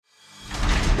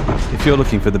If you're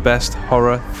looking for the best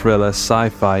horror, thriller,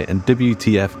 sci-fi and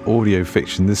WTF audio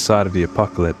fiction this side of the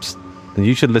apocalypse, then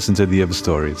you should listen to The Other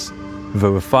Stories. With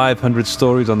over 500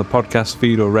 stories on the podcast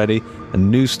feed already and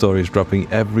new stories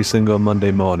dropping every single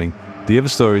Monday morning, The Other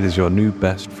Stories is your new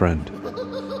best friend.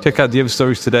 Check out The Other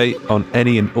Stories today on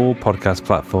any and all podcast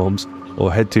platforms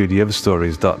or head to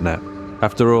theotherstories.net.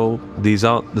 After all, these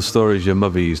aren't the stories your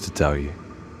mother used to tell you.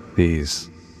 These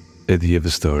are The Other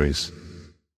Stories.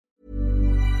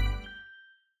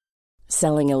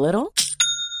 Selling a little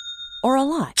or a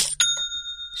lot?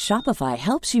 Shopify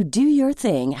helps you do your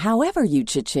thing however you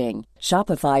cha-ching.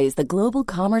 Shopify is the global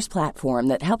commerce platform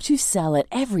that helps you sell at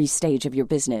every stage of your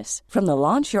business. From the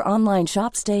launch your online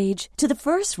shop stage to the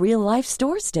first real-life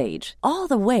store stage, all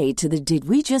the way to the did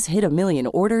we just hit a million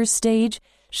orders stage.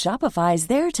 Shopify is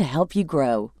there to help you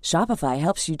grow. Shopify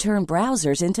helps you turn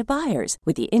browsers into buyers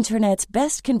with the internet's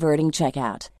best converting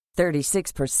checkout.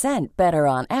 36% better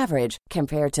on average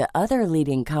compared to other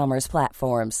leading commerce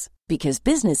platforms. Because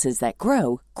businesses that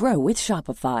grow, grow with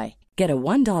Shopify. Get a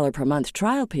 $1 per month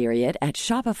trial period at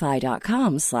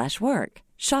shopify.com/work.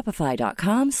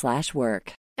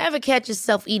 Shopify.com/work. Ever catch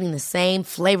yourself eating the same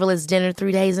flavorless dinner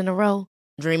 3 days in a row?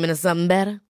 Dreaming of something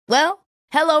better? Well,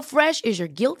 HelloFresh is your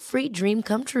guilt-free dream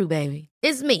come true, baby.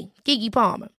 It's me, Keke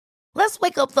Palmer. Let's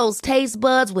wake up those taste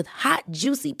buds with hot,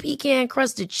 juicy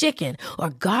pecan-crusted chicken or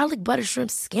garlic butter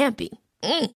shrimp scampi.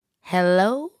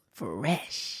 Hello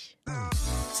Fresh.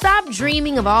 Stop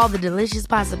dreaming of all the delicious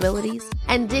possibilities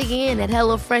and dig in at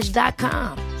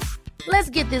HelloFresh.com. Let's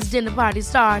get this dinner party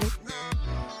started.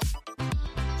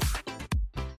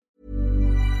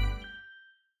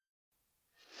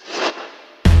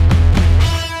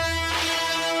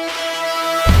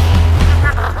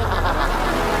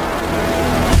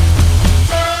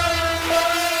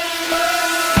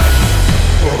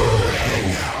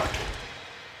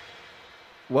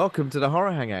 Welcome to the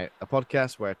Horror Hangout, a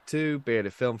podcast where two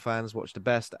bearded film fans watch the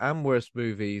best and worst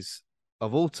movies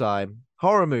of all time,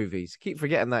 horror movies, keep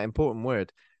forgetting that important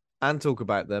word, and talk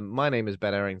about them. My name is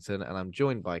Ben Errington, and I'm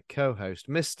joined by co-host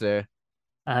Mr.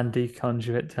 Andy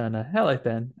Conduit Turner. Hello,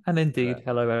 Ben. And indeed,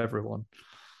 hello, everyone.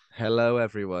 Hello,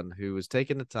 everyone who was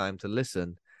taking the time to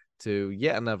listen to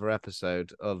yet another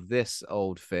episode of this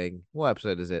old thing. What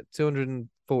episode is it?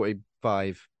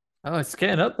 245. Oh, it's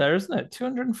getting up there, isn't it?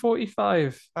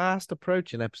 245. Fast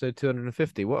approaching episode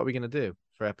 250. What are we going to do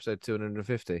for episode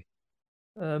 250?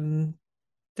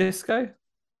 Disco?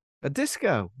 A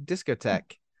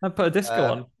discotheque. I put a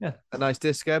disco on. Yeah. A nice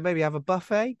disco. Maybe have a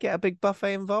buffet. Get a big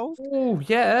buffet involved. Oh,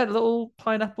 yeah. Little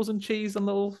pineapples and cheese and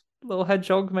little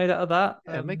hedgehog made out of that.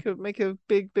 Yeah, make a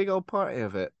big old party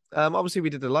of it. Obviously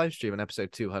we did a live stream in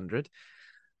episode 200.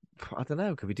 I don't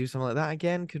know. Could we do something like that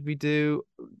again? Could we do?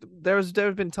 There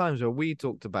have been times where we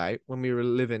talked about when we were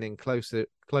living in closer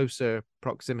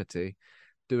proximity,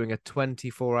 doing a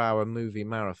 24-hour movie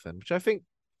marathon, which I think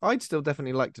I'd still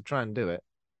definitely like to try and do it.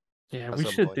 Yeah, we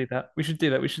should do that. We should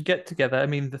do that. We should get together. I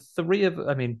mean, it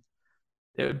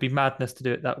would be madness to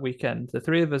do it that weekend. The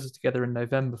three of us are together in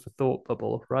November for Thought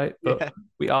Bubble, right? But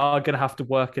we are going to have to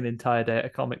work an entire day at a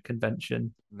comic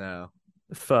convention. No.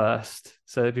 First,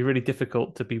 so it'd be really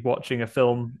difficult to be watching a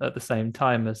film at the same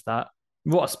time as that.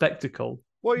 What a spectacle!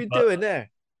 What are you doing there?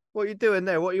 What are you doing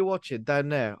there? What are you watching down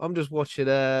there? I'm just watching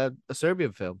a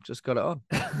Serbian film. Just got it on.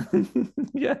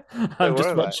 Yeah, I'm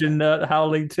just watching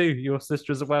Howling 2. Your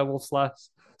sister is a werewolf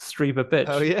 / streamer bitch.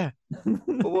 Oh yeah.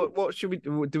 what should we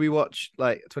do? Do we watch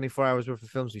like 24 hours worth of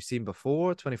films we've seen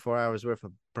before? 24 hours worth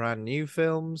of brand new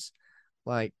films?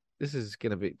 Like this is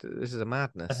a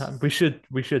madness. We should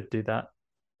do that.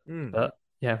 But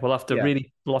yeah, we'll have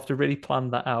to really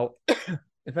plan that out.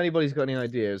 If anybody's got any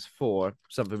ideas for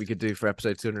something we could do for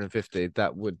episode 250,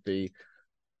 that would be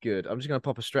good. I'm just gonna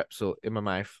pop a Strepsil in my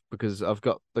mouth because I've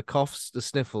got the coughs, the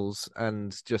sniffles,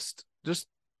 and just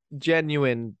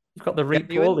genuine. You've got the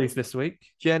poorlies this week.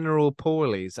 General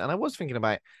poorlies, and I was thinking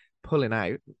about pulling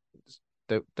out.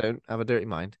 Don't have a dirty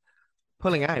mind.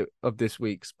 Pulling out of this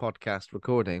week's podcast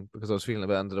recording because I was feeling a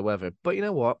bit under the weather. But you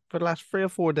know what? For the last 3 or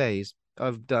 4 days,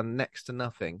 I've done next to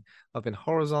nothing. I've been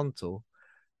horizontal,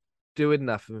 doing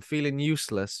nothing, feeling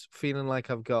useless, feeling like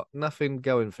I've got nothing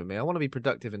going for me. I want to be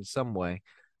productive in some way.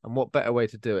 And what better way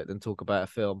to do it than talk about a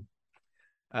film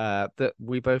that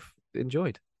we both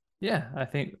enjoyed? Yeah, I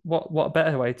think what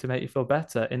better way to make you feel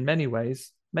better in many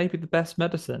ways, maybe the best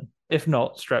medicine. If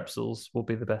not, Strepsils will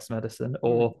be the best medicine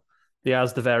or the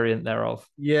Asda variant thereof.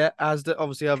 Yeah, Asda.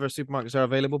 Obviously, other supermarkets are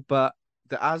available, but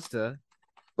the Asda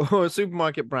or a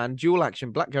supermarket brand, dual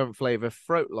action, blackcurrant flavor,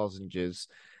 throat lozenges,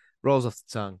 rolls off the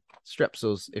tongue,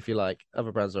 Strepsils, if you like.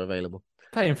 Other brands are available.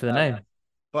 Paying for the name.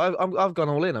 But I've gone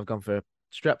all in. I've gone for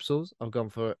strepsils. I've gone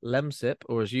for Lemsip,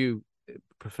 or as you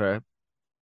prefer,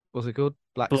 what's it called?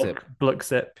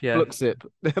 Bluxip, yeah. Bluxip.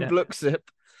 Yeah. Bluxip.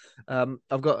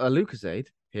 I've got a Lucozade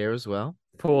here as well.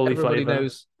 Poorly Everybody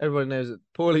flavour. knows that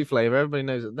poorly flavor. Everybody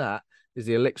knows that is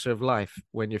the elixir of life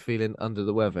when you're feeling under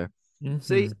the weather.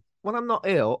 See, when I'm not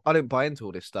ill, I don't buy into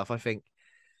all this stuff. I think,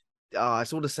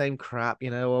 it's all the same crap,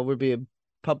 or we'll be a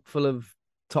pub full of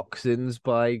toxins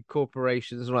by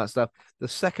corporations and all that stuff. The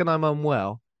second I'm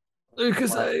unwell,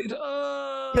 Lucozade.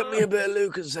 get me a bit of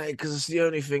Lucozade because it's the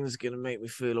only thing that's going to make me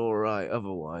feel all right.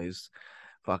 Otherwise,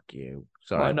 fuck you.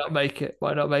 Sorry. Why not make it?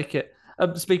 Why not make it?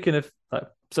 Speaking of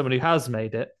someone who has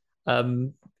made it,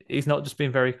 he's not just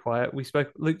been very quiet.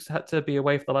 Luke's had to be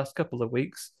away for the last couple of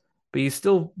weeks, but he's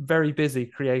still very busy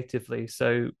creatively.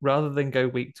 So rather than go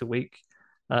week to week,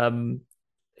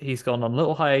 he's gone on a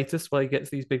little hiatus while he gets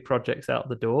these big projects out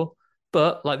the door.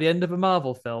 But like the end of a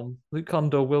Marvel film, Luke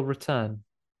Condor will return.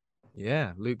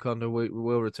 Yeah, Luke Condor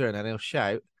will return, and he'll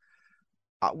shout,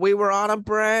 "We were on a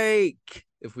break!"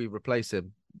 if we replace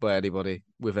him with anybody.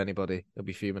 He'll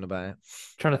be fuming about it.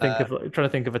 Trying to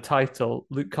think of a title.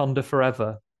 Luke Condor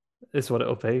Forever is what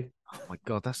it'll be. Oh my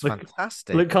god, that's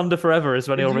fantastic! Luke Condor Forever is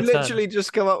when he'll return. You literally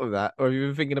just come up with that, or have you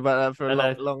been thinking about that for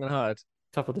long and hard?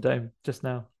 Top of the dome, just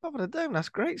now. Top of the dome, that's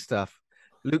great stuff.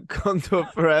 Luke Condor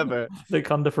Forever. Luke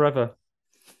Condor Forever.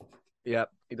 Yep,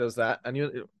 he does that,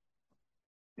 and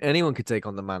anyone could take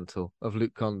on the mantle of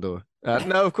Luke Condor.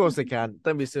 No, of course they can.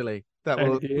 Don't be silly.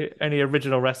 Any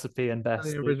original recipe and best.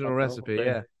 Any original recipe,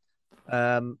 yeah.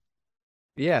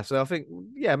 Yeah, so I think,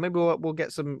 maybe we'll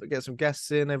get some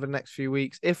guests in over the next few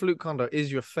weeks. If Luke Condor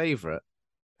is your favorite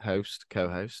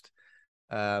co-host,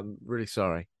 really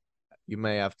sorry, you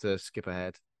may have to skip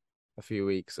ahead a few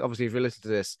weeks. Obviously, if you listen to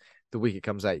this the week it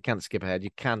comes out, you can't skip ahead. You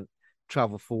can't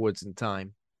travel forwards in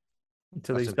time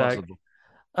until he's back.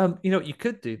 You know what you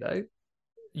could do though,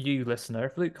 you listener,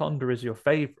 if Luke Condor is your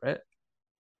favorite,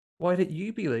 why didn't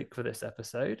you be Luke for this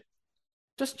episode?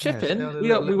 Just chip in.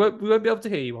 We won't be able to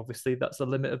hear you. Obviously, that's the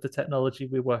limit of the technology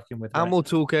we're working with. And we'll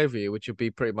talk over you, which would be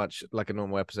pretty much like a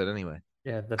normal episode anyway.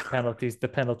 Yeah, the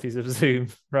penalties of Zoom,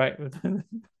 right?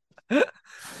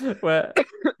 Where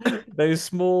those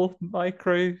small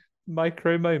micro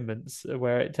moments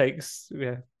where it takes,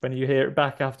 when you hear it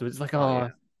back afterwards, it's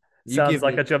like, sounds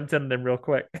like I jumped in them real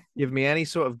quick. Give me any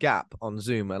sort of gap on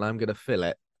Zoom, and I'm gonna fill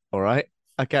it. All right,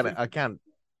 I can't.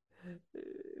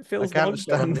 It feels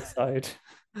longer on the side.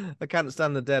 I can't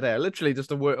stand the dead air. Literally,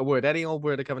 just a word, any old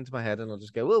word that come into my head, and I'll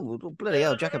just go, "Oh, bloody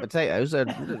hell, jacket potatoes! Have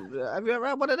you ever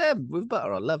had one of them with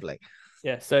butter on? Lovely."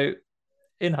 Yeah. So,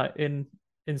 in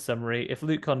summary, if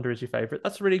Luke Condor is your favorite,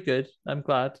 that's really good. I'm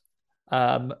glad.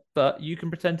 But you can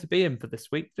pretend to be him for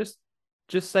this week. Just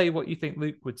say what you think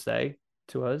Luke would say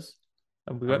to us,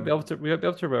 and we won't be able to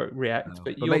react. No.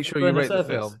 But make sure you rate the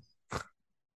film.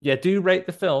 Yeah, do rate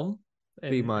the film.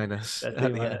 B-. B-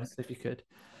 if you could.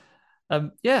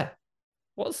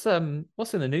 What's in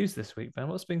the news this week, man?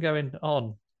 What's been going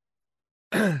on?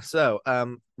 So,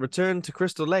 return to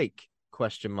Crystal Lake ?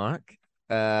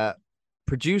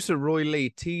 Producer Roy Lee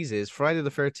teases Friday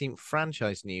the 13th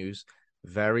franchise news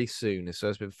very soon. So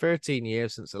it's been 13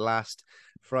 years since the last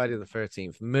Friday the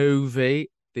 13th movie,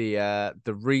 the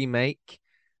remake.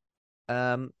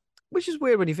 Which is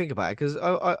weird when you think about it, because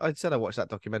I said I watched that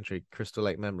documentary, Crystal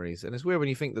Lake Memories, and it's weird when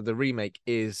you think that the remake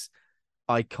is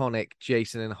iconic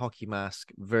Jason in a hockey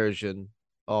mask version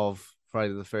of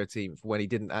Friday the 13th when he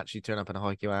didn't actually turn up in a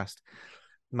hockey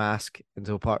mask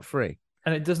until part 3.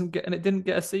 And it didn't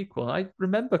get a sequel. I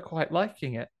remember quite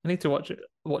liking it. I need to watch it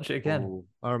again. Ooh,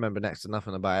 I remember next to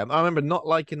nothing about it. I remember not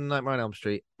liking Nightmare on Elm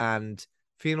Street and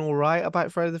feeling all right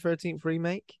about Friday the 13th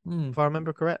remake, if I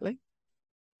remember correctly.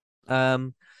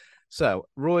 So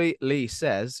Roy Lee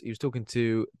says he was talking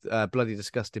to Bloody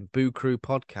Disgusting Boo Crew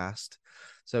podcast.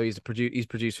 So he's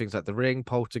produced things like The Ring,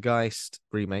 Poltergeist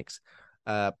remakes,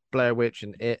 Blair Witch,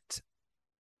 and It.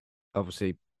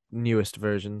 Obviously, newest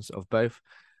versions of both.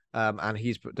 And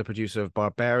he's the producer of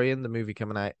Barbarian, the movie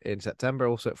coming out in September,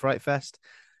 also at Fright Fest.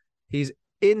 He's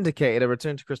indicated a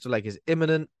return to Crystal Lake is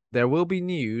imminent. There will be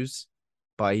news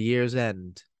by year's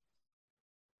end.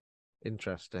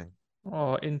 Interesting.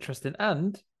 Oh, interesting.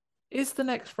 And is the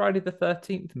next Friday the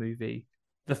 13th movie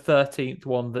the 13th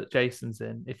one that Jason's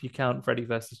in, if you count Freddy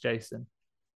versus Jason?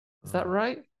 Is that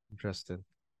right? Interesting.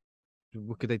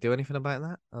 Could they do anything about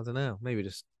that? I don't know. Maybe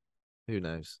just, who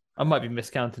knows? I might be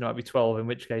miscounting. It might be 12, in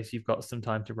which case you've got some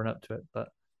time to run up to it. But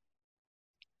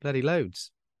bloody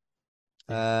loads.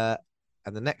 And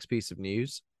the next piece of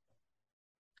news,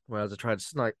 whereas I tried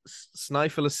to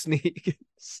stifle a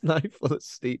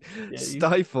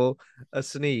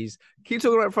sneeze. Keep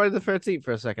talking about Friday the 13th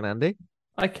for a second, Andy.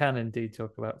 I can indeed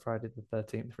talk about Friday the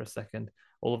 13th for a second.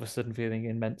 All of a sudden, feeling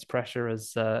immense pressure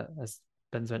as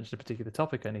Ben's mentioned a particular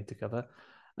topic I need to cover.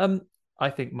 Um, I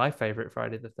think my favorite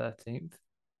Friday the 13th,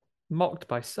 mocked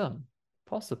by some,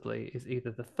 possibly is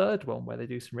either the third one where they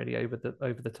do some really over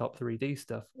the top 3D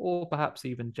stuff, or perhaps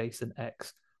even Jason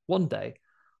X. One day,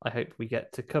 I hope we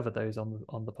get to cover those on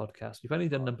the podcast. We've only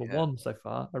done number one so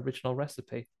far, Original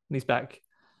Recipe, and he's back.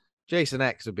 Jason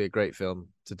X would be a great film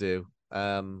to do.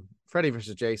 Freddy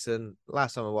versus Jason.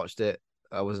 Last time I watched it,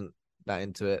 I wasn't that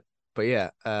into it, but yeah.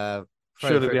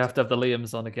 Surely we have to have the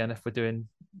Liams on again if we're doing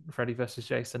Freddy versus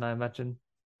Jason, I imagine.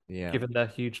 Yeah. Given their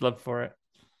huge love for it.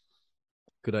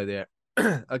 Good idea.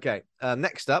 Okay.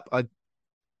 Next up, I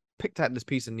picked out this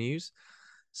piece of news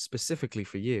specifically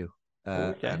for you,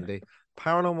 Andy.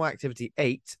 Paranormal Activity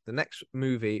 8, the next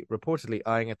movie reportedly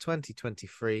eyeing a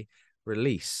 2023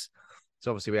 release.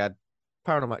 So obviously we had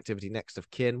Paranormal Activity Next of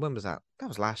Kin. When was that? That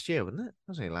was last year, wasn't it?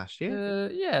 That was only last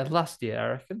year. Yeah, last year, I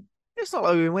reckon. It's not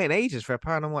like we've been waiting ages for a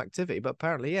Paranormal Activity, but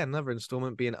apparently, yeah, another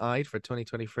installment being eyed for a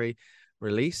 2023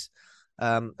 release.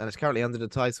 And it's currently under the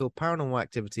title Paranormal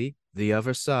Activity: The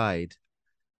Other Side.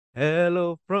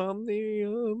 Hello from the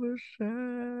other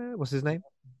side. What's his name?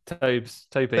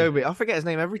 Toby. I forget his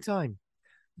name every time.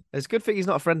 It's a good thing he's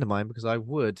not a friend of mine because I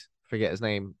would forget his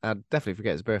name. I'd definitely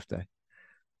forget his birthday.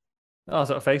 Oh, that's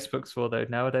what Facebook's for though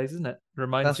nowadays, isn't it?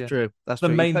 Reminds you. That's true. That's the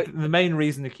true. The main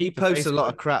reason to keep. He posts a lot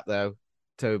of crap though,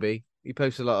 Toby. He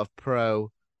posts a lot of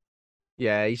pro.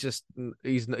 Yeah, he's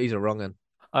a wrong un.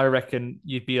 I reckon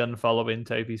you'd be unfollowing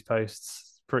Toby's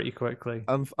posts pretty quickly.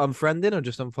 Unfriending or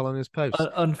just unfollowing his posts?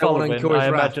 Unfollowing. I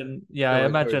imagine. Yeah, I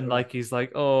imagine like he's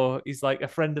like a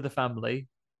friend of the family,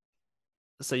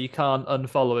 so you can't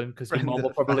unfollow him because your mom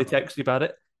will probably text you about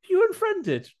it. You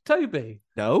unfriended Toby?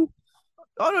 No,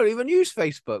 I don't even use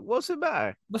Facebook. What's the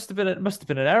matter? Must have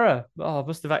been an error. Oh,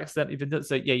 must have accidentally been done.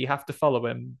 So yeah, you have to follow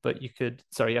him, but you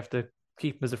have to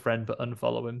keep him as a friend, but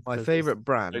unfollow him. My favorite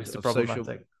brand of social.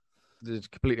 It's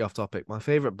completely off topic. My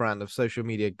favorite brand of social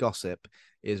media gossip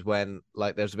is when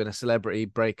like there's been a celebrity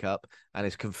breakup and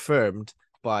it's confirmed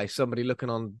by somebody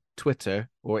looking on Twitter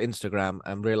or Instagram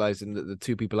and realizing that the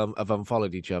two people have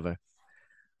unfollowed each other.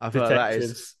 I feel like that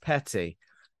is petty.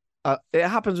 It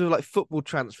happens with like football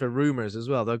transfer rumors as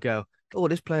well. They'll go, "Oh,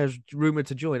 this player's rumored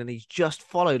to join, and he's just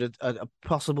followed a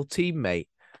possible teammate."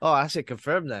 Oh, that's it,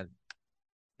 confirmed then.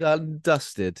 Done,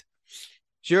 dusted.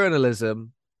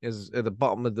 Journalism is at the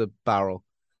bottom of the barrel.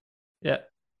 Yeah.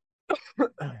 Oh,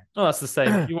 that's the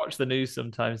same. You watch the news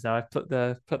sometimes now. I've put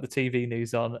the TV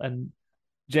news on, and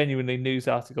genuinely news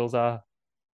articles are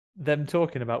them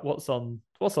talking about what's on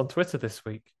Twitter this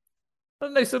week. I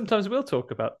don't know, sometimes we'll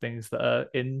talk about things that are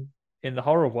in the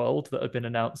horror world that have been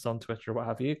announced on Twitter or what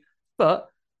have you, but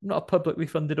I'm not a publicly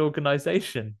funded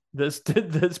organization that's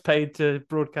paid to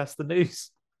broadcast the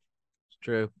news. It's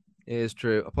true. It is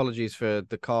true. Apologies for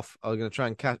the cough. I'm going to try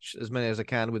and catch as many as I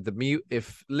can with the mute.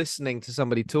 If listening to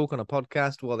somebody talk on a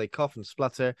podcast while they cough and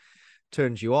splutter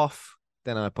turns you off,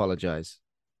 then I apologize.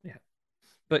 Yeah.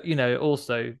 But,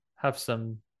 also have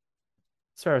some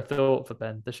spare thought for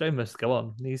Ben. The show must go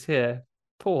on. He's here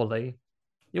poorly.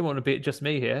 You want to be just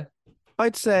me here.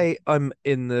 I'd say I'm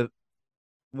in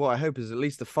what I hope is at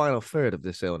least the final third of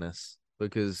this illness,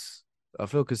 because I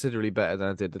feel considerably better than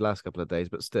I did the last couple of days,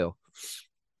 but still,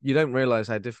 you don't realize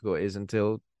how difficult it is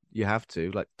until you have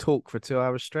to like talk for 2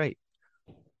 hours straight.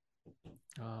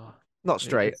 Not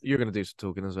straight. You're going to do some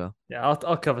talking as well. Yeah,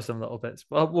 I'll cover some little bits.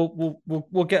 Well,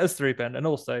 we'll get us through, Ben, and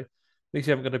also at least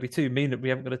you haven't got to be too mean. We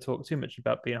haven't got to talk too much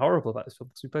about being horrible about this film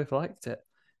because we both liked it.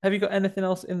 Have you got anything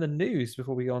else in the news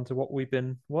before we go on to what we've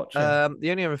been watching? The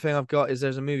only other thing I've got is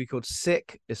there's a movie called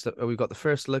Sick. We've got the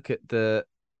first look at the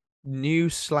new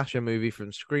slasher movie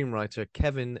from screenwriter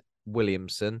Kevin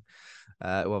Williamson,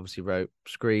 who obviously wrote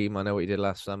Scream. I know what he did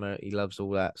last summer. He loves all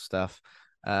that stuff.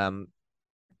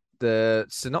 The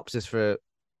synopsis for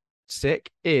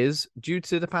Sick is, due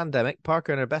to the pandemic,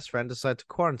 Parker and her best friend decide to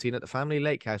quarantine at the family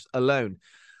lake house alone.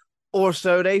 Or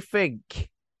so they think.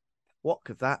 What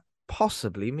could that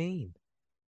possibly mean?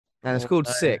 And it's called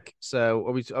Sick. So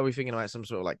are we thinking about some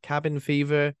sort of like cabin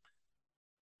fever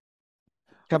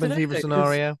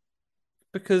scenario?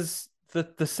 Because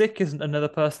the sick isn't another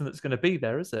person that's going to be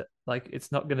there, is it? Like,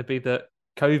 it's not going to be that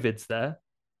COVID's there.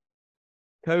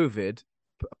 COVID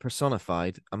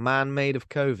personified, a man made of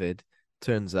COVID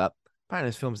turns up. Apparently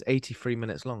this film's 83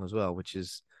 minutes long as well,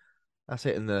 that's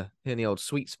hitting the old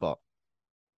sweet spot,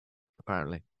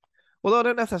 apparently. Well, I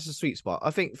don't know if that's a sweet spot.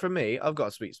 I think for me, I've got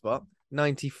a sweet spot.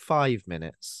 95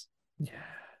 minutes. Yeah.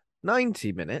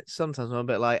 90 minutes. Sometimes I'm a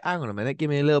bit like, hang on a minute, give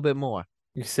me a little bit more.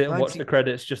 You sit and watch the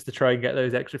credits just to try and get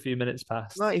those extra few minutes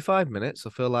past. 95 minutes, I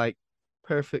feel like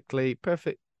perfect.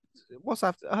 What's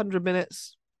after 100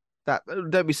 minutes?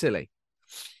 Don't be silly.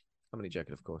 I'm only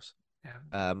joking, of course.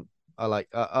 Yeah. I like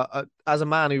as a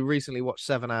man who recently watched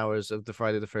 7 hours of the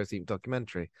Friday the 13th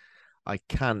documentary, I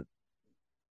can't.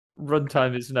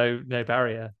 Runtime is no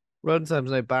barrier.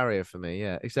 Runtime's no barrier for me,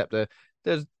 yeah. Except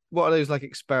there's what are those like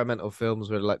experimental films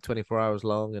where they're like 24 hours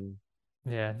long and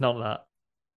yeah, not that.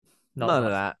 None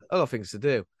of that. I got things to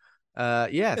do.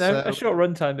 Yeah, so a short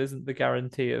runtime isn't the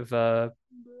guarantee of a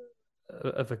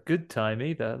good time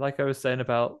either. Like I was saying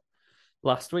about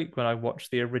last week when I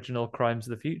watched the original Crimes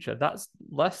of the Future, that's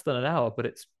less than an hour, but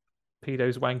it's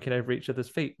pedos wanking over each other's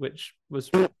feet, which was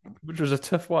a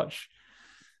tough watch.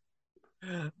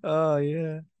 Oh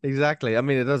yeah, exactly. I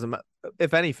mean, it doesn't matter.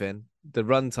 If anything, the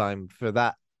runtime for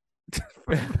that,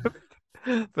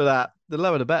 the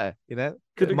lower the better. You know,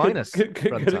 could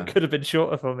have been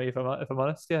shorter for me if I'm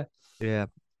honest. Yeah. Yeah,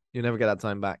 you never get that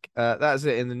time back. That's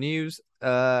it in the news.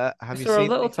 Have you seen a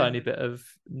little tiny bit of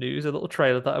news, a little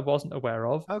trailer that I wasn't aware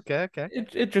of? Okay.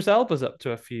 Idris Elba's up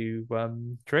to a few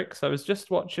tricks. I was just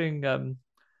watching.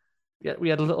 Yeah, we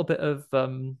had a little bit of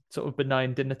sort of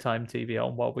benign dinner time TV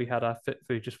on while we had our fit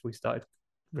food just before we started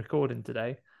recording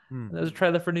today. And there's a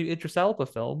trailer for a new Idris Elba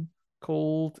film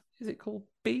called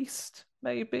Beast?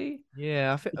 Maybe.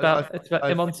 Yeah, it's about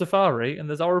him on safari, and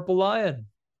there's Horrible Lion.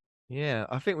 Yeah,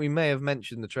 I think we may have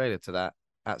mentioned the trailer to that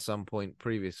at some point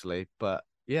previously, but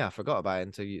yeah, I forgot about it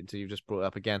until you just brought it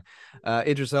up again.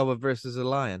 Idris Elba versus a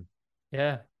lion.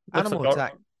 Yeah, Animal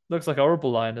Attack. Looks like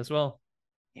Horrible Lion as well.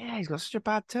 Yeah, he's got such a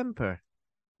bad temper.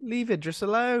 Leave Idris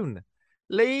alone.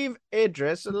 Leave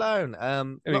Idris alone.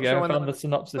 Here we go. I found the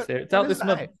synopsis here. It's out this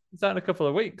month. It's out in a couple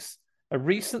of weeks. A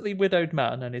recently widowed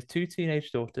man and his 2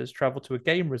 teenage daughters travel to a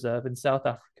game reserve in South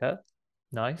Africa.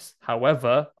 Nice.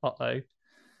 However,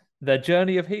 their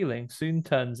journey of healing soon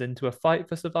turns into a fight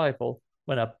for survival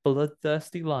when a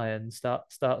bloodthirsty lion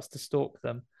starts to stalk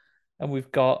them. And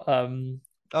we've got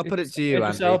I'll put it to you,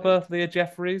 Idris Elba, Leah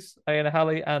Jeffries, Ian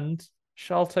Halley, and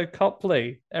Sharlto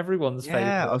Copley. Everyone's favorite.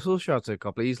 Yeah, I saw Sharlto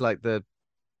Copley. He's like a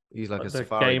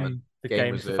safari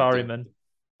game safari-man.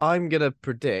 I'm gonna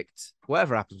predict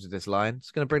whatever happens with this lion,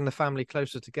 it's gonna bring the family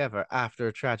closer together after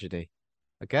a tragedy.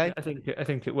 Okay, I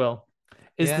think it will.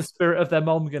 Is the spirit of their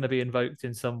mom going to be invoked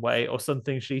in some way, or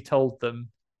something she told them?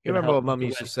 You remember what Mum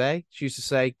used to say? She used to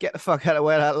say, "Get the fuck out of the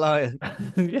way of that lion."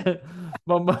 Yeah,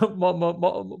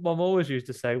 Mum always used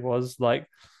to say was like,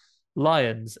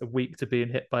 "Lions are weak to being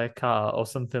hit by a car," or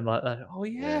something like that. Oh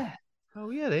yeah,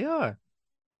 they are.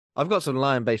 I've got some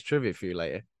lion-based trivia for you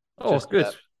later. Oh, good.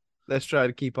 Let's try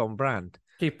to keep on brand.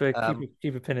 Keep a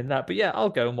pin in that. But yeah, I'll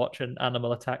go and watch an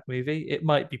Animal Attack movie. It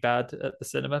might be bad at the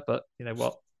cinema, but you know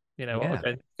what? I'll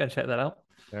go and check that out.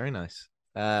 Very nice.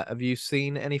 Have you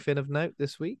seen anything of note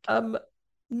this week?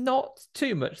 Not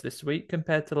too much this week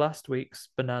compared to last week's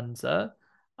Bonanza.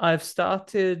 I've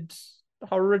started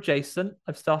horror adjacent.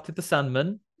 I've started The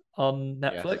Sandman on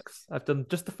Netflix. Yes. I've done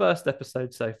just the first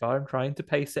episode so far. I'm trying to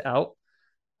pace it out.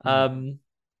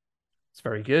 It's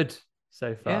very good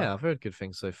so far. Yeah, I've heard good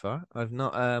things so far. I've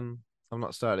not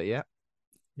started it yet.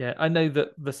 Yeah, I know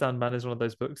that The Sandman is one of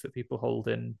those books that people hold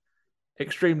in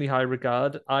extremely high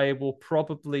regard. I will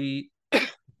probably,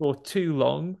 for too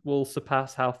long, will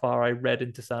surpass how far I read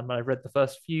into Sandman. I read the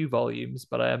first few volumes,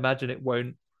 but I imagine it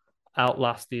won't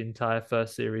outlast the entire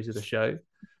first series of the show.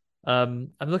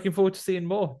 I'm looking forward to seeing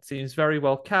more. It seems very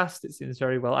well cast. It seems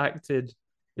very well acted.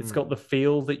 It's got the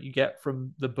feel that you get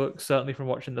from the book, certainly from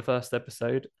watching the first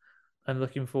episode. I'm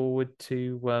looking forward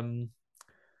to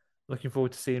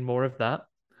seeing more of that.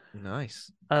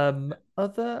 Nice.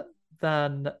 Other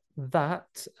than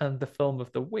that and the film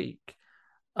of the week,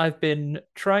 I've been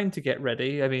trying to get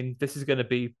ready. I mean, this is going to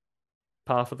be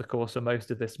par for the course for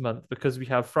most of this month because we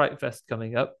have Fright Fest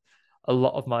coming up. A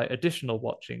lot of my additional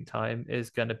watching time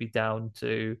is going to be down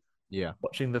to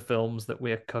watching the films that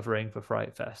we're covering for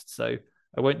Fright Fest. So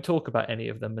I won't talk about any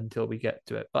of them until we get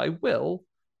to it, but I will,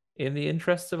 in the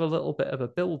interests of a little bit of a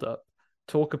build-up,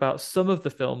 talk about some of the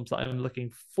films that I'm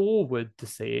looking forward to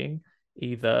seeing,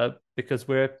 either because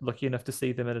we're lucky enough to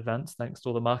see them in advance thanks to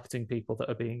all the marketing people that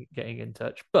are getting in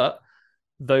touch, but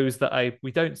those that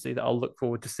we don't see that I'll look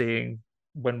forward to seeing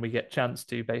when we get a chance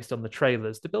to, based on the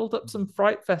trailers, to build up some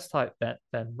Fright Fest hype. Then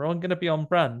we're all going to be on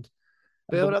brand.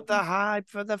 Build up the hype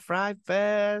for the Fright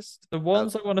Fest. The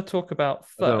ones I want to talk about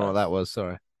first. I don't know what that was.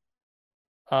 Sorry.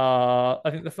 I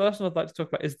think the first one I'd like to talk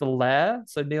about is The Lair.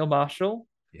 So Neil Marshall.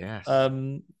 Yes.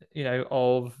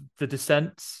 Of The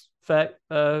Descent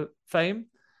fame.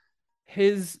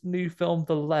 His new film,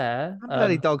 The Lair.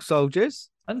 Bloody dog soldiers.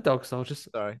 And Dog Soldiers.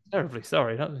 Sorry. Terribly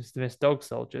sorry, not just to miss Dog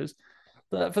Soldiers.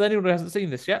 But for anyone who hasn't seen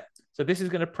this yet, so this is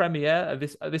going to premiere.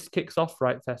 This kicks off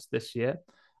Fright Fest this year.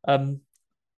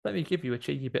 Let me give you a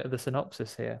cheeky bit of the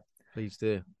synopsis here. Please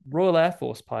do. Royal Air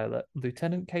Force pilot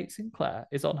Lieutenant Kate Sinclair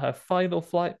is on her final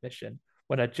flight mission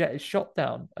when her jet is shot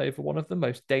down over one of the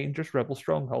most dangerous rebel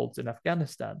strongholds in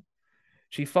Afghanistan.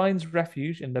 She finds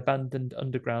refuge in an abandoned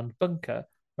underground bunker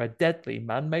where deadly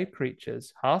man-made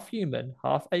creatures, half human,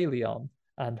 half alien,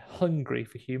 and hungry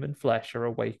for human flesh are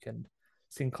awakened.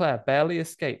 Sinclair barely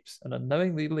escapes and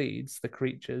unknowingly leads the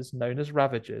creatures known as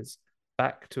Ravagers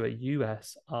back to a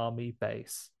US Army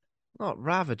base. Not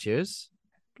Ravagers.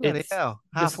 Bloody hell.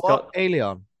 this Half what?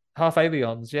 Alien. Half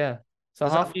aliens, yeah. So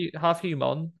Does half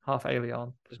human, half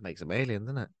alien. Just makes them alien,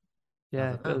 doesn't it?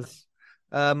 Yeah, it does.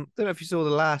 Don't know if you saw the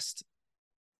last.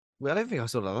 Well, I don't think I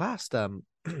saw the last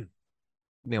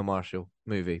Neil Marshall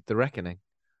movie, The Reckoning.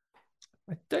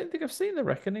 I don't think I've seen The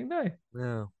Reckoning, no.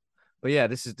 No. But yeah,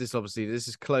 this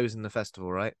is closing the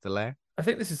festival, right? The Lair. I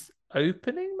think this is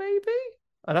opening, maybe?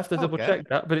 I'd have to double Okay. check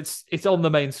that, but it's on the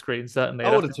main screen, certainly.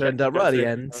 I would have turned up right at the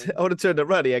end. I would have turned up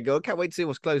right at the end. Go, can't wait to see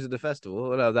what's closing the festival.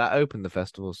 Oh, no, that opened the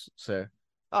festivals, sir.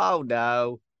 Oh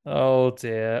no. Oh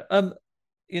dear.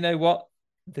 You know what?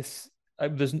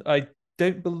 I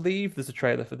don't believe there's a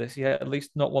trailer for this yet, at least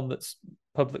not one that's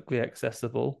publicly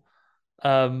accessible.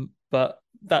 But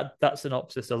that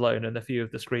synopsis alone and a few of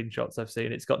the screenshots I've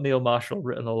seen, it's got Neil Marshall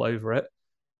written all over it.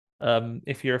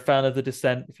 If you're a fan of The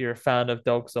Descent, if you're a fan of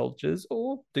Dog Soldiers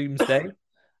or Doomsday,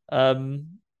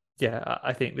 yeah,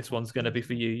 I think this one's going to be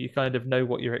for you. You kind of know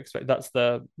what you're expecting. That's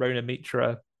the Rona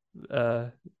Mitra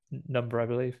number, I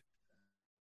believe.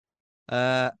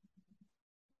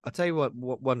 I'll tell you what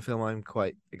one film I'm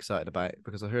quite excited about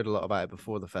because I heard a lot about it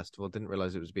before the festival. Didn't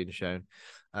realize it was being shown.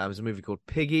 It was a movie called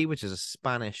Piggy, which is a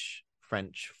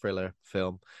Spanish-French thriller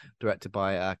film directed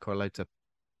by Carlota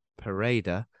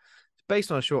Pereda. It's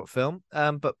based on a short film,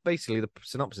 but basically the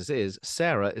synopsis is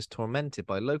Sarah is tormented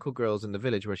by local girls in the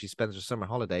village where she spends her summer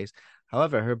holidays.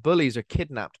 However, her bullies are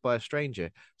kidnapped by a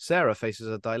stranger. Sarah faces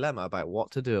a dilemma about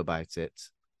what to do about it.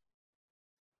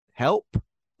 Help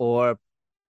or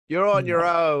you're on your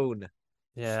own.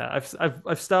 Yeah,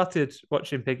 I've started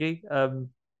watching Piggy. Oh,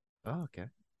 okay.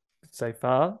 So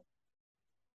far.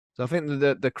 So I think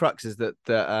the crux is that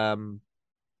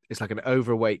it's like an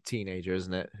overweight teenager,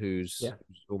 isn't it? Who's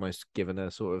almost given a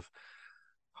sort of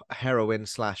heroine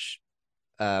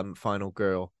 / final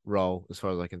girl role, as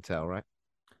far as I can tell, right?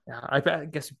 Yeah, I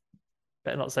guess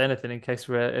better not say anything in case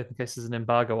there's an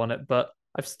embargo on it. But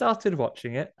I've started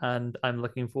watching it, and I'm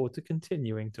looking forward to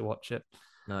continuing to watch it.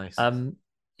 Nice.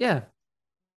 Yeah.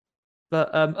 But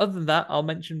other than that, I'll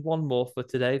mention one more for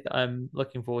today that I'm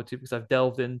looking forward to because I've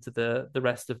delved into the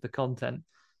rest of the content.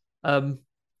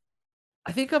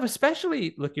 I think I'm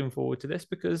especially looking forward to this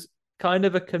because kind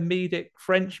of a comedic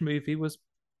French movie was,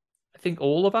 I think,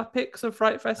 all of our picks of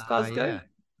Fright Fest Glasgow.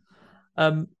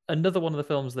 Yeah. Another one of the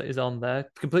films that is on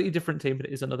there, completely different team, but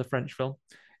it is another French film.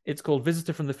 It's called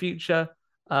Visitor from the Future.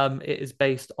 It is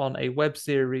based on a web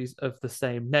series of the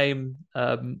same name,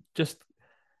 just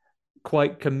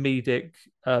quite comedic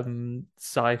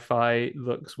sci-fi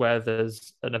looks where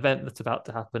there's an event that's about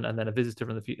to happen and then a visitor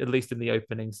from the future, at least in the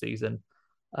opening season.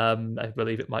 I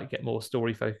believe it might get more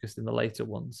story focused in the later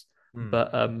ones,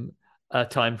 but a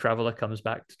time traveler comes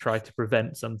back to try to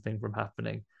prevent something from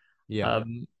happening. Yeah.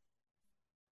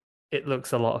 It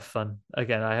looks a lot of fun.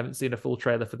 Again, I haven't seen a full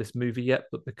trailer for this movie yet,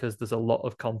 but because there's a lot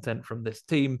of content from this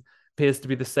team, appears to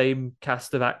be the same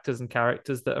cast of actors and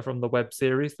characters that are from the web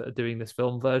series that are doing this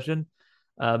film version.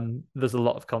 There's a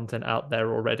lot of content out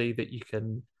there already that you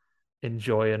can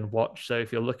enjoy and watch. So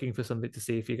if you're looking for something to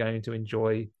see if you're going to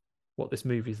enjoy what this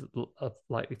movie is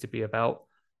likely to be about,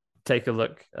 take a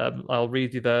look. I'll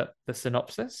read you the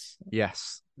synopsis.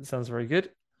 Yes. It sounds very good.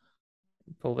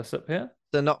 Pull this up here.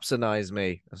 Synopsinize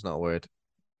me. That's not a word.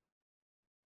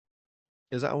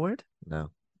 Is that a word? No.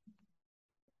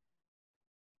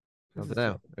 I don't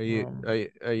know.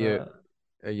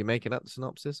 Are you making up the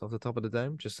synopsis off the top of the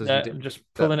dome? Just as you did. I'm just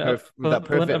pulling it up. That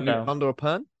perfect pun or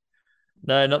pun?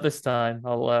 No, not this time.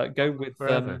 I'll go with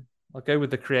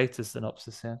the creator's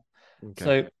synopsis here. Okay.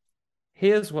 So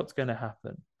here's what's going to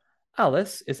happen.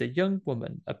 Alice is a young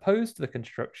woman opposed to the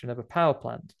construction of a power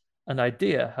plant, an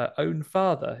idea her own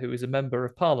father, who is a member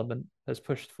of parliament, has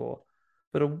pushed for.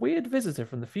 But a weird visitor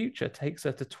from the future takes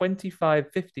her to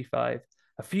 2555,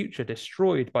 a future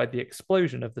destroyed by the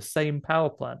explosion of the same power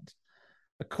plant.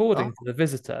 According to the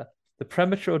visitor, the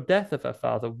premature death of her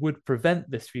father would prevent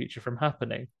this future from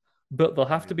happening, but they'll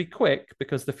have to be quick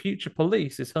because the future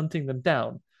police is hunting them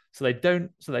down, so they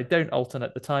don't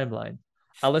alternate the timeline.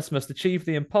 Alice must achieve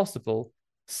the impossible,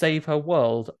 save her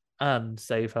world, and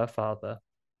save her father.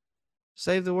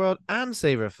 Save the world and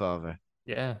save her father.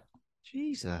 Yeah.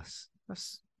 Jesus,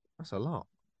 that's a lot.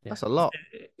 Yeah. That's a lot.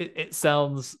 It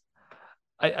sounds.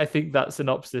 I think that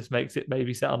synopsis makes it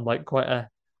maybe sound like quite a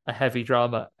heavy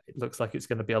drama. It looks like it's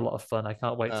going to be a lot of fun. I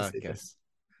can't wait to see this.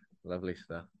 Lovely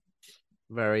stuff.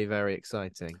 Very, very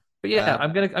exciting. But yeah,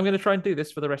 I'm gonna try and do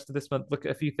this for the rest of this month. Look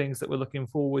at a few things that we're looking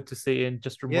forward to seeing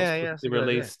just from what's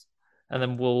released, and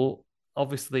then we'll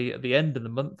obviously at the end of the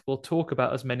month we'll talk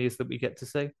about as many as that we get to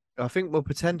see. I think we'll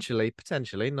potentially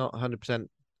not 100%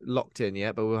 locked in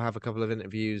yet, but we'll have a couple of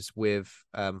interviews with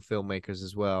filmmakers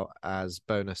as well as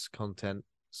bonus content.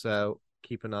 So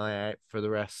keep an eye out for the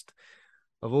rest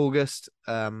of August.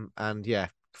 And yeah,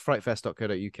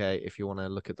 frightfest.co.uk if you want to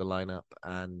look at the lineup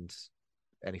and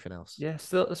anything else. Yeah,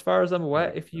 so as far as I'm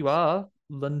aware, if you are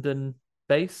London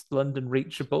based, London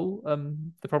reachable,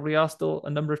 there probably are still a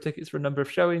number of tickets for a number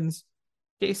of showings.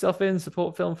 Get yourself in,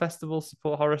 support film festivals,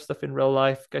 support horror stuff in real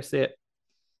life, go see it.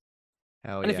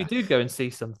 Hell and if you do go and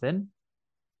see something,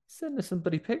 send us some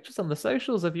bloody pictures on the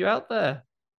socials of you out there.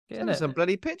 Send us some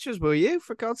bloody pictures, will you?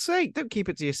 For God's sake, don't keep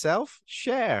it to yourself.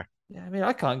 Share. Yeah, I mean,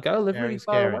 I can't go. I live really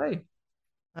far away.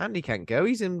 Andy can't go.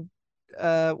 He's in,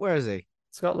 where is he?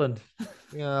 Scotland.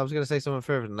 Yeah, I was going to say something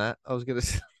further than that. I was going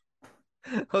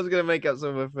to make up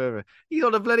something further. He's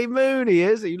on the bloody moon, he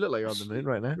is. You look like you're on the moon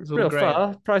right now. It's real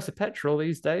far. Price of petrol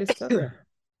these days.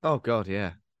 Oh, God,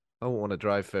 yeah. I won't want to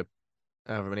drive for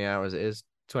however many hours it is.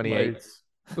 28.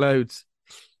 Loads.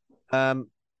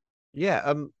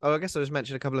 Yeah, I guess I'll just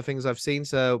mention a couple of things I've seen.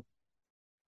 So,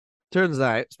 turns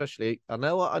out, especially, I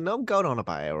know I'm going on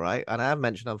about it, all right? And I have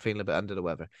mentioned I'm feeling a bit under the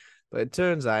weather. But it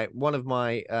turns out one of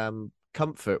my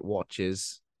comfort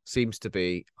watches seems to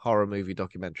be horror movie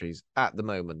documentaries at the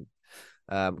moment.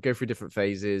 Go through different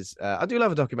phases. I do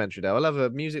love a documentary though. I love a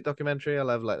music documentary. I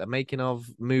love like the making of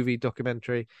movie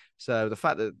documentary. So the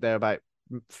fact that they're about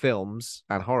films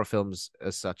and horror films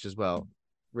as such as well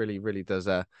really, really does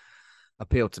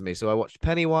appeal to me. So I watched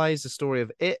Pennywise, the story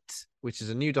of It, which is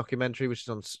a new documentary which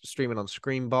is streaming on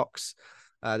Screambox.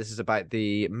 This is about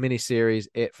the miniseries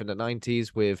It from the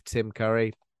 90s with Tim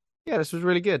Curry. Yeah, this was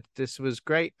really good. This was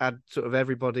great. Had sort of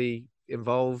everybody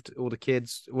involved, all the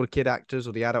kids, all the kid actors,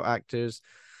 all the adult actors.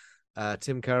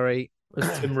 Tim Curry.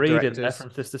 Was Tim Reed in there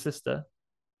from Sister Sister?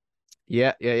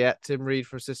 Yeah. Tim Reed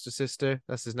from Sister Sister.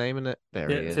 That's his name, isn't it? There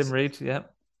he is. Tim Reed, yeah.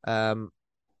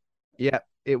 Yeah,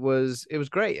 it was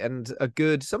great and a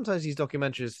good. Sometimes these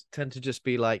documentaries tend to just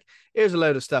be like, here's a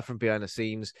load of stuff from behind the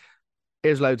scenes.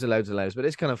 Here's loads, but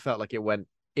this kind of felt like it went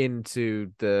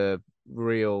into the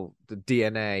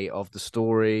DNA of the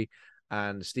story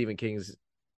and Stephen King's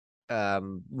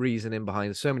reasoning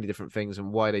behind so many different things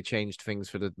and why they changed things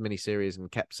for the miniseries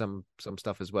and kept some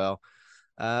stuff as well.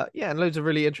 And loads of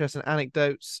really interesting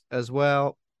anecdotes as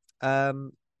well.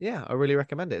 Yeah, I really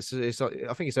recommend it.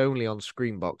 I think it's only on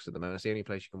Screambox at the moment. It's the only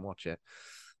place you can watch it.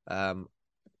 And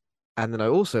then I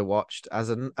also watched as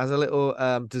a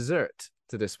little dessert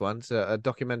to this one, so a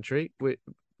documentary.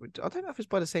 Which I don't know if it's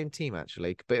by the same team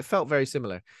actually, but it felt very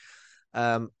similar.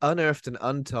 Unearthed and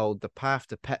Untold: The Path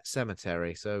to Pet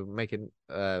Sematary. So making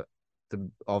of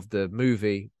the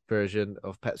movie version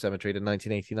of Pet Sematary, the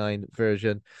 1989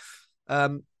 version.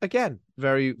 Again,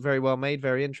 very, very well made,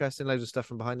 very interesting. Loads of stuff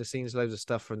from behind the scenes, loads of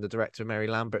stuff from the director Mary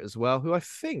Lambert as well, who I don't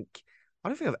think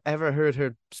I've ever heard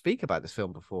her speak about this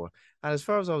film before. And as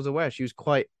far as I was aware, she was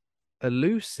quite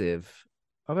elusive.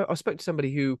 I spoke to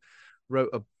somebody who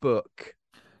wrote a book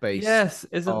based. Yes,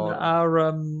 isn't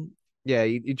our Yeah,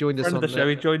 he joined us on the show.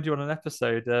 He joined you on an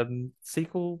episode.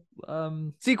 Sequel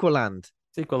Land.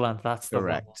 That's correct. The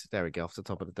one. There we go. Off the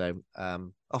top of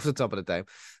the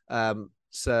dome.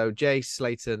 So Jay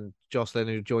Slayton, Jocelyn,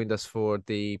 who joined us for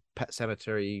the Pet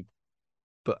Sematary,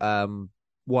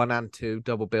 1 and 2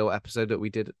 double bill episode that we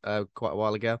did quite a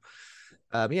while ago.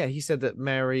 He said that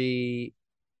Mary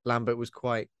Lambert was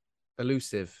quite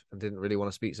elusive and didn't really want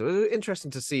to speak. So it was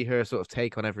interesting to see her sort of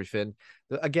take on everything.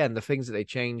 Again, the things that they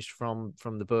changed from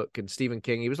the book. And Stephen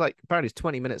King, he was like apparently he's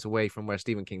 20 minutes away from where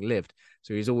Stephen King lived,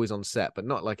 so he's always on set, but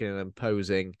not like in an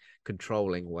imposing,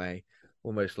 controlling way.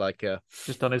 Almost like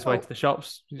just on his way to the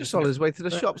shops. Just on his way to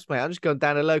the shops, mate. I'm just going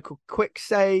down a local quick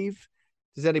save.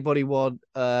 Does anybody want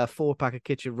a 4-pack of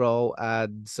kitchen roll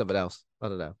and something else? I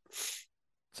don't know.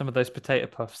 Some of those potato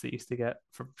puffs that you used to get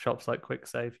from shops like Quick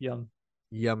Save.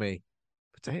 Yummy.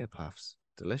 Potato puffs.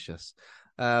 Delicious.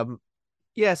 So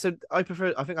I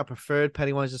think I preferred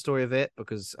Pennywise: The Story of It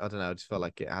because I don't know, I just felt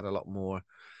like it had a lot more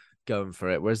going for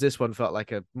it. Whereas this one felt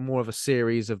like more of a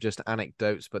series of just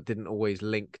anecdotes, but didn't always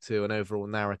link to an overall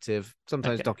narrative.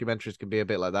 Sometimes documentaries can be a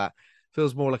bit like that.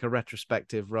 feels more like a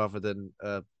retrospective rather than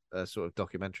a sort of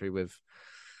documentary with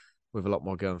a lot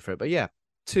more going for it. But yeah,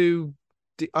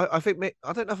 I think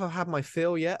I don't know if I've had my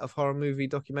fill yet of horror movie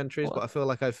documentaries, but I feel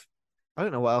like I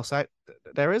don't know what else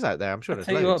there is out there. I'm sure there's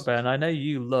tell you loads. what, Ben, I know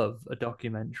you love a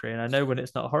documentary, and I know when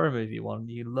it's not a horror movie one,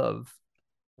 you love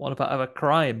one about a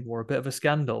crime or a bit of a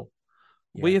scandal.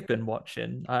 Yeah. We have been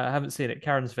watching. I haven't seen it.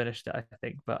 Karen's finished it, I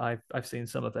think, but I've seen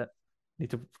some of it.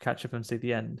 Need to catch up and see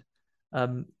the end.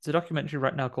 It's a documentary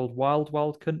right now called Wild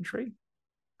Wild Country.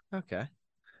 Okay.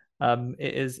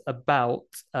 It is about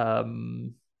I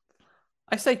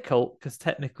say cult because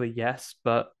technically yes,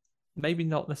 but maybe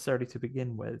not necessarily to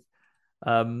begin with.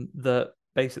 That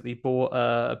basically bought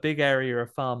a big area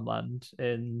of farmland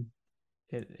in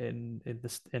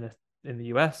the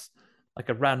US, like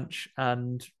a ranch,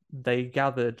 and they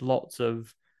gathered lots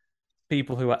of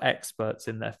people who are experts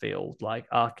in their field, like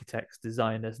architects,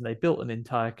 designers, and they built an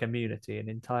entire community, an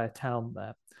entire town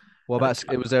there. What about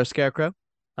was there a scarecrow?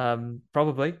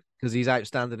 Probably because he's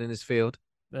outstanding in his field.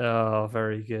 Oh,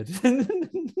 very good.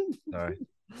 Sorry.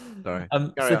 Sorry.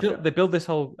 So they build this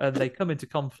whole, and they come into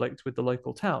conflict with the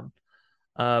local town.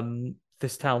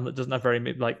 This town that doesn't have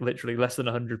very, like literally less than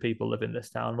 100 people live in this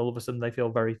town. All of a sudden, they feel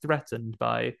very threatened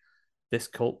by this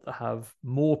cult that have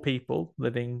more people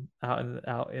living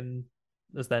out in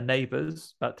as their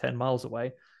neighbors, about 10 miles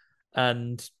away,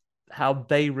 and how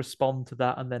they respond to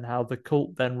that, and then how the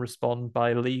cult then respond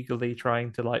by legally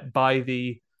trying to like buy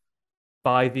the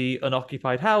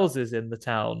unoccupied houses in the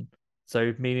town.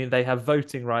 So meaning they have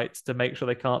voting rights to make sure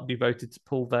they can't be voted to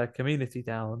pull their community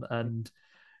down. And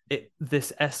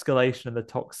this escalation and the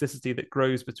toxicity that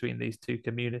grows between these two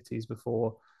communities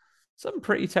before some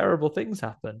pretty terrible things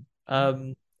happen.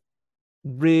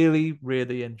 Really,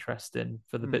 really interesting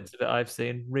for the bits of it I've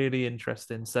seen. Really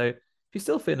interesting. So if you're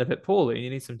still feeling a bit poorly and you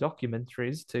need some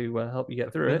documentaries to help you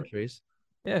get through it,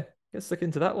 yeah, get stuck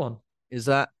into that one. Is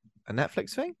that a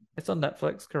Netflix thing? It's on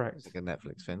Netflix, correct? It's like a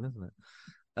Netflix thing, isn't it?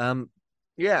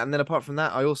 Yeah, and then apart from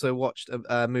that, I also watched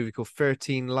a movie called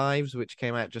 13 Lives, which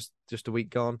came out just a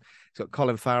week gone. It's got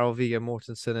Colin Farrell, Viggo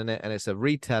Mortensen in it, and it's a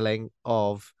retelling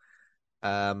of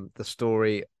the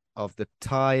story of the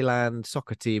Thailand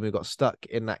soccer team who got stuck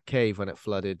in that cave when it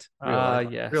flooded.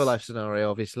 Yes. Real life scenario,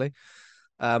 obviously.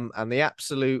 And the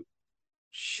absolute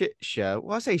shit show.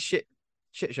 Well, I say shit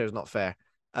show is not fair.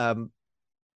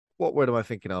 What word am I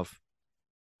thinking of?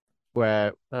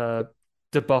 Where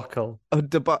debacle.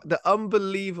 The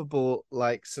unbelievable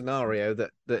like scenario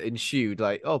that ensued.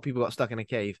 Like, oh, people got stuck in a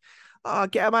cave. Oh,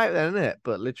 get them out there, innit?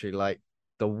 But literally, like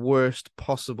the worst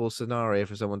possible scenario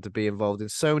for someone to be involved in.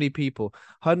 So many people,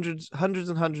 hundreds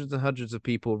of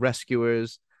people,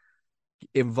 rescuers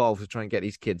involved to try and get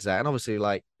these kids out. And obviously,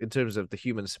 like in terms of the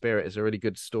human spirit, is a really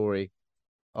good story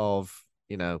of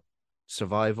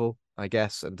survival, I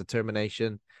guess, and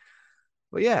determination.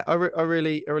 But yeah, I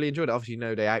really enjoyed it. Obviously, you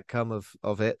know the outcome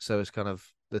of it, so it's kind of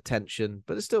the tension,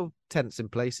 but it's still tense in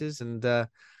places. And yeah,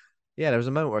 there was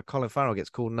a moment where Colin Farrell gets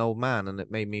called an old man, and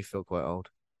it made me feel quite old.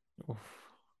 Oof,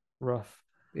 rough.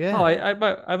 Yeah. Oh,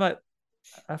 I might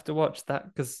have to watch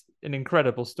that because an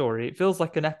incredible story. It feels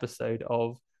like an episode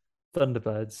of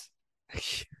Thunderbirds.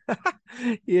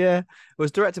 Yeah, it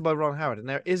was directed by Ron Howard, and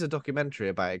there is a documentary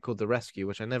about it called The Rescue,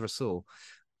 which I never saw,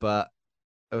 but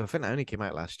I think that only came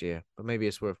out last year. But maybe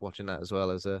it's worth watching that as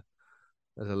well as a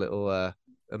little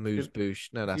amuse bouche.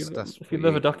 No, that's if you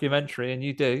love a documentary, and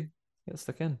you do, get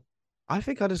stuck in. I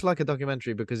think I just like a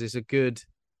documentary because it's a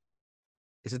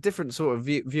different sort of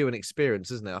view and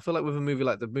experience, isn't it? I feel like with a movie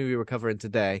like the movie we're covering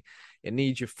today, it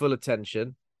needs your full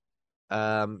attention.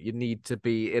 You need to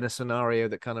be in a scenario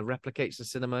that kind of replicates the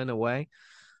cinema in a way,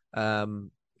 to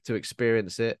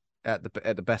experience it at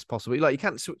the best possible. Like you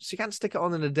can't stick it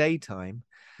on in the daytime.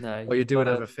 No, while you're doing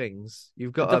other things.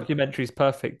 You've got documentary's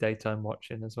perfect daytime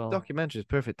watching as well. Documentary's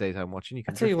perfect daytime watching. You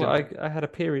can tell you what, I had a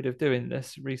period of doing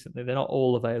this recently. They're not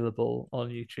all available on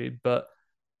YouTube, but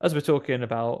as we're talking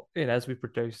about, as we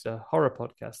produce a horror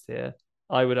podcast here,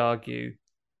 I would argue,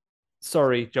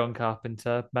 sorry, John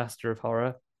Carpenter, master of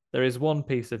horror, there is one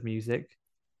piece of music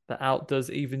that outdoes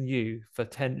even you for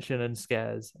tension and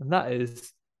scares, and that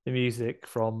is the music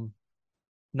from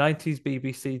 90s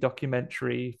BBC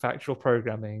documentary factual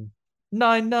programming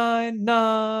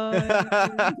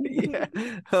 999. Yeah.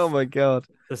 Oh my god,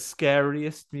 the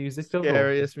scariest music of all.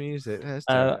 Music.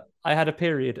 I had a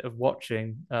period of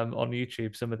watching on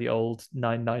YouTube some of the old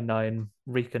 999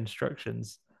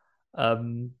 reconstructions.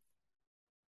 The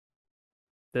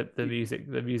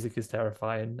music is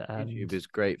terrifying, and YouTube is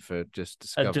great for just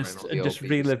discovering and just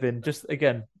reliving. Just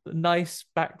again, nice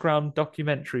background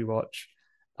documentary watch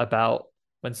about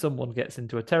when someone gets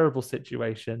into a terrible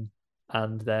situation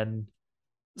and then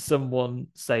someone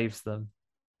saves them.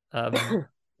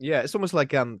 Yeah, it's almost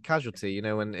like Casualty, you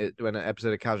know, when an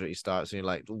episode of Casualty starts and you're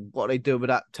like, what are they doing with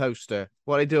that toaster?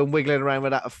 What are they doing wiggling around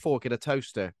with that fork in a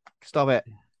toaster? Stop it.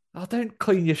 Oh, don't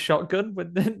clean your shotgun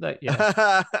with that.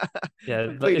 Yeah,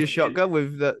 yeah. Clean your shotgun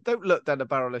with the. Don't look down the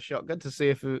barrel of the shotgun to see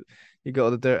if you got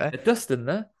all the dirt. Dust in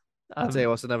there. I'll tell you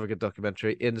what's another good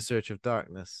documentary, In the Search of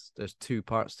Darkness. There's 2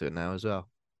 parts to it now as well.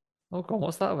 Oh God,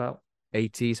 what's that about?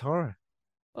 80s horror.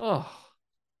 Oh,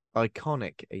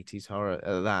 Iconic 80s horror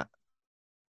at that.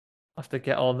 I have to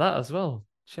get on that as well.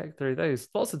 Check through those.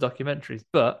 Lots of documentaries,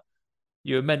 but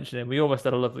you were mentioning we almost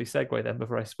had a lovely segue then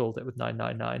before I spoiled it with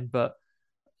 999. But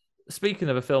speaking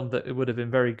of a film that it would have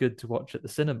been very good to watch at the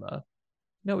cinema,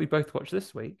 you know what we both watched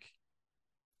this week?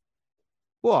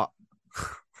 What?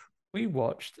 We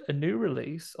watched a new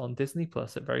release on Disney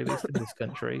Plus, at very least in this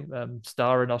country.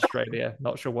 Star in Australia.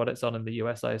 Not sure what it's on in the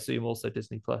US. I assume also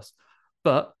Disney Plus.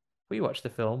 But we watched a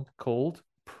film called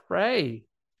Prey.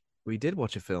 We did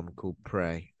watch a film called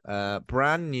Prey.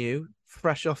 Brand new,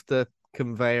 fresh off the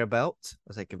conveyor belt.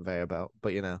 I say conveyor belt,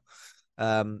 but you know.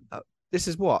 This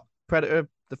is what? Predator,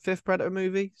 the 5th Predator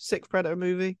movie? 6th Predator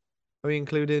movie? Are we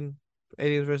including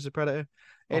Aliens versus Predator?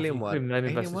 Alien 1.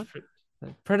 Alien 1?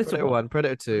 Predator 1,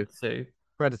 Predator 2.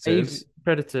 Predators.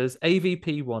 Predators,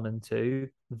 AVP 1 and 2,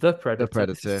 The Predator. The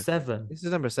Predator. 7. This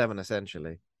is number 7,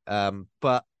 essentially.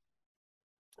 But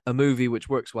a movie which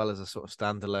works well as a sort of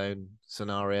standalone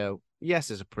scenario. Yes,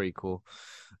 it's a prequel.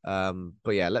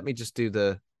 But yeah, let me just do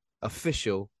the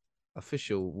official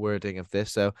wording of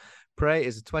this. So Prey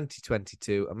is a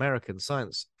 2022 American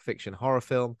science fiction horror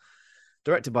film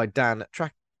directed by Dan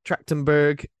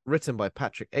Trachtenberg, written by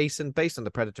Patrick Asen, based on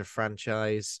the Predator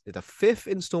franchise. It's a 5th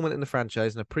installment in the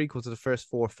franchise and a prequel to the first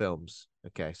 4 films.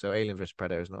 Okay, so Alien vs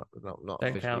Predator is not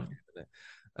officially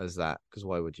as that, because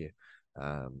why would you?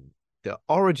 The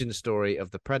origin story of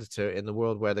the Predator in the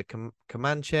world where the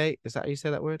Comanche, is that how you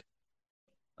say that word?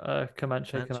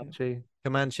 Comanche,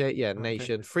 yeah,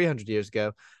 nation, 300 years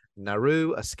ago.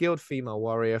 Naru, a skilled female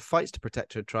warrior, fights to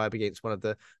protect her tribe against one of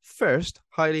the first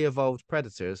highly evolved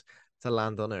predators to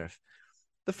land on Earth.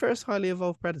 The first highly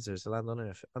evolved predators to land on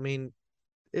Earth. I mean,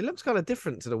 it looks kind of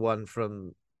different to the one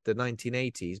from the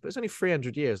 1980s, but it's only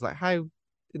 300 years. Like, how,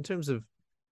 in terms of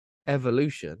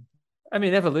evolution? I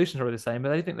mean, evolution's already the same,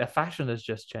 but I think their fashion has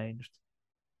just changed.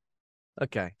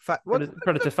 Okay.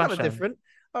 Predator fashion. Kind of different.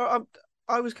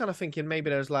 I was kind of thinking maybe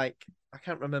there's like, I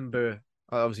can't remember.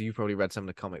 Obviously, you probably read some of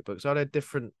the comic books. Are there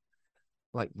different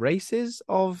like races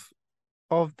of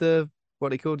the what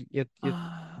they called?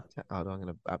 I'm going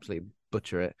to absolutely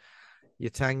butcher it.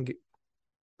 Yatang.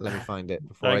 Let me find it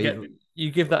before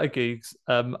you give that a Googs.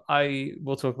 I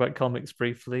will talk about comics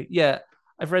briefly. Yeah,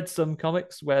 I've read some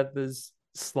comics where there's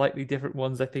slightly different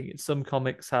ones. I think some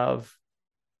comics have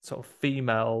sort of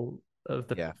females of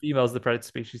the predator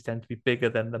species tend to be bigger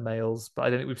than the males, but I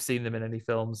don't think we've seen them in any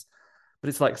films. But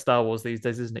it's like Star Wars these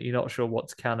days, isn't it? You're not sure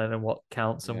what's canon and what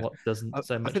counts and what doesn't.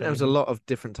 So much. I think there was a lot of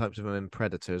different types of them in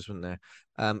Predators, wasn't there?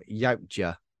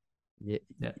 Yautja.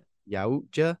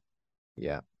 Yautja.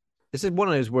 Yeah. This is one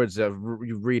of those words that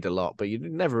you read a lot, but you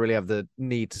never really have the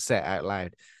need to say it out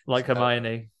loud. Like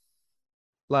Hermione.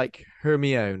 Like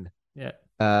Hermione. Yeah.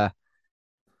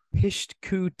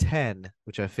 Hishtku 10,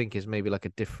 which I think is maybe like a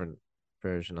different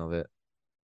version of it.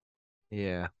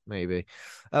 Yeah, maybe.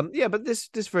 Yeah, but this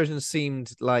version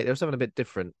seemed like there was something a bit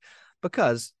different,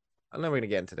 because I know we're gonna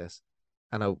get into this,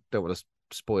 and I don't want to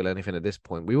spoil anything at this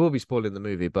point. We will be spoiling the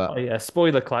movie, but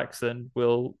spoiler klaxon.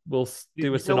 We'll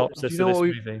do a synopsis of this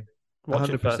movie.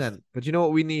 100%. But you know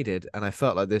what we needed, and I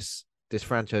felt like this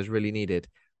franchise really needed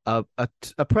a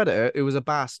predator who was a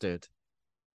bastard.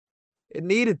 It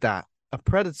needed that. A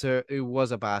predator who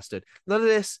was a bastard. None of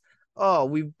this, oh,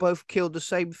 we both killed the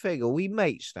same thing. Are we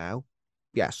mates now?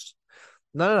 Yes.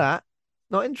 None of that.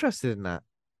 Not interested in that.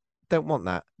 Don't want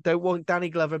that. Don't want Danny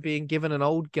Glover being given an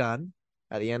old gun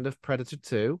at the end of Predator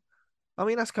 2. I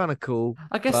mean, that's kind of cool.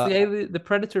 I guess the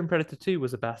Predator in Predator 2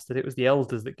 was a bastard. It was the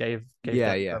elders that gave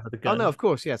Danny Glover the gun. Oh, no, of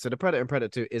course, yeah. So the Predator in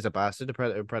Predator 2 is a bastard. The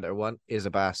Predator in Predator 1 is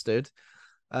a bastard.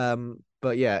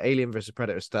 But yeah, Alien versus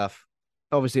Predator stuff.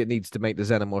 Obviously, it needs to make the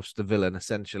Xenomorphs the villain,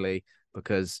 essentially,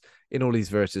 because in all these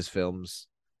versus films,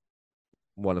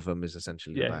 one of them is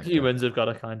essentially the bad humans have got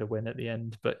to kind of win at the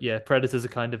end. But yeah, Predators are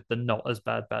kind of the not as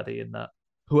bad baddie in that.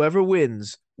 Whoever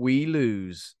wins, we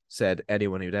lose, said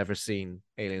anyone who'd ever seen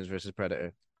Aliens versus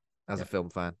Predator as a film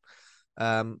fan.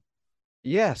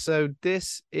 So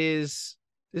this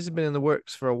has been in the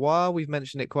works for a while. We've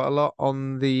mentioned it quite a lot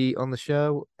on the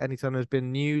show. Anytime there's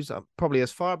been news, probably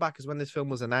as far back as when this film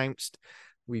was announced,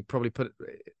 we probably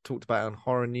talked about it on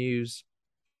Horror News.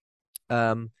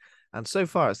 And so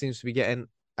far, it seems to be getting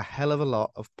a hell of a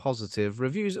lot of positive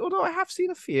reviews. Although I have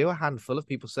seen a handful of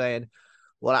people saying,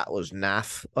 "Well, that was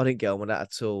naff. I didn't get on with that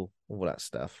at all that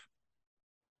stuff."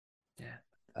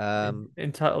 Yeah.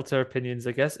 Entitled to opinions,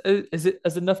 I guess.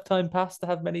 Has enough time passed to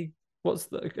have a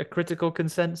critical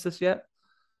consensus yet?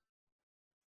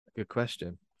 Good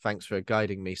question. Thanks for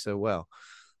guiding me so well.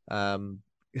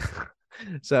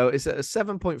 So it's a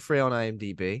 7.3 on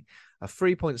IMDb, a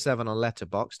 3.7 on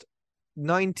Letterboxd,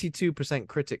 92%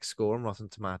 critic score on Rotten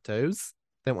Tomatoes.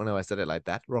 Don't want to know I said it like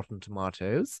that. Rotten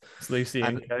Tomatoes. It's Lucy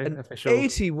and Co. An official.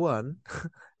 81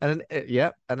 and an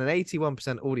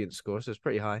 81% audience score, so it's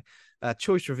pretty high.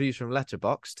 Choice reviews from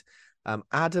Letterboxd.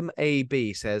 Adam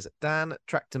AB says Dan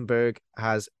Trachtenberg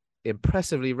has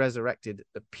impressively resurrected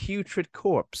the putrid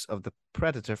corpse of the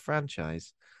Predator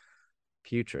franchise.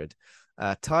 Putrid.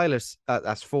 Tyler,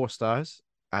 that's 4 stars.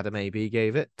 Adam AB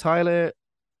gave it. Tyler,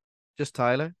 just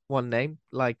Tyler, one name,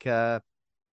 like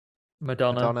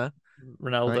Madonna.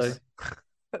 Ronaldo. Nice.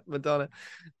 Madonna,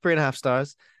 3.5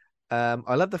 stars.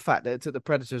 I love the fact that it took the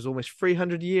Predators almost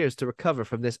 300 years to recover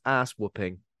from this ass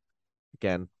whooping.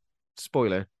 Again,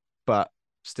 spoiler, but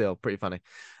still pretty funny.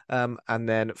 And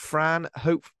then Fran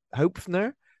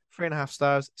Hopfner, 3.5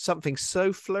 stars. Something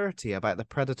so flirty about the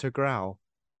Predator growl.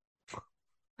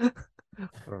 You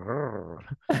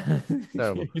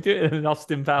do it in an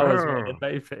Austin Powers way,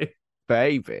 baby.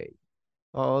 Baby.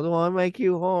 Oh, do I make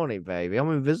you horny, baby?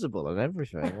 I'm invisible and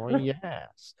everything. Well,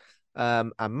 yes.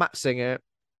 And Matt Singer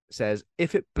says,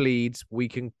 if it bleeds, we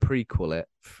can prequel it.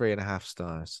 3.5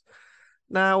 stars.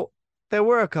 Now, there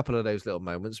were a couple of those little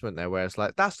moments, weren't there, where it's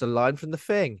like, that's the line from The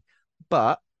Thing.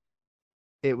 But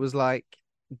it was like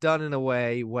done in a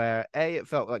way where, A, it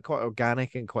felt like quite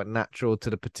organic and quite natural to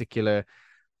the particular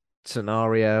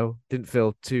scenario. Didn't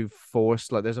feel too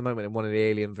forced. Like there's a moment in one of the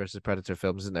Alien versus Predator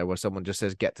films, isn't there, where someone just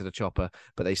says "get to the chopper,"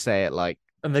 but they say it like,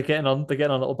 and they're getting on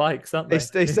little bikes, aren't they?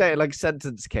 They say it like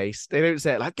sentence case. They don't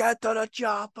say it like "get to the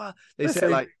chopper." They say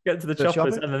it like "get to the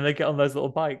choppers," and then they get on those little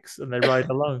bikes and they ride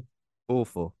along.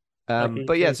 Awful.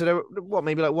 But yeah, so there were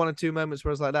maybe like 1 or 2 moments where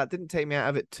I was like that. Didn't take me out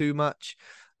of it too much.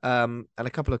 And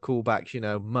a couple of callbacks,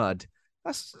 Mud.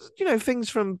 That's things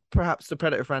from perhaps the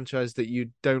Predator franchise that you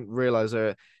don't realize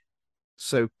are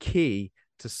so key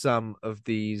to some of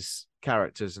these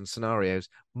characters and scenarios.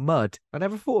 Mud, I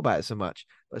never thought about it so much,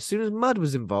 but as soon as Mud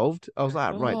was involved, I was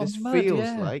like, right,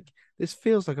 this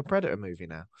feels like a Predator movie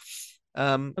now.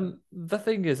 And the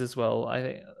thing is as well, I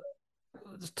think,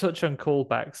 let's touch on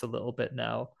callbacks a little bit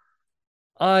now.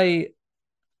 I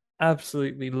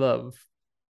absolutely love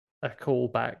a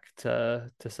callback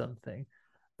to something,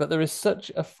 but there is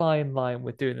such a fine line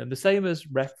with doing them. The same as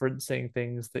referencing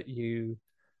things that you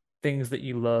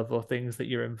love or things that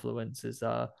your influences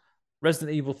are.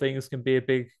 Resident Evil things can be a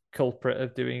big culprit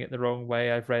of doing it the wrong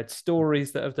way. I've read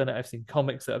stories that have done it. I've seen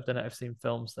comics that have done it. I've seen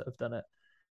films that have done it.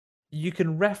 You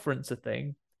can reference a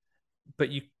thing, but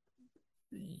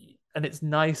and it's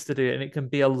nice to do it. And it can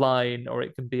be a line or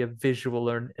it can be a visual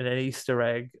or an Easter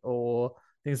egg or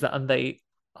things and they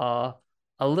are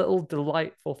a little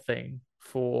delightful thing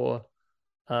for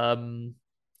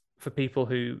people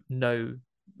who know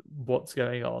what's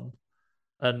going on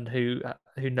and who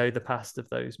know the past of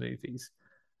those movies.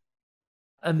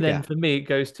 And then for me, it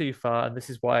goes too far, and this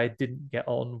is why I didn't get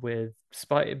on with,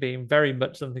 despite it being very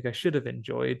much something I should have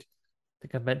enjoyed. I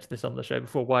think I mentioned this on the show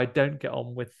before, why I don't get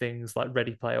on with things like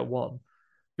Ready Player One,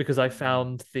 because I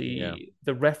found the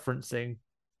referencing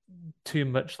too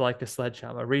much like a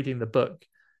sledgehammer. Reading the book,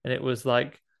 and it was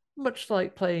like much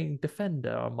like playing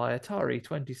Defender on my Atari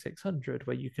 2600,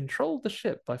 where you control the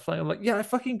ship by flying. I'm like, yeah, I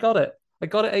fucking got it. I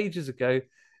got it ages ago.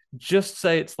 Just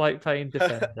say it's like playing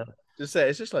Defender. Just say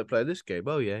it's just like playing this game.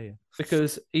 Oh, yeah.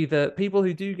 Because either people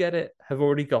who do get it have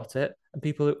already got it, and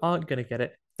people who aren't going to get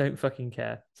it don't fucking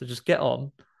care. So just get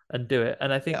on and do it.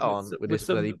 And I think get on with this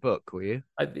bloody book, will you?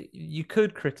 You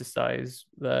could criticize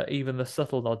even the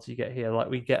subtle nods you get here. Like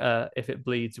we get if it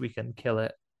bleeds, we can kill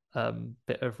it.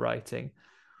 Bit of writing,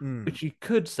 which you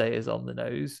could say is on the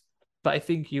nose. But I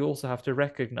think you also have to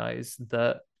recognize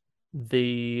that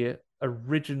the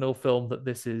original film that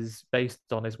this is based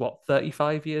on is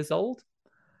 35 years old.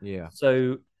 Yeah.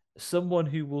 So someone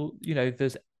who will,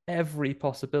 there's every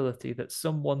possibility that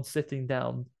someone sitting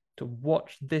down to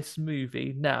watch this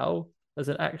movie now as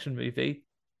an action movie.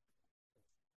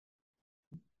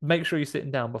 Make sure you're sitting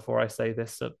down before I say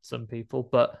this to some people,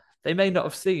 but they may not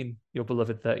have seen your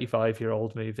beloved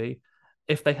 35-year-old movie.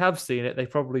 If they have seen it, they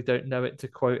probably don't know it to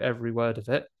quote every word of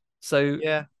it. So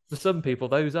for some people,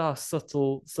 those are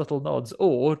subtle nods,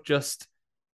 or just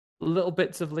little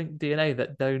bits of linked DNA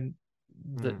that don't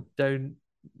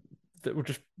that will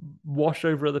just wash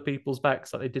over other people's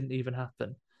backs like they didn't even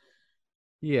happen.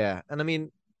 Yeah, and I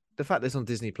mean, the fact that it's on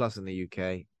Disney Plus in the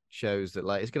UK shows that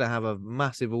like it's going to have a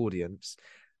massive audience,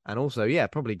 and also, yeah,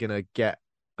 probably going to get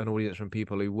an audience from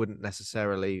people who wouldn't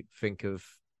necessarily think of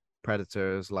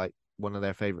Predator as like one of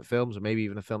their favorite films, or maybe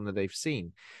even a film that they've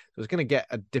seen. So it's going to get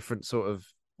a different sort of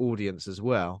audience as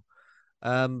well.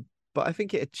 But I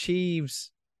think it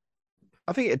achieves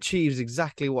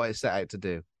exactly what it set out to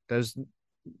do. There's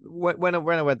when I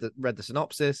read the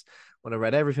synopsis, when I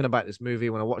read everything about this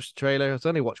movie, when I watched the trailer, I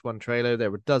only watched one trailer.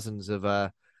 There were dozens of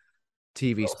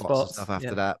TV spots and stuff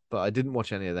after that, but I didn't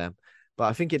watch any of them. But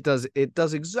I think it does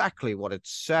exactly what it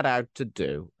set out to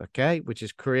do, okay? Which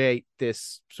is create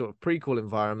this sort of prequel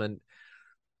environment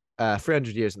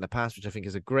 300 years in the past, which I think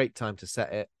is a great time to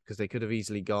set it, because they could have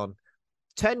easily gone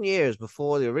 10 years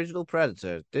before the original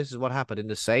Predator. This is what happened in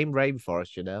the same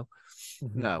rainforest, you know?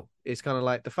 Mm-hmm. No, it's kind of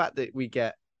like the fact that we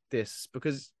get this,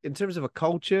 because in terms of a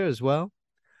culture as well,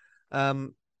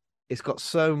 it's got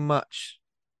so much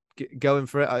going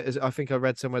for it. I think I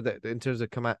read somewhere that in terms of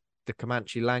the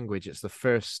Comanche language, it's the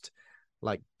first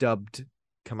like dubbed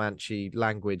Comanche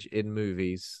language in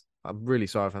movies. I'm really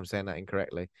sorry if I'm saying that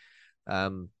incorrectly.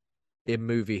 In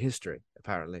movie history,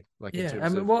 apparently. Like, yeah, I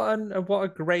mean, what a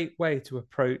great way to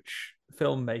approach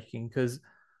filmmaking, because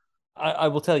I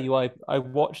will tell you, I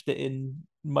watched it in.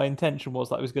 My intention was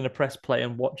that I was going to press play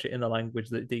and watch it in the language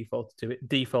that it defaulted to. It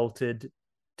defaulted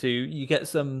to, you get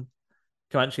some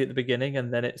Comanche at the beginning,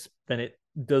 and then it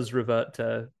does revert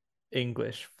to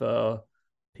English for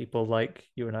people like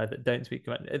you and I that don't speak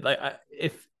Comanche.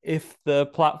 If the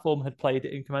platform had played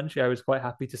it in Comanche, I was quite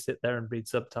happy to sit there and read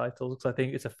subtitles, because I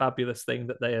think it's a fabulous thing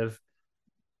that they have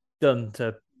done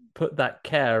to put that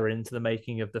care into the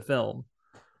making of the film.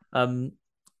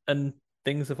 And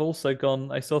things have also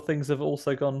gone. I saw things have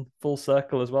also gone full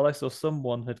circle as well. I saw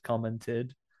someone had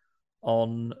commented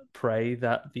on Prey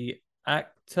that the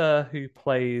actor who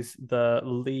plays the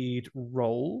lead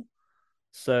role,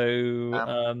 so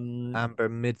Amber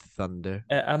Midthunder.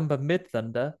 Amber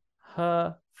Midthunder,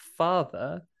 her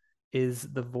father is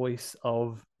the voice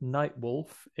of Nightwolf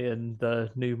in the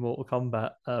new Mortal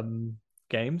Kombat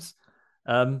games,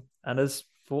 and has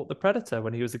fought the Predator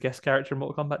when he was a guest character in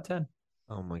Mortal Kombat 10.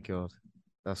 Oh my god,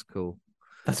 that's cool.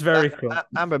 That's very cool.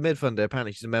 Amber Midthunder,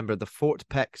 apparently she's a member of the Fort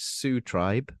Peck Sioux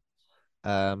tribe,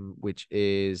 which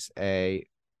is a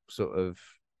sort of,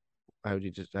 how do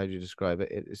you describe it?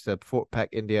 It's a Fort Peck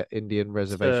Indian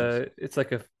reservation. It's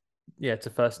like it's a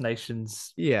First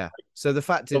Nations. Yeah. So the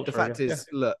fact is,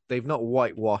 look, they've not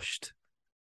whitewashed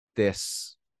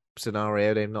this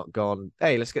scenario. They've not gone,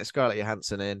 hey, let's get Scarlett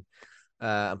Johansson in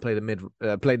and play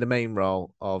the main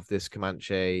role of this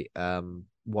Comanche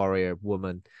warrior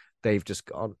woman. They've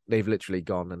literally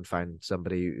gone and found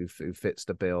somebody who fits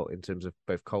the bill in terms of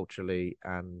both culturally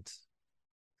and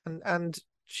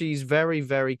she's very,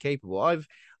 very capable.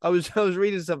 I was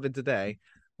reading something today,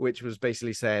 which was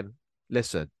basically saying,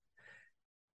 listen,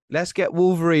 let's get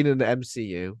Wolverine in the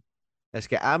MCU. Let's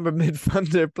get Amber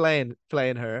Midthunder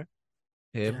playing her.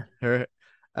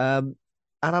 And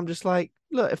I'm just like,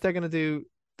 look, if they're gonna do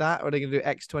that, or they're gonna do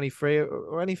X-23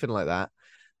 or anything like that,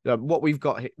 what we've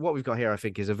got here, I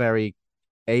think, is a very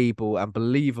able and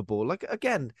believable. Like,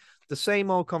 again, the same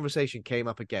old conversation came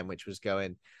up again, which was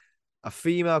going, a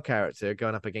female character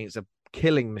going up against a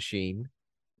killing machine,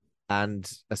 and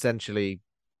essentially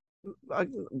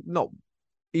not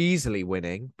easily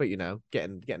winning, but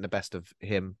getting the best of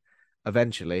him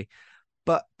eventually.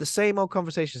 But the same old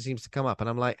conversation seems to come up, and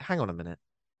I'm like, hang on a minute.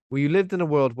 We lived in a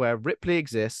world where Ripley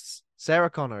exists,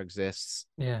 Sarah Connor exists,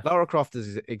 Lara Croft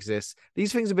exists.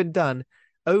 These things have been done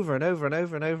over and over and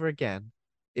over and over again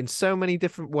in so many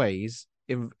different ways,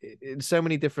 in so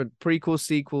many different prequels,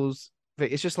 sequels.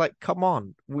 It's just like, come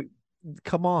on,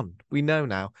 we know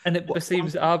now. And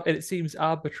it seems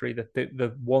arbitrary that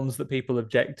the ones that people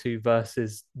object to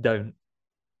versus don't.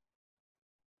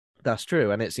 That's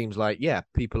true, and it seems like,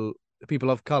 people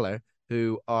of color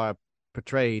who are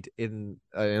portrayed in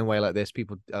a way like this,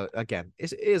 people again,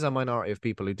 it is a minority of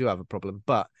people who do have a problem.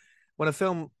 But when a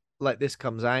film like this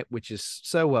comes out, which is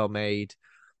so well made,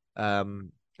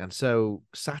 and so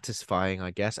satisfying,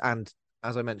 I guess, and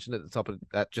as I mentioned at the top of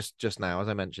just now, as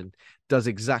I mentioned, does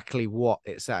exactly what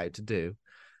it set out to do,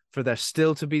 for there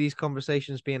still to be these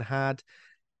conversations being had,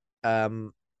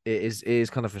 it is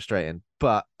kind of frustrating.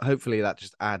 But hopefully that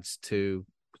just adds to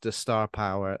the star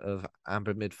power of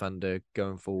Amber Midthunder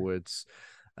going forwards,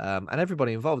 and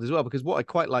everybody involved as well. Because what I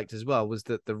quite liked as well was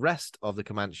that the rest of the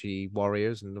Comanche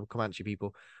warriors and the Comanche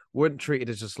people weren't treated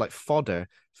as just like fodder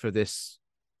for this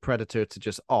Predator to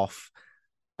just off.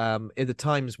 in the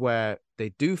times where they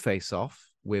do face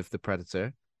off with the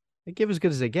Predator, they give as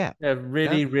good as they get. Yeah,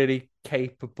 really, really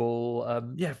capable.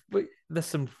 There's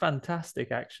some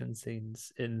fantastic action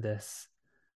scenes in this.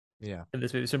 Yeah. In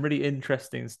this movie, some really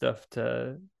interesting stuff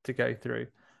to go through.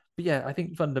 But yeah, I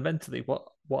think fundamentally, what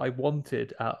I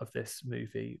wanted out of this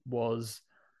movie was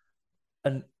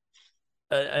an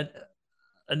an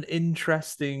an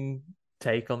interesting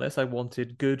take on this. I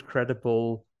wanted good,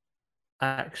 credible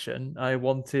action. I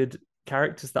wanted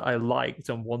characters that I liked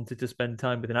and wanted to spend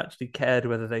time with and actually cared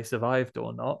whether they survived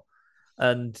or not.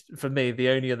 And for me, the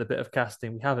only other bit of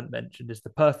casting we haven't mentioned is the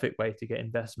perfect way to get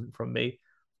investment from me.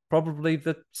 Probably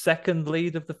the second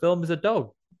lead of the film is a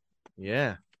dog.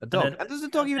 Yeah, a dog. And does the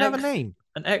dog even have a name?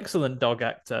 An excellent dog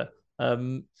actor.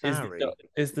 Sorry.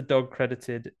 Is the dog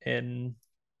credited in?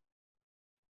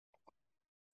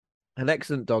 An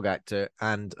excellent dog actor,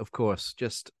 and of course,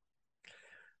 just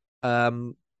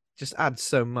adds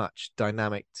so much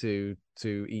dynamic to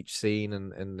each scene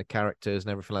and the characters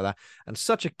and everything like that. And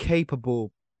such a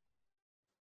capable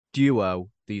duo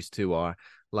these two are.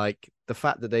 Like the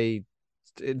fact that they,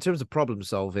 in terms of problem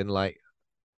solving, like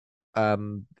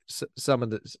some of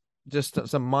the just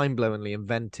some mind-blowingly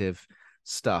inventive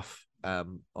stuff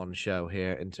on show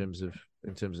here in terms of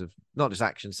not just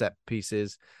action set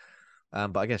pieces,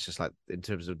 but I guess just like in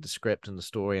terms of the script and the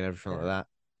story and everything like that.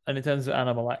 And in terms of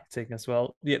animal acting as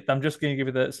well. Yeah, I'm just going to give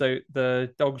you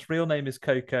the dog's real name is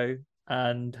Coco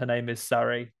and her name is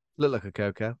Sari. Look like a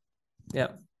Coco. Yeah.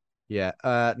 Yeah.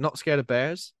 Not scared of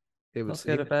bears. Not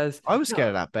scared of bears. I was scared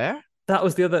of that bear. That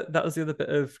was the other bit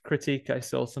of critique I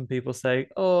saw. Some people say,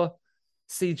 "Oh,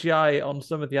 CGI on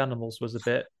some of the animals was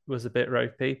a bit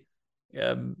ropey."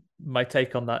 My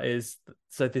take on that is,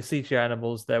 so the CGI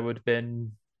animals, there would have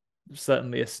been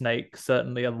certainly a snake,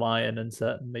 certainly a lion, and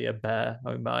certainly a bear.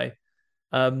 Oh my!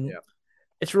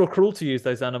 It's real cruel to use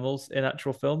those animals in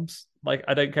actual films. Like,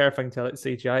 I don't care if I can tell it's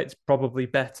CGI. It's probably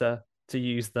better to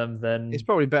use them than. It's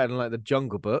probably better than like the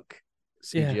Jungle Book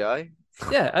CGI.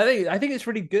 Yeah, I think it's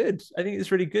really good. I think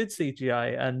it's really good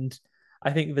CGI, and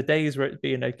I think the days where it's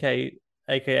being okay,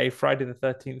 aka Friday the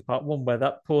 13th Part 1, where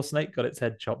that poor snake got its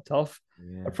head chopped off,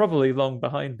 are probably long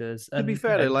behind us. To be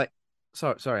fair, like,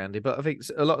 sorry, Andy, but I think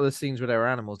a lot of the scenes where there were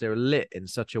animals, they were lit in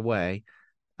such a way,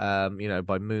 by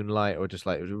moonlight or just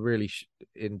like it was really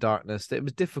in darkness. It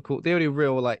was difficult. The only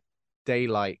real like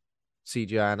daylight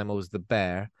CGI animal was the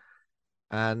bear,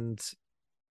 and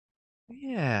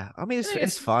yeah, I mean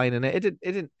it's fine, and it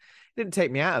didn't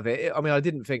take me out of it. I mean, I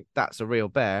didn't think that's a real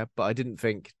bear, but I didn't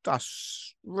think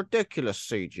that's ridiculous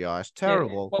CGI. It's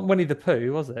terrible. Yeah, Winnie the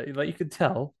Pooh, was it? Like, you could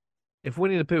tell. If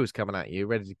Winnie the Pooh was coming at you,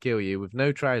 ready to kill you, with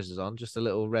no trousers on, just a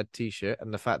little red T-shirt,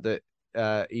 and the fact that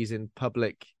he's in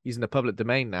the public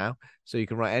domain now, so you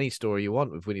can write any story you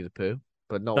want with Winnie the Pooh,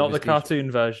 but not the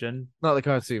cartoon version. Not the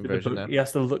cartoon version. No. He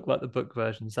has to look like the book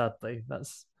version. Sadly,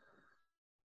 that's.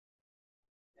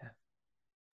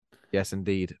 Yes,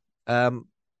 indeed.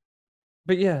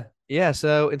 But yeah.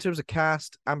 So in terms of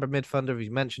cast, Amber Midthunder, as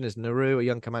you mentioned, is Naru, a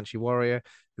young Comanche warrior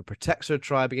who protects her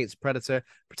tribe against the predator.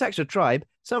 Protects her tribe.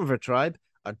 Some of her tribe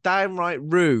are downright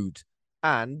rude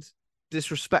and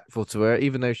disrespectful to her,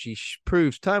 even though she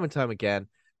proves time and time again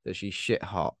that she's shit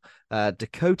hot.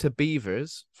 Dakota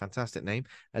Beavers, fantastic name,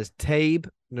 as Tabe,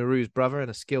 Naru's brother and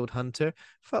a skilled hunter.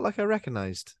 Felt like I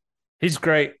recognized. He's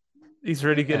great. He's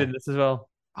really good in this as well.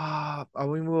 I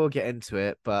mean, we'll get into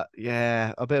it, but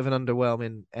yeah, a bit of an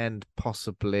underwhelming end,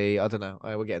 possibly. I don't know.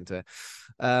 I will get into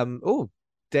it.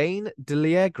 Dane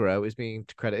DeLiegro is being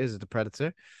credited as the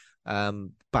Predator.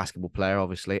 Basketball player,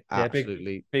 obviously. Yeah,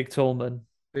 absolutely. Big tall man.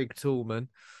 Big tall man.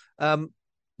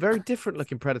 Very different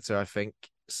looking Predator, I think.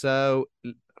 So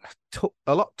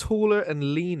a lot taller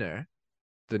and leaner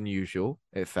than usual,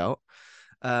 it felt.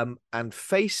 And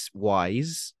face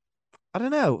wise, I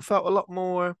don't know, felt a lot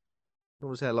more. I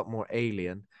would say a lot more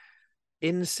alien.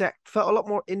 Felt a lot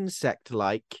more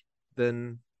insect-like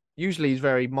than usually. He's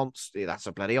very monster. That's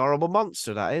a bloody horrible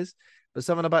monster, that is. But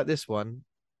something about this one,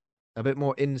 a bit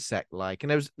more insect-like. And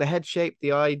there was the head shape,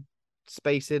 the eye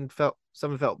spacing felt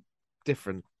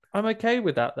different. I'm okay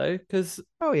with that though, because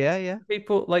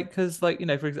people for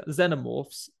example,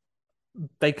 xenomorphs,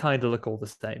 they kind of look all the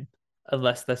same.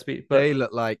 Unless they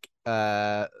look like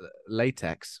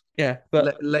latex. Yeah,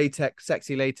 but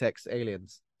sexy latex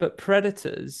aliens. But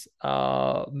predators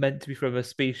are meant to be from a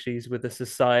species with a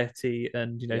society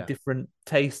and different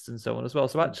tastes and so on as well.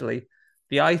 So actually,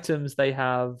 the items they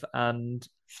have and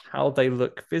how they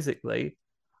look physically,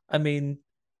 I mean,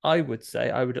 I would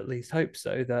at least hope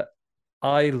so, that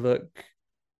I look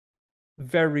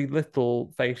very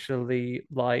little facially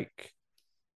like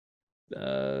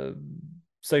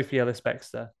Sophie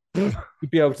Ellis-Bextor, you'd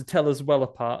be able to tell us well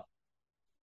apart.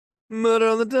 Murder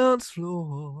on the dance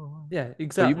floor. Yeah, But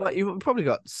exactly. you've probably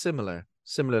got similar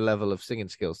level of singing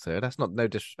skills to her. That's not no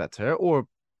disrespect to her or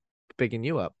bigging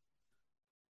you up.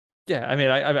 Yeah, I mean,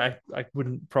 I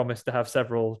wouldn't promise to have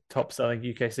several top-selling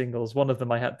UK singles. One of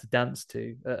them I had to dance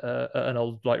to at an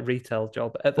old like retail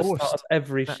job at the start of Forced.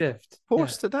 every shift. Yeah,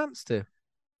 Forced to dance to.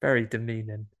 very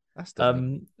demeaning. That's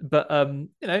demeaning. But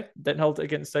don't hold it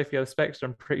against Sophie Ellis-Bextor.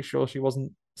 I'm pretty sure she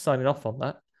wasn't signing off on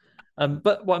that.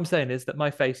 But what I'm saying is that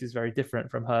my face is very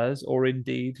different from hers, or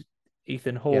indeed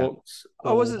Ethan Yeah. Hawke's,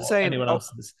 I wasn't or saying anyone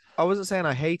else's. I wasn't saying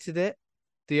I hated it.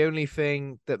 The only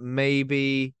thing that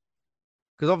maybe,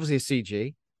 because obviously it's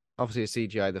CG, obviously it's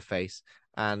CGI the face,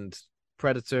 and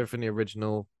Predator from the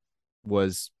original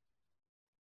was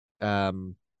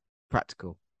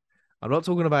practical. I'm not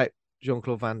talking about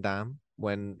Jean-Claude Van Damme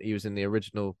when he was in the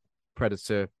original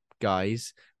Predator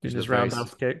guise, In his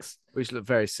roundhouse kicks. which looked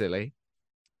very silly.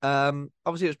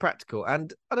 Obviously it was practical,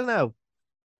 and I don't know,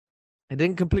 it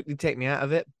didn't completely take me out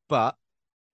of it, but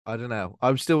I don't know.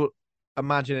 I'm still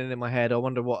imagining in my head. I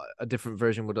wonder what a different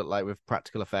version would look like with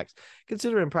practical effects.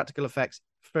 Considering practical effects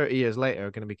 30 years later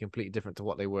are going to be completely different to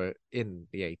what they were in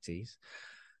the 80s.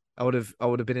 I would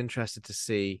have been interested to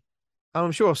see.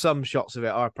 I'm sure some shots of it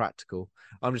are practical.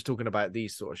 I'm just talking about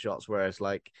these sort of shots, whereas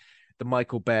like the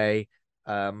Michael Bay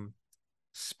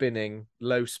spinning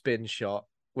low spin shot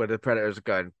where the predators are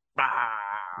going.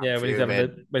 Yeah,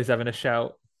 when he's having a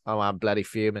shout. Oh, I'm bloody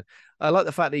fuming. I like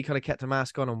the fact that he kind of kept a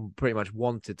mask on and pretty much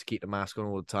wanted to keep the mask on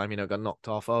all the time. Got knocked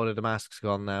off. Oh, the mask's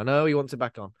gone now. No, he wants it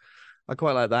back on. I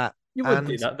quite like that. You would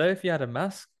do that though if you had a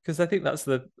mask, because I think that's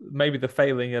maybe the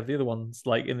failing of the other ones,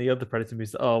 like in the other Predator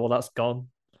movies. Oh well, that's gone.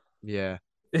 Yeah,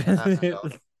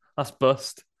 that's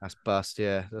bust. That's bust.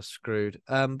 Yeah, that's screwed.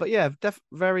 But yeah,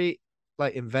 very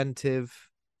like inventive.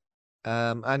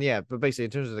 And yeah, but basically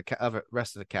in terms of the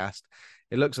rest of the cast,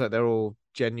 it looks like they're all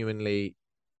genuinely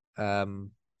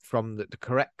from the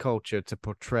correct culture to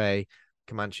portray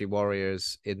Comanche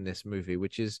warriors in this movie,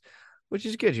 which is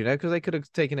good, because they could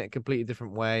have taken it a completely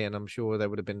different way, and I'm sure there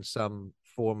would have been some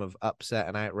form of upset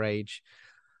and outrage.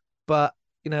 But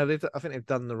I think they've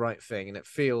done the right thing, and it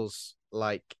feels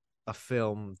like a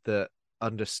film that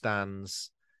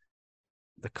understands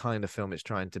the kind of film it's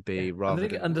trying to be. Yeah. Rather,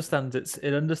 it understands its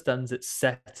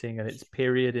setting and its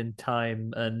period in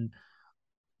time, and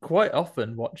quite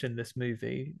often watching this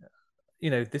movie,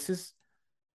 it's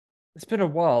been a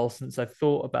while since I've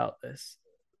thought about this.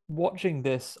 Watching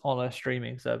this on a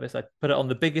streaming service, I put it on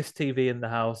the biggest TV in the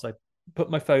house. I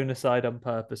put my phone aside on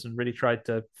purpose and really tried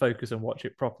to focus and watch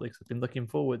it properly because I've been looking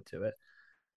forward to it.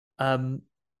 And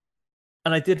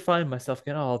I did find myself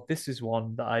going, "Oh, this is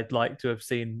one that I'd like to have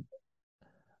seen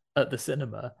at the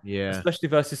cinema." Yeah, especially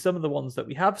versus some of the ones that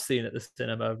we have seen at the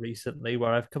cinema recently,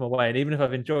 where I've come away and even if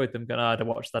I've enjoyed them, going, "I'd have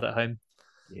watched that at home."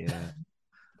 Yeah,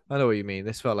 I know what you mean.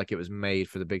 This felt like it was made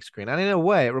for the big screen, and in a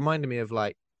way, it reminded me of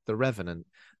like The Revenant.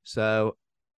 So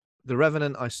The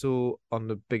Revenant I saw on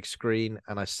the big screen,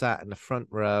 and I sat in the front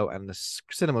row, and the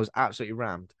cinema was absolutely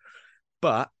rammed.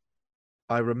 But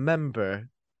I remember,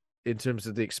 in terms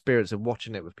of the experience of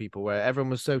watching it with people, where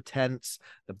everyone was so tense.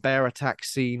 The bear attack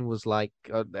scene was like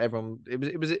everyone.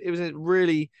 It was a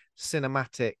really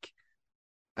cinematic,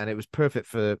 and it was perfect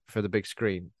for the big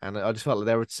screen. And I just felt like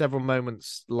there were several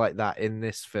moments like that in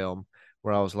this film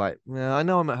where I was like, yeah, I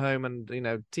know I'm at home, and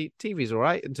TV's all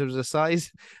right in terms of the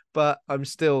size, but I'm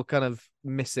still kind of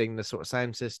missing the sort of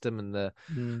sound system and the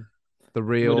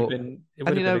real. It would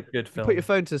have been a good film. You put your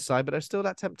phone to the side, but there's still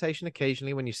that temptation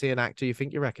occasionally when you see an actor you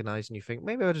think you recognize, and you think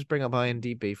maybe I'll just bring up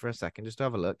IMDb for a second just to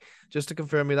have a look, just to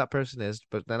confirm who that person is.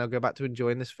 But then I'll go back to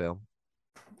enjoying this film.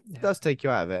 Yeah. It does take you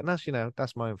out of it, and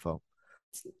that's my own fault.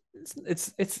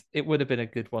 It would have been a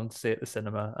good one to see at the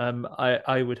cinema.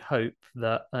 I would hope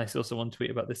that, I saw someone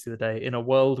tweet about this the other day, in a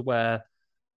world where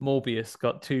Morbius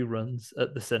got 2 runs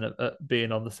at the cinema,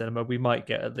 being on the cinema, we might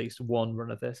get at least 1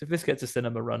 run of this. If this gets a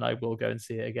cinema run, I will go and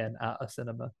see it again at a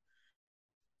cinema.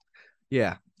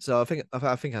 Yeah, so I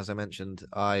think as I mentioned,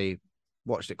 I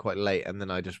watched it quite late, and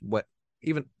then I just went.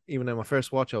 Even in my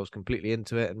first watch, I was completely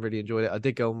into it and really enjoyed it. I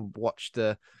did go and watch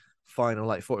the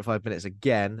final 45 minutes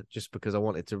again, just because I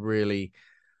wanted to really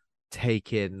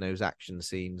take in those action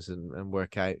scenes and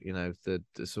work out, the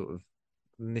sort of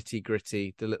nitty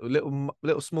gritty, the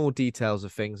little small details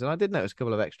of things. And I did notice a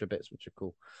couple of extra bits which are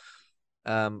cool.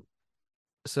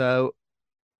 So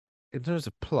in terms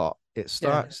of plot, it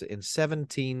starts in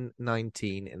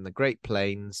 1719 in the Great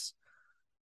Plains.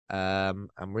 And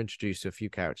we're introduced to a few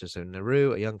characters. So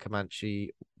Naru, a young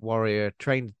Comanche warrior,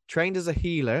 trained as a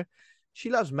healer, she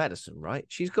loves medicine, right?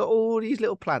 She's got all these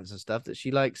little plants and stuff that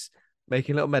she likes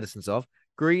making little medicines of.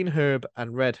 Green herb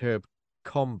and red herb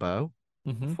combo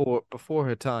before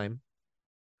her time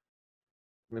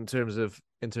in terms of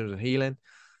healing.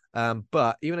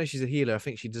 But even though she's a healer, I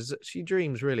think she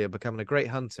dreams really of becoming a great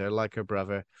hunter like her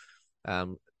brother,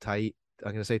 I'm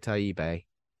gonna say Taibe.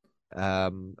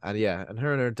 And her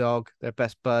and her dog, they're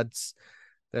best buds.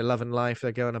 They're loving life.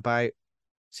 They're going about.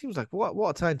 Seems like what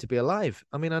a time to be alive.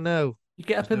 I mean, I know you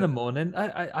get up in the morning.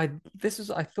 I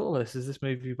thought of this as this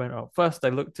movie went on. First, I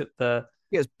looked at the.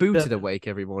 She gets booted awake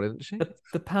every morning, doesn't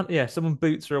she? Someone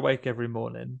boots her awake every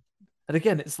morning, and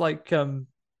again, it's like the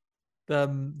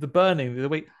burning the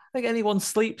week. I think anyone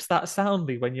sleeps that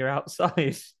soundly when you're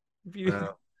outside.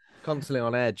 Constantly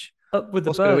on edge. Up with the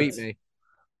What's birds. Going to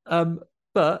eat me?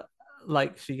 But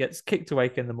like she gets kicked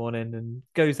awake in the morning and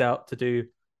goes out to do,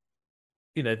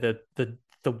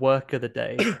 the work of the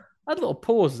day. I had little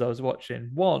pauses I was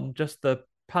watching. One, just the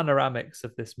panoramics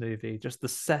of this movie, just the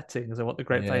settings and what the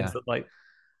Great Plains look like.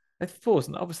 I paused,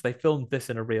 and obviously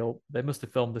they must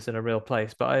have filmed this in a real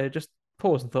place, but I just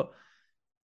paused and thought,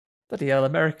 bloody hell,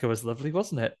 America was lovely,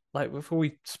 wasn't it? Like, before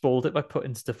we spoiled it by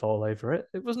putting stuff all over it,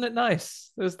 wasn't it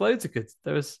nice? There was loads of good.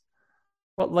 There was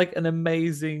an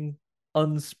amazing,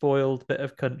 unspoiled bit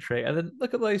of country. And then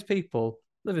look at those people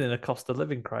living in a cost of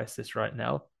living crisis right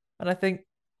now. And I think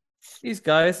these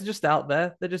guys are just out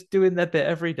there. They're just doing their bit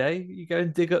every day. You go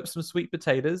and dig up some sweet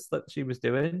potatoes that she was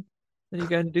doing. Then you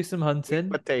go and do some hunting.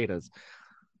 Sweet potatoes.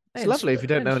 It's lovely if you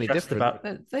don't know any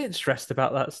different. They ain't stressed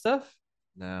about that stuff.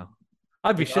 No.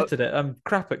 I'd be shit at it. I'm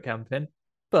crap at camping.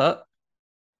 But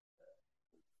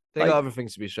they got other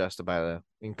things to be stressed about, though,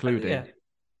 including.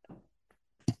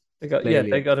 They got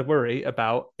to worry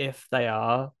about if they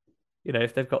are,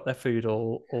 if they've got their food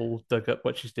all dug up,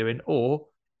 what she's doing, or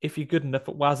if you're good enough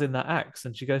at wazzing that axe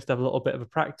and she goes to have a little bit of a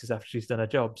practice after she's done her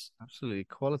jobs. Absolutely,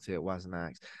 quality at wazzing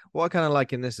axe. What I kind of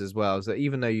like in this as well is that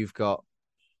even though you've got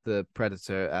the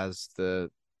predator as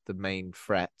the main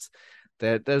threat,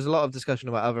 there's a lot of discussion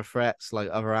about other threats like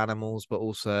other animals, but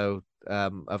also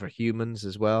other humans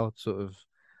as well, sort of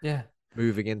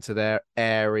moving into their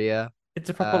area. It's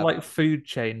a proper food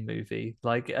chain movie.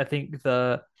 Like, I think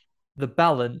the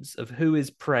balance of who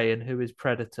is prey and who is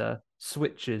predator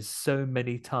switches so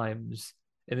many times,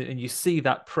 and you see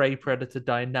that prey predator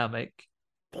dynamic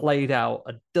played out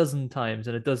a dozen times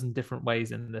in a dozen different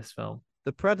ways in this film.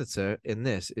 The predator in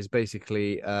this is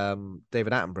basically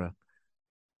David Attenborough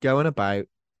going about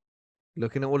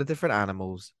looking at all the different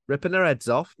animals, ripping their heads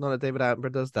off. Not that David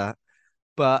Attenborough does that,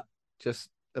 but just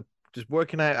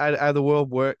working out how the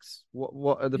world works.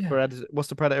 What are the predators? What's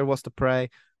the predator? What's the prey?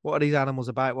 What are these animals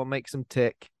about? What makes them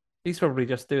tick? He's probably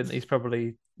just doing. He's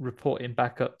probably reporting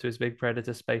back up to his big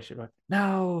predator spaceship. Like,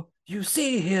 now you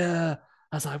see here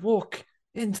as I walk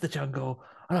into the jungle,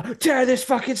 and I tear this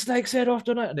fucking snake's head off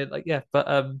tonight. And it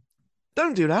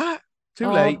don't do that. Too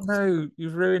late. No,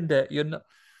 you've ruined it. You're not.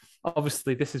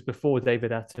 Obviously, this is before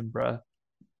David Attenborough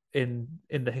in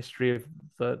the history of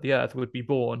the Earth would be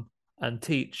born and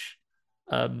teach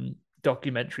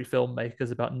documentary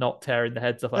filmmakers about not tearing the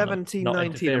heads off.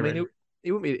 1719. I mean,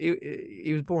 he wouldn't be.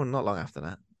 He was born not long after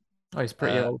that. Oh, he's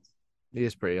pretty old. He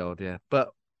is pretty old, yeah. But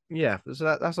yeah,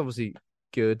 so that's obviously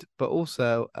good. But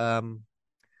also,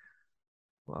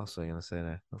 what else are you gonna say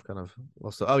there? I've kind of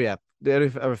lost it. Oh yeah, the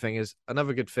other thing is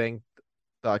another good thing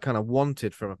that I kind of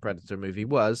wanted from a Predator movie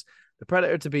was the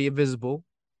Predator to be invisible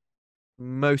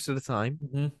most of the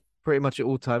time, pretty much at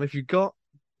all time. If you got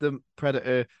the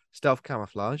Predator stealth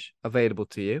camouflage available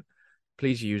to you,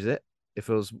 please use it. If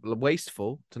it was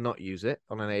wasteful to not use it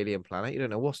on an alien planet, you don't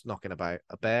know what's knocking about.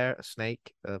 A bear, a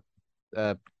snake,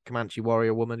 a Comanche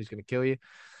warrior woman who's going to kill you.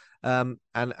 And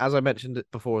as I mentioned it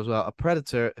before as well, a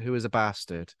predator who is a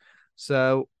bastard.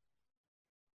 So,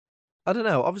 I don't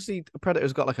know. Obviously, a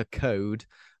predator's got like a code,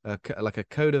 like a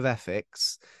code of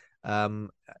ethics,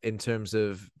 in terms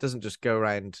of doesn't just go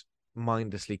around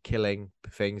mindlessly killing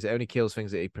things. It only kills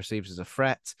things that he perceives as a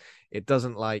threat. It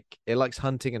likes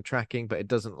hunting and tracking, but it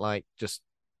doesn't like just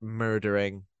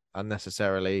murdering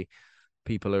unnecessarily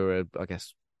people who are, I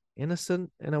guess,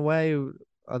 innocent in a way.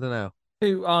 I don't know,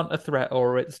 who aren't a threat,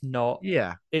 or it's not.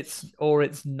 Yeah, it's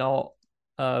not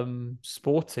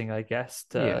sporting, I guess.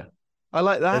 I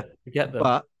like that. To get them.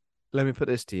 But let me put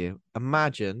this to you: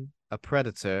 imagine a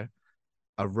predator,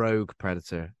 a rogue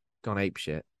predator, gone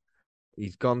apeshit.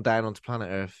 He's gone down onto planet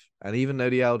Earth, and even though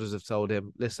the elders have told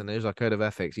him, listen, here's our code of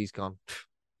ethics, he's gone,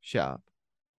 shut up.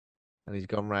 And he's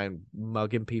gone around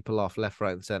mugging people off left,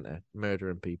 right, and center,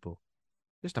 murdering people.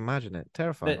 Just imagine it.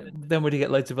 Terrifying. Then would he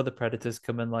get loads of other predators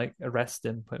come and like arrest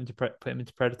him, put him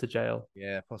into predator jail?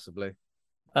 Yeah, possibly.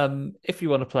 If you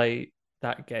want to play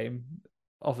that game,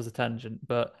 off as a tangent,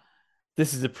 but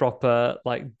this is a proper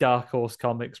like Dark Horse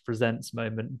Comics presents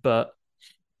moment. But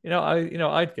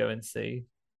I'd go and see,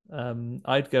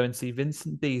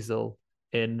 Vincent Diesel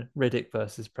in Riddick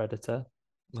versus Predator.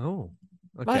 Oh,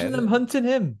 okay. Imagine them hunting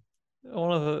him.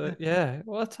 One of the yeah,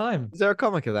 what a time. Is there a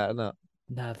comic of that or not?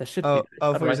 No, there should Oh, be.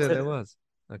 oh, I'd for write example, there it. was.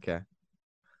 Okay.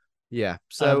 Yeah.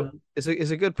 So it's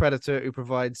a good predator who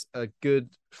provides a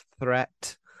good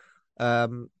threat.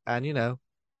 And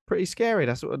pretty scary.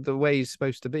 That's what the way he's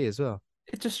supposed to be as well.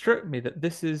 It just struck me that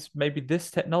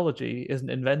this technology isn't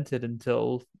invented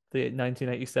until the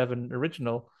 1987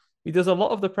 original. He does a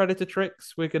lot of the Predator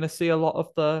tricks. We're going to see a lot of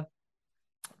the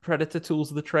Predator tools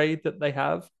of the trade that they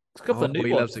have. There's a couple of new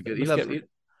He ones. loves a good. He loves A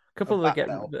couple a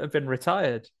that have been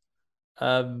retired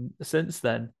since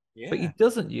then. Yeah. But he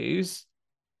doesn't use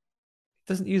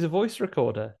a voice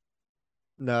recorder.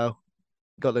 No,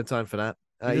 got no time for that.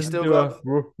 He He's doesn't still do got.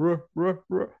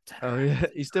 Oh yeah,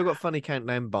 he's still got funny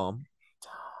countdown bomb.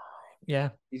 Yeah,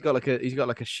 He's got like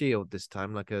a shield this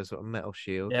time, like a sort of metal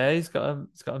shield. yeah. He's got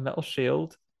a metal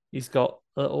shield. He's got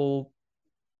a little.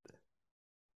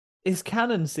 His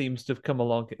cannon seems to have come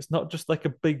along. It's not just like a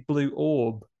big blue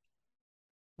orb,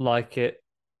 like it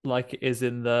is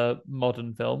in the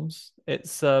modern films.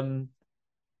 It's kind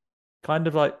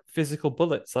of like physical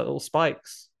bullets, like little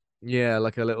spikes. Yeah,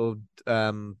 like a little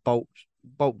bolt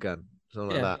gun,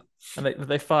 something Yeah, like that. and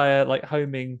they fire like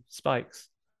homing spikes.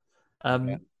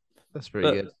 Yeah, that's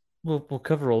pretty good. We'll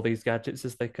cover all these gadgets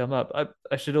as they come up.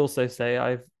 I should also say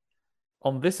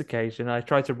on this occasion I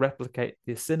try to replicate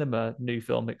the cinema new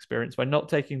film experience by not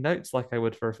taking notes like I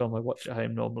would for a film I watch at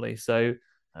home normally. So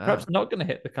perhaps not going to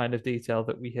hit the kind of detail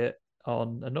that we hit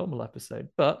on a normal episode,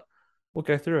 but we'll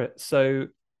go through it. So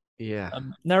yeah,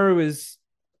 Naru is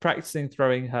practicing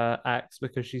throwing her axe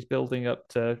because she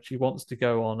wants to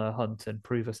go on a hunt and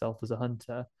prove herself as a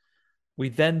hunter. We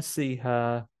then see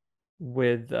her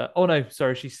with oh no,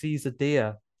 sorry, she sees a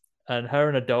deer, and her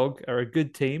and a dog are a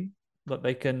good team that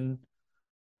they can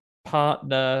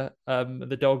partner.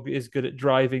 The dog is good at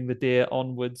driving the deer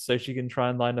onwards, so she can try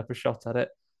and line up a shot at it.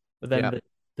 But then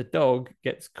the dog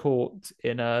gets caught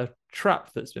in a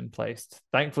trap that's been placed.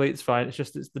 Thankfully, it's fine.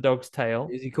 It's the dog's tail.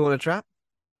 Is he caught in a trap?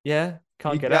 Yeah,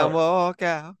 can't get can't out. walk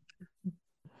out.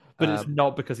 But it's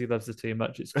not because he loves her too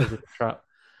much. It's because of the trap.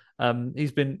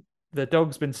 The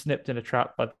dog's been snipped in a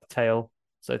trap by the tail,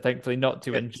 so thankfully not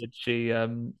too injured. She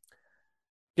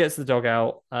gets the dog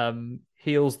out,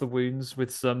 heals the wounds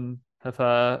with some of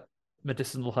her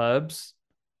medicinal herbs.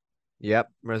 Yep,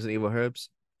 Resident Evil herbs.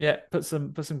 Yeah, put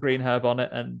some green herb on it,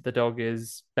 and the dog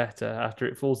is better after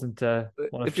it falls into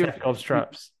one of Chekhov's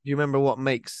traps. Do you remember what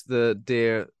makes the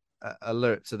deer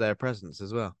alert to their presence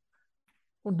as well?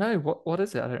 Oh no, what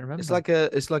is it? I don't remember. It's like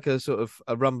a sort of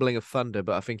a rumbling of thunder,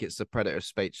 but I think it's the Predator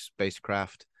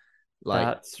spacecraft.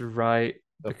 That's right.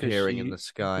 Appearing in the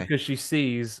sky. Because she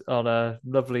sees on a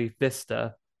lovely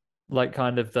vista, like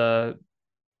kind of the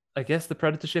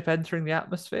Predator ship entering the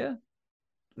atmosphere.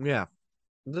 Yeah.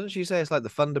 Doesn't she say it's like the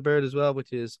Thunderbird as well,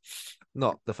 which is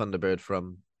not the Thunderbird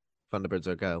from Thunderbirds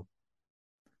Are Go?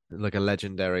 Like a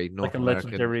legendary North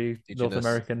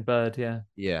American bird, yeah.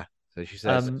 Yeah. So she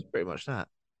says it's pretty much that.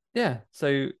 Yeah.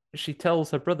 So she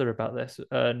tells her brother about this,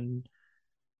 and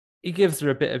he gives her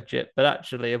a bit of jip, but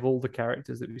actually, of all the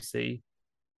characters that we see,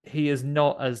 he is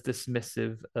not as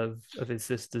dismissive of his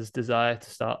sister's desire to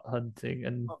start hunting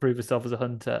and prove herself as a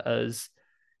hunter as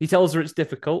he tells her it's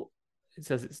difficult. He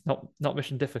says it's not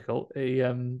mission difficult. He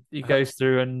goes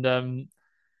through and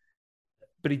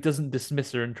but he doesn't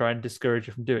dismiss her and try and discourage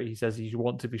her from doing it. He says you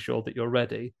want to be sure that you're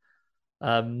ready.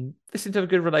 They seem to have a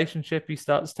good relationship. He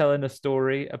starts telling a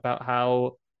story about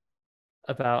how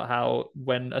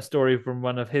when a story from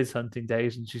one of his hunting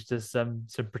days, and she's just some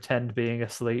pretend being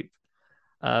asleep.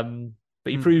 But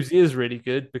he proves he is really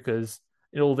good because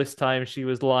in all this time she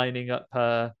was lining up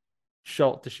her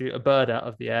shot to shoot a bird out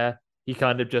of the air. He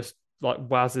kind of just like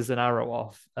whizzes an arrow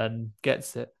off and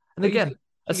gets it. And again,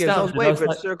 I was waiting for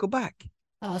it to circle back.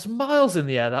 Oh, it's miles in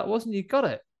the air. That wasn't. You got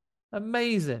it.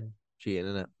 Amazing. Cheating,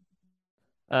 isn't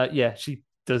it? Yeah, she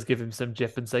does give him some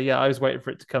jip and say, "Yeah, I was waiting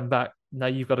for it to come back. Now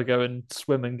you've got to go and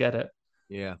swim and get it."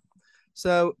 Yeah.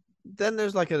 So then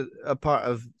there's like a part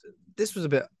of this was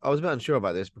I was a bit unsure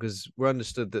about this because we're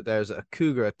understood that there's a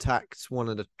cougar attacks one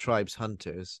of the tribe's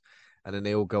hunters, and then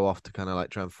they all go off to kind of like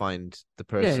try and find the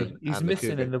person. Yeah, he's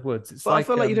missing in the woods. But I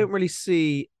feel like you don't really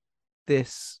see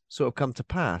this sort of come to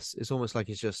pass. It's almost like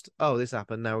it's just, oh, this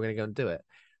happened, now we're going to go and do it.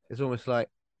 It's almost like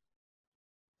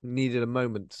needed a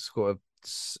moment to sort of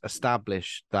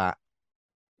establish that.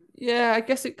 Yeah, I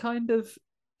guess it kind of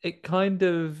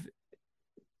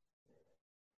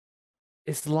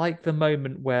it's like the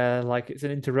moment where like it's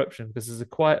an interruption because there's a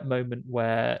quiet moment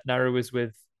where Naru is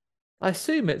with, I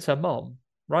assume it's her mom,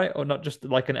 right? Or not just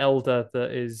like an elder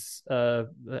that is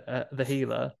the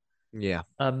healer. Yeah.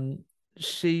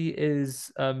 She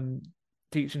is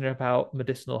teaching her about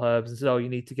medicinal herbs and says, "Oh, you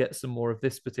need to get some more of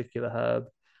this particular herb."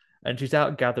 And she's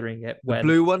out gathering it The when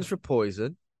blue one's for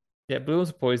poison. yeah, blue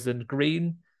one's poison,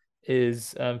 green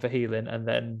is for healing, and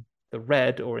then the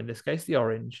red, or in this case, the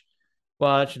orange.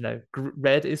 Well, actually, no.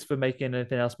 Red is for making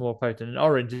anything else more potent, and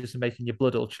orange is for making your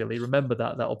blood all chilly. Remember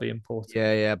that; that'll be important.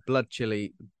 Yeah. Blood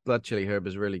chili herb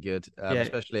is really good, Yeah.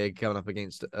 especially coming up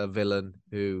against a villain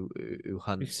who Who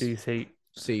hunts sees heat?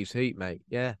 sees heat, mate.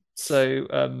 Yeah. So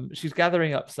she's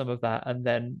gathering up some of that, and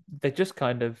then they just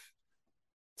kind of,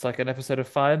 it's like an episode of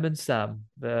Fireman Sam.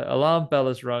 The alarm bell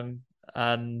has rung,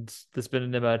 and there's been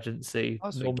an emergency.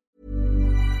 Oh, sweet.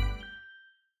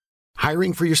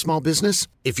 Hiring for your small business?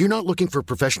 If you're not looking for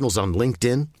professionals on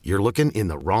LinkedIn, you're looking in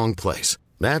the wrong place.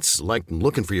 That's like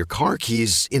looking for your car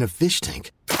keys in a fish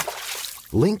tank.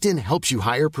 LinkedIn helps you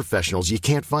hire professionals you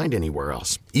can't find anywhere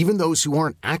else, even those who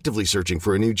aren't actively searching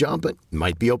for a new job but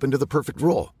might be open to the perfect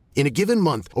role. In a given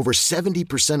month, over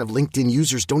 70% of LinkedIn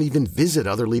users don't even visit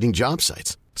other leading job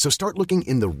sites. So start looking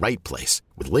in the right place.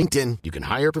 With LinkedIn, you can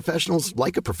hire professionals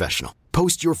like a professional.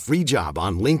 Post your free job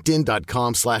on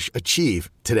linkedin.com/achieve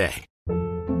today.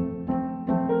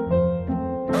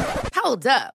 Hold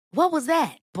up. What was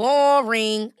that?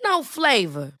 Boring. No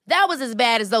flavor. That was as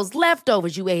bad as those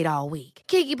leftovers you ate all week.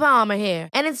 Keke Palmer here,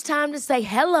 and it's time to say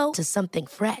hello to something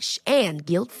fresh and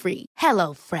guilt-free.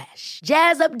 Hello Fresh.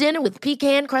 Jazz up dinner with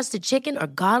pecan-crusted chicken or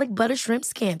garlic butter shrimp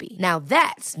scampi. Now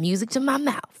that's music to my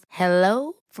mouth.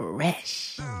 Hello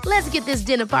Fresh. Let's get this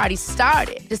dinner party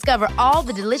started. Discover all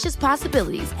the delicious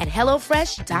possibilities at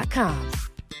hellofresh.com.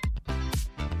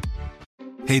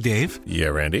 Hey, Dave. Yeah,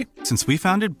 Randy. Since we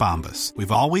founded Bombas,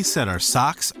 we've always said our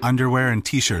socks, underwear, and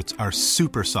T-shirts are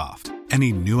super soft.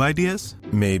 Any new ideas?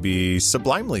 Maybe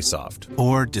sublimely soft.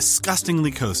 Or disgustingly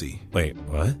cozy. Wait,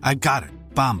 what? I got it.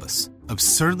 Bombas.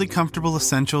 Absurdly comfortable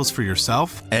essentials for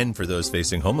yourself and for those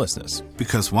facing homelessness.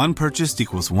 Because one purchased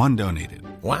equals one donated.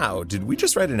 Wow, did we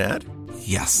just write an ad?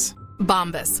 Yes.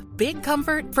 Bombas. Big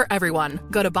comfort for everyone.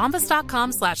 Go to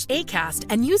bombas.com/ACAST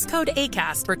and use code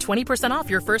ACAST for 20% off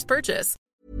your first purchase.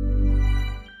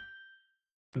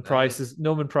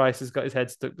 Norman Price has got his head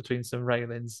stuck between some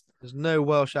railings. There's no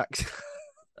Welsh accent.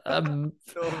 Norman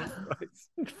Price.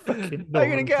 How are you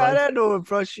gonna get out of there, Norman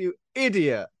Price, you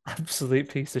idiot? Absolute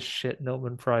piece of shit,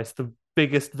 Norman Price, the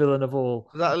biggest villain of all.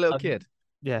 Is that a little kid?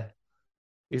 Yeah,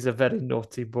 he's a very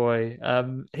naughty boy.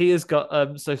 He has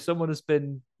got so someone has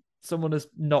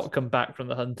not come back from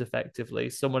the hunt effectively.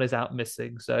 Someone is out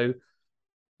missing, so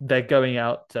they're going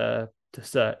out to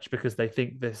search because they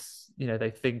think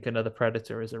they think another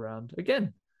predator is around.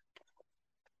 Again,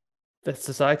 the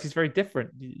society is very different.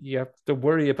 You have to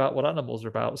worry about what animals are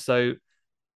about. So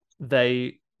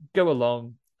they go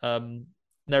along.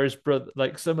 Neru's brother,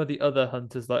 like some of the other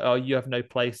hunters, like, oh, you have no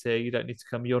place here. You don't need to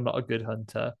come. You're not a good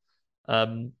hunter.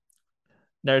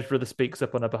 Neru's brother speaks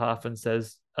up on her behalf and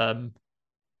says,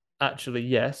 actually,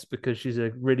 yes, because she's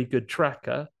a really good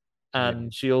tracker.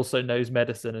 And she also knows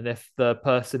medicine. And if the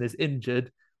person is injured,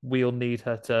 we'll need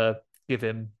her to give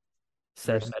him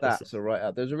said medicine. Stats are right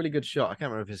out. There's a really good shot. I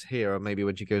can't remember if it's here or maybe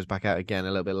when she goes back out again a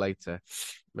little bit later.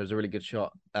 There's a really good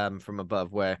shot from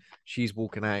above where she's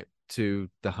walking out to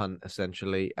the hunt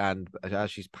essentially, and as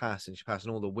she's passing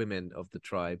all the women of the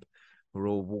tribe who are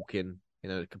all walking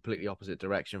in a completely opposite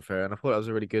direction for her. And I thought that was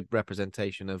a really good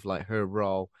representation of like her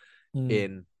role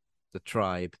in the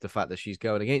tribe, the fact that she's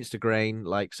going against the grain.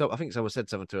 Like, so I think someone said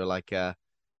something to her like,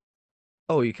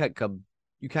 oh, you can't come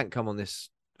on this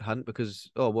hunt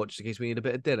because, oh, what, just in case we need a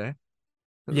bit of dinner.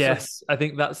 Yes, I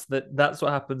think that's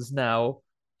what happens now.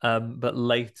 But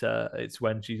later it's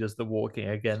when she does the walking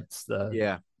against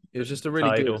the it was just a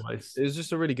really good almost. It was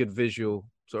just a really good visual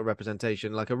sort of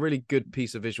representation, like a really good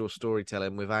piece of visual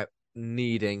storytelling without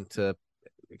needing to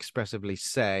expressively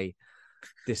say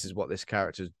this is what this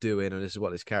character's doing or this is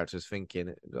what this character's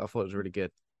thinking. I thought it was really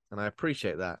good, and I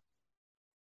appreciate that.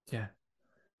 Yeah,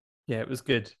 it was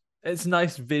good. It's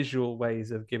nice visual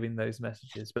ways of giving those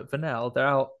messages. But for now, they're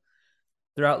out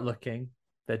looking.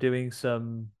 They're doing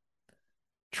some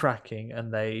tracking,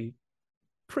 and they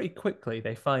pretty quickly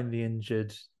they find the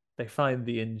injured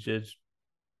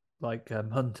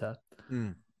hunter,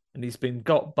 and he's been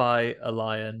got by a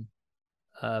lion,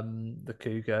 the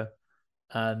cougar.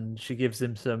 And she gives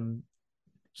him some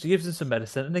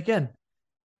medicine. And again,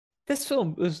 this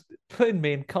film was putting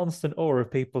me in constant awe of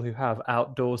people who have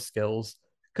outdoor skills.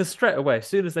 Because straight away, as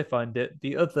soon as they find it,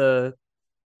 the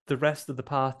rest of the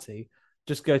party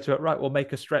just go to it. Right, we'll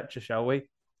make a stretcher, shall we?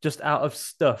 Just out of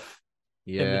stuff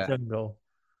in the jungle.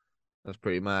 That's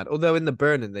pretty mad. Although in the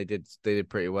Burning they did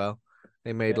pretty well.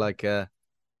 They made like a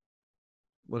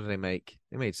what did they make?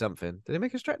 They made something. Did they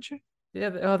make a stretcher? Yeah,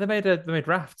 they made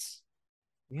rafts.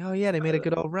 Oh yeah, they made a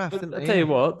good old raft. But I tell you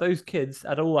what, those kids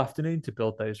had all afternoon to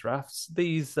build those rafts.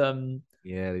 These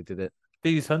yeah, they did it.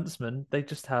 These huntsmen, they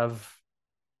just have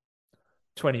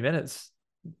 20 minutes.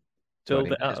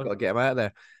 Build it out. Just got to get them out of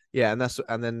there. Yeah,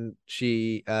 and then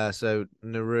she so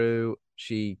Naru,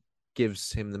 she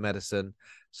gives him the medicine,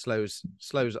 slows.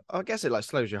 I guess it like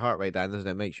slows your heart rate down, doesn't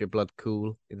it? Makes your blood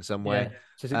cool in some way.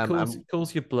 Yeah, so it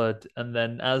cools your blood, and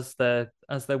then as they're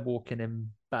walking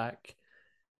him back,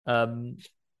 they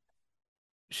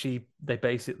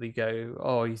basically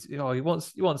go, he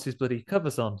wants his bloody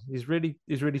covers on. He's really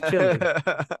chilly.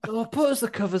 Oh, put us the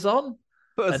covers on.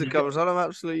 Put us the covers on. I'm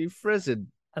absolutely frizzing.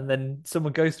 And then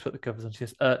someone goes to put the covers on. She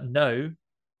says, no,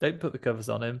 don't put the covers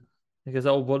on him. He goes,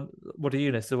 oh, what do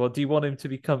you know? So, well, do you want him to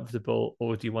be comfortable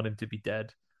or do you want him to be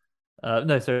dead?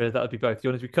 No, sorry, that would be both. Do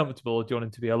you want him to be comfortable or do you want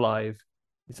him to be alive?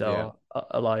 He said,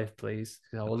 alive, please.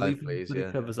 We'll leave the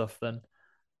covers off then.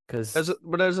 Because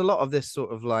there's a lot of this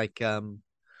sort of like,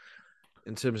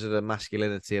 in terms of the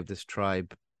masculinity of this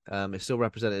tribe, it's still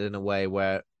represented in a way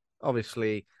where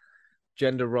obviously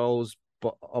gender roles,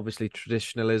 but obviously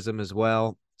traditionalism as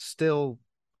well, still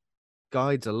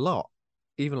guides a lot.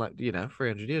 Even like,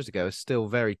 300 years ago is still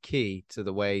very key to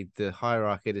the way the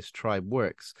hierarchy of this tribe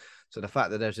works. So the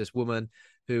fact that there's this woman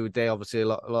who they obviously a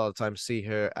lot of times see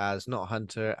her as not a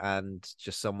hunter and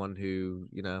just someone who,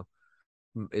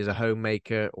 is a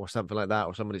homemaker or something like that,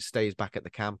 or somebody stays back at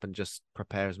the camp and just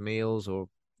prepares meals or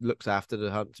looks after the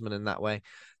huntsman in that way.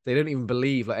 They don't even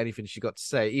believe like anything she got to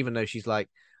say, even though she's like,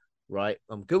 right,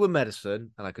 I'm good with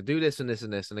medicine and I could do this and this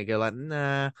and this. And they go like,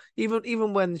 nah.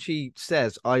 Even when she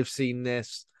says, I've seen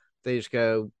this, they just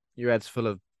go, your head's full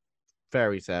of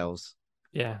fairy tales.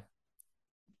 Yeah.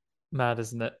 Mad,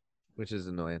 isn't it? Which is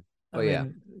annoying.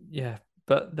 Yeah.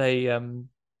 But they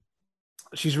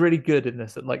she's really good in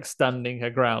this at like standing her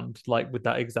ground, like with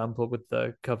that example with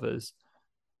the covers.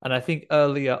 And I think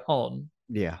earlier on,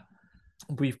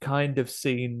 we've kind of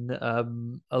seen a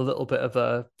little bit of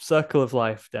a circle of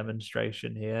life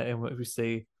demonstration here in which we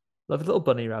see a little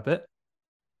bunny rabbit.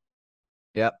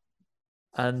 Yep.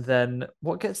 And then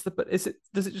what gets does it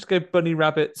just go bunny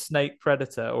rabbit snake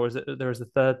predator, or is it there is a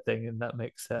third thing in that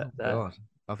mix set there? God.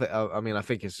 I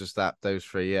think it's just those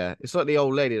three. Yeah, it's like the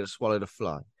old lady that swallowed a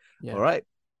fly. Yeah. All right,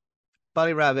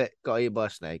 bunny rabbit got eaten by a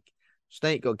snake.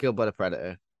 Snake got killed by the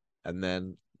predator, and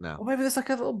then now. Or maybe there's like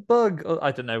a little bug.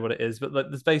 I don't know what it is, but like,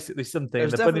 there's basically something.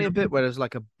 There's definitely a bit where there's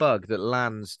like a bug that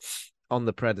lands on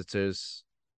the predators.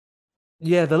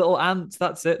 Yeah, the little ant.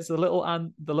 That's it. So the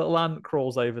little ant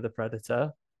crawls over the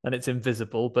predator, and it's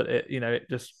invisible, but it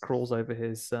just crawls over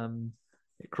his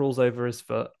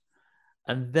foot,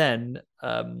 and then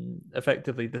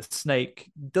effectively the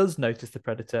snake does notice the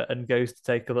predator and goes to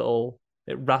take a little.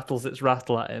 It rattles its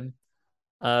rattle at him,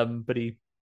 but he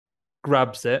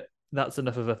grabs it. That's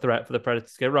enough of a threat for the predator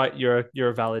to go, right, you're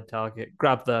a valid target.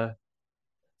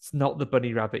 It's not the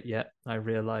bunny rabbit yet, I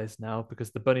realize now,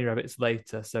 because the bunny rabbit's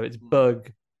later. So it's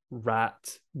bug,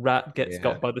 rat. Rat gets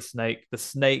got by the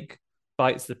snake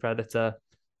bites the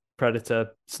predator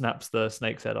snaps the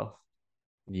snake's head off.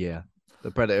 Yeah. The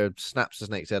predator snaps the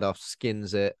snake's head off,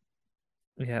 skins it.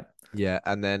 Yeah.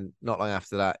 And then not long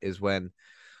after that is when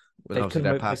obviously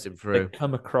they're passing through. They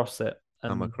come across it.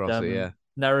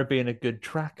 Nara, being a good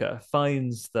tracker,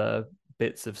 finds the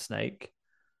bits of snake,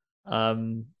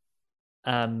 and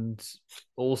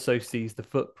also sees the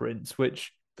footprints,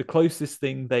 which the closest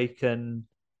thing they can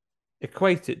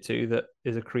equate it to that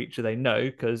is a creature they know,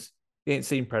 because they ain't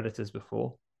seen predators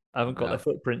before. I haven't got their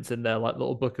footprints in their like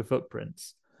little book of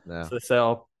footprints. No. So they say,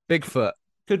 oh, Bigfoot.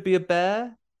 Could be a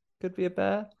bear.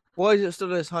 Why is it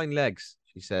still on its hind legs?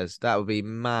 She says that would be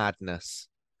madness.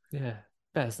 Yeah,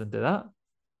 bears don't do that.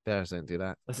 Bears don't do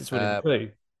that. Unless it's really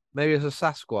blue. Maybe it's a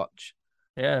Sasquatch.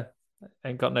 Yeah,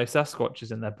 ain't got no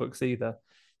Sasquatches in their books either.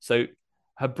 So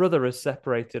her brother has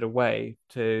separated away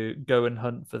to go and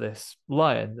hunt for this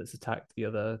lion that's attacked the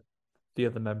other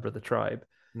member of the tribe.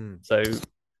 So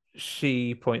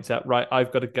she points out, right,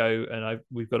 I've got to go and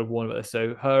we've got to warn about this.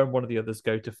 So her and one of the others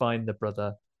go to find the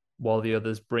brother while the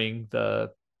others bring the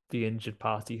injured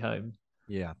party home.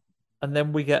 Yeah. And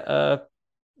then we get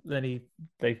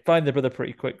they find the brother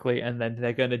pretty quickly, and then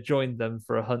they're going to join them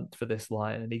for a hunt for this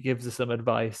lion. And he gives us some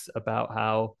advice about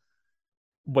how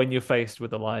when you're faced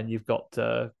with a lion, you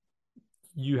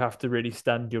have to really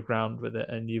stand your ground with it,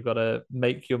 and you've got to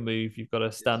make your move. You've got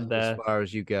to stand there as far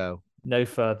as you go, no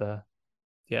further.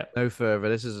 Yeah. No further.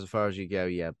 This is as far as you go.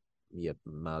 Yeah, you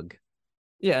mug.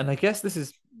 Yeah, and I guess this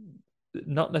is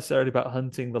not necessarily about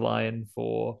hunting the lion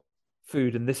for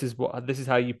food, and this is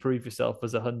how you prove yourself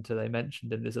as a hunter. They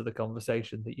mentioned in this other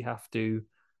conversation that you have to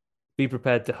be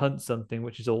prepared to hunt something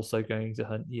which is also going to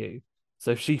hunt you.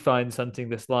 So if she finds hunting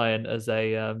this lion as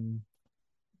a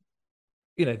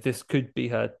this could be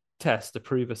her test to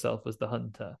prove herself as the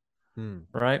hunter,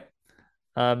 right?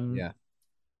 Yeah.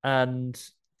 And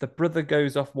the brother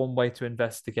goes off one way to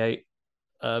investigate.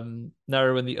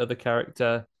 Naru and the other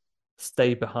character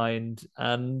stay behind,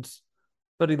 and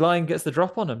Buddy Lion gets the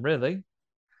drop on him, really.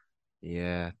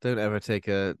 Yeah, don't ever take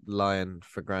a lion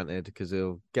for granted because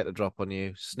he'll get the drop on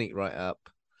you, sneak right up.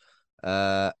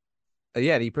 Yeah,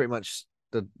 he pretty much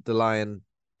the lion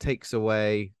takes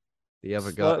away the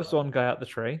other guy. Slurps one guy out the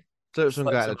tree. Slurps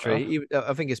one guy out the tree.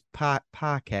 I think it's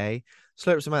Parquet.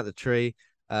 Slurps him out the tree.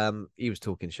 He was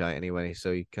talking shite anyway,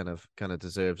 so he kind of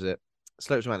deserves it.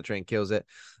 Slurps him out the tree and kills it.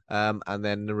 And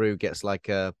then Naru gets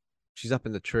she's up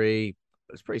in the tree.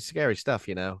 It's pretty scary stuff,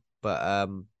 But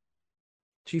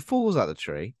she falls out the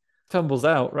tree, tumbles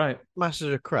out, right? Smashes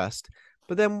her crust.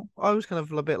 But then I was kind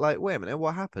of a bit like, wait a minute,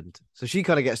 what happened? So she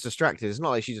kind of gets distracted. It's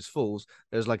not like she just falls.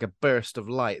 There's like a burst of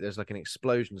light. There's like an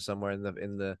explosion somewhere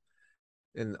on the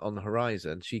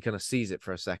horizon. She kind of sees it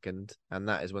for a second, and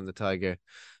that is when the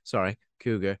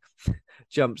cougar,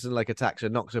 jumps and attacks her,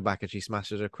 knocks her back, and she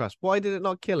smashes her crust. Why did it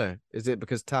not kill her? Is it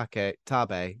because Tabe,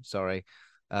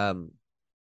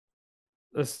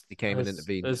 he came and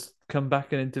intervened? Has come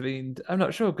back and intervened. I'm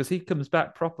not sure because he comes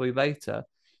back properly later.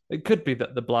 It could be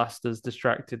that the blast has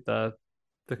distracted the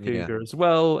cougar as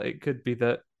well. It could be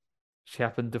that she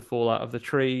happened to fall out of the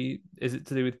tree. Is it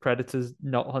to do with predators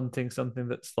not hunting something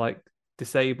that's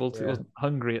disabled? Yeah. It wasn't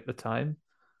hungry at the time.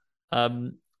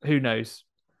 Who knows?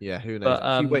 Yeah, who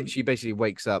knows? But, she basically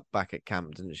wakes up back at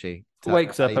camp, doesn't she?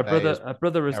 Wakes up. Her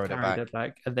brother has carried her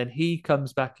back, and then he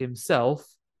comes back himself.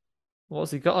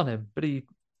 What's he got on him? But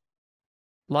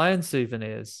lion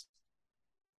souvenirs.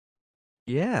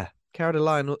 Yeah, carried a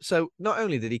lion. So not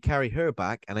only did he carry her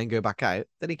back and then go back out,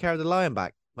 then he carried the lion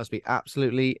back. Must be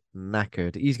absolutely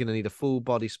knackered. He's going to need a full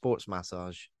body sports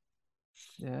massage.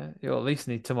 Yeah, you'll at least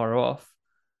need tomorrow off.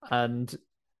 And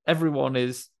everyone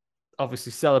is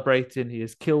obviously celebrating. He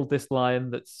has killed this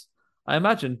lion that's, I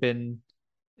imagine,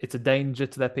 it's a danger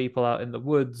to their people out in the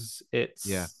woods.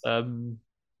 It's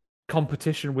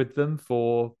competition with them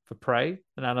for prey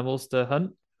and animals to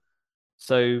hunt.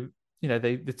 So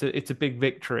it's a big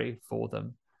victory for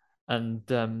them, and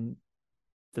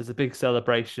there's a big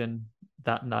celebration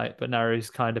that night. But Naru's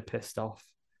kind of pissed off.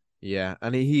 Yeah,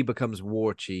 and he becomes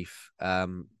war chief,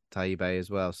 Taibe as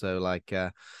well. So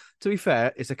to be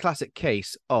fair, it's a classic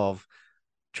case of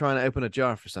trying to open a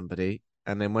jar for somebody,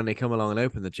 and then when they come along and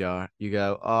open the jar, you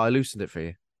go, "Oh, I loosened it for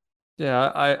you."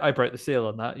 Yeah, I broke the seal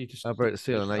on that. I broke the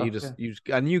seal on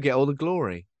that. You get all the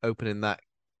glory opening that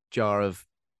jar of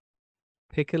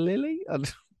piccalilli.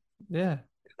 Yeah,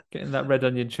 getting that red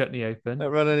onion chutney open. That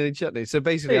red onion chutney. So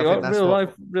basically, I think that's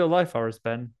real life horrors,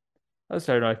 Ben. I was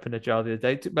trying to open a jar the other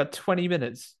day. It took about 20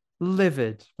 minutes.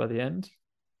 Livid by the end.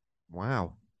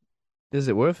 Wow. Is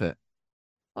it worth it?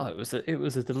 Oh, it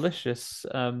was a delicious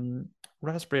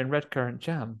raspberry and red currant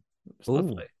jam. It was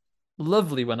lovely.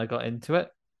 Lovely when I got into it.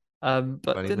 But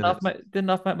didn't have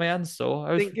my hands sore.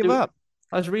 I didn't give up.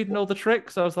 I was reading all the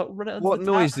tricks. I was like, run it under what the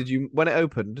noise tap. did you what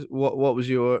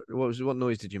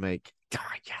noise did you make?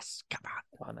 Oh, yes, come on.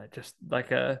 Oh, no, just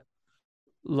like a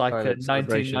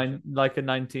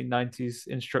 1990s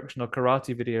instructional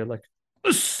karate video, like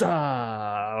when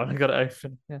I got it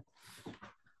open. Yeah.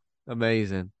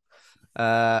 Amazing.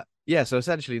 Yeah, so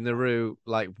essentially Naru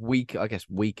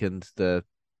weakened the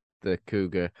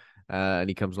cougar, and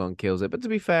he comes along and kills it. But to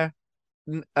be fair,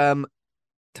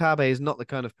 Tabe is not the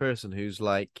kind of person who's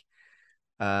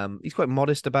he's quite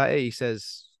modest about it. He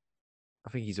says, I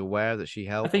think he's aware that she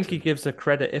helped. I think he gives her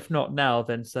credit, if not now,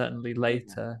 then certainly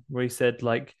later, where he said,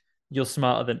 you're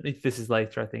smarter than, if this is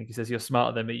later, I think he says, you're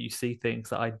smarter than me. You see things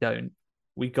that I don't.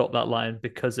 We got that line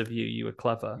because of you. You were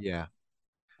clever. Yeah.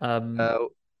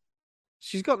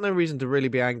 She's got no reason to really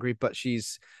be angry, but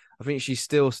I think she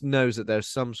still knows that there's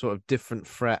some sort of different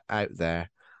threat out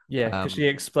there. Yeah, because she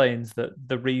explains that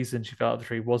the reason she fell out of the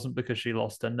tree wasn't because she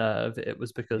lost her nerve. It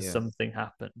was because something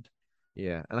happened.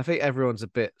 Yeah, and I think everyone's a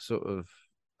bit sort of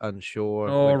unsure.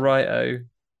 Oh, right.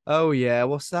 Oh, yeah,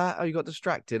 what's that? Oh, you got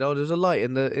distracted. Oh, there's a light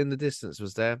in the distance,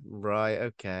 was there? Right,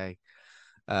 okay.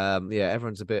 Yeah,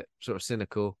 everyone's a bit sort of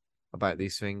cynical about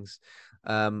these things.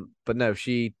 But no,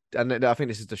 and I think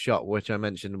this is the shot which I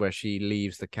mentioned where she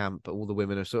leaves the camp. All the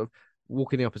women are sort of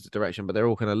walking the opposite direction, but they're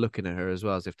all kind of looking at her as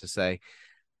well, as if to say,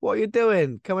 what are you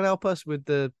doing? Come and help us with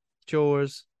the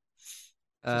chores.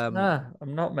 Nah,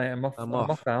 I'm not, mate. I'm off. I'm I'm off.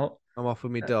 off out. I'm off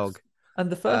with my dog. And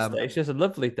the first day, she has a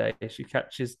lovely day. She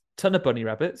catches a ton of bunny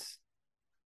rabbits.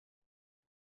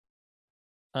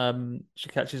 She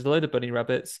catches a load of bunny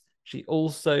rabbits. She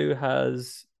also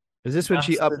has. Is this when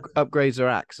she upgrades her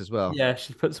axe as well? Yeah,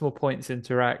 she puts more points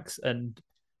into her axe and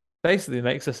basically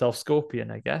makes herself Scorpion,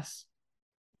 I guess.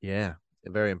 Yeah,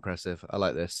 very impressive. I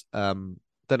like this. Don't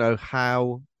know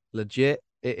how legit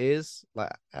it is,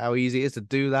 like how easy it is to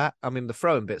do that. I mean, the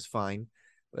throwing bit's fine,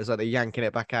 but it's like they're yanking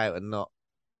it back out and not.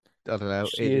 I don't know.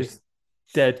 She is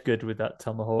dead good with that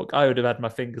tomahawk. I would have had my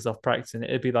fingers off practicing it.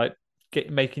 It'd be like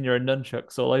making your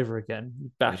nunchucks all over again.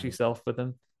 You bash yourself with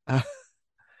them.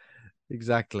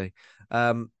 Exactly.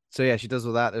 So yeah, she does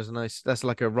all that. There's a nice. That's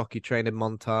like a Rocky training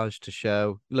montage to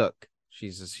show. Look,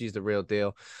 she's the real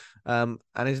deal. And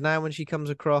is now when she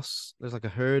comes across, there's like a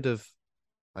herd of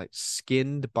like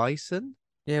skinned bison.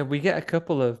 Yeah, we get a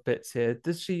couple of bits here.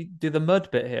 Does she do the mud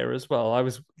bit here as well?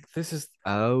 This is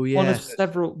one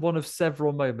of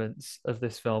several moments of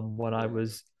this film when I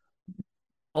was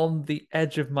on the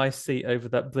edge of my seat over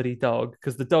that bloody dog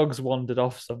because the dog's wandered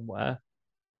off somewhere.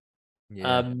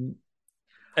 Yeah.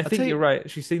 I think you're right. I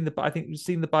think she's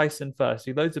seen the bison first.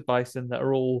 See loads of bison that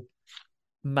are all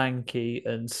manky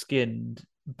and skinned,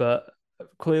 but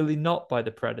clearly not by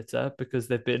the predator because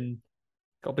they've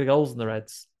got big holes in their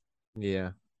heads.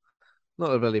 Yeah.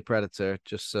 Not a really predator,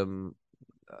 just some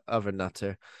other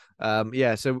nutter.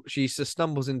 Yeah, so she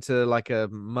stumbles into like a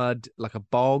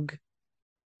bog,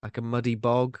 like a muddy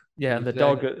bog. Yeah, and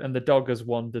the dog has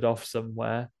wandered off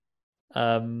somewhere.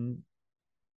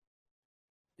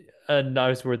 And I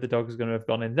was worried the dog was going to have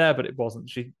gone in there, but it wasn't.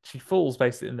 She falls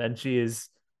basically, and then she is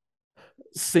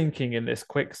sinking in this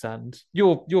quicksand.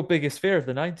 Your biggest fear of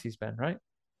the 90s, Ben, right?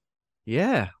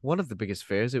 Yeah, one of the biggest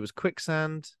fears. It was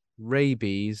quicksand,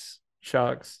 rabies,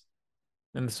 sharks,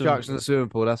 in the swimming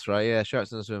pool. That's right. Yeah,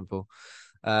 sharks in the swimming pool.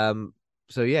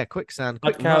 So yeah, quicksand,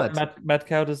 mad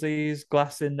cow disease,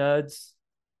 glass in nerds.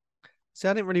 See,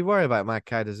 I didn't really worry about mad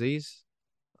cow disease.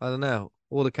 I don't know.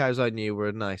 All the cows I knew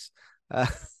were nice. But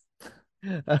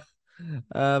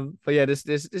yeah, this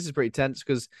is pretty tense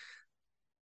because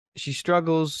she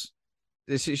struggles.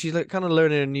 She's like kind of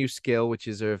learning a new skill, which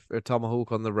is her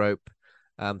tomahawk on the rope,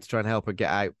 to try and help her get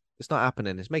out. It's not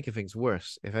happening. It's making things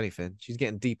worse. If anything, she's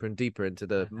getting deeper and deeper into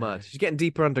the mud. She's getting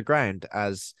deeper underground,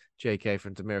 as J.K.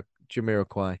 from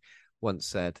Jamiroquai once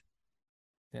said.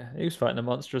 Yeah, he was fighting a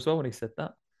monster as well when he said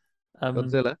that.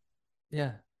 Godzilla.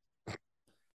 Yeah.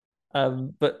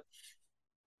 But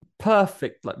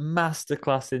perfect, like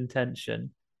masterclass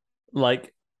intention.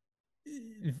 Like,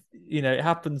 it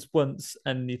happens once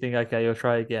and you think, okay, you'll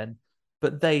try again.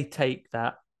 But they take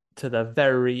that to the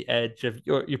very edge of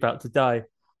you're about to die.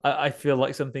 I feel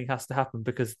like something has to happen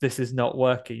because this is not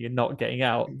working. You're not getting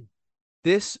out.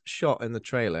 This shot in the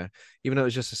trailer, even though it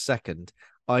was just a second,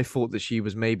 I thought that she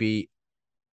was maybe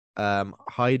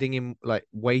hiding in like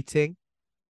waiting,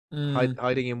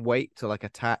 hiding in wait to like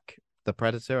attack the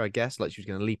predator, I guess. Like she was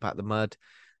going to leap out the mud,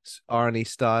 Arnie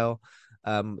style.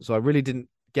 So I really didn't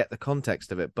get the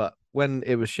context of it, but when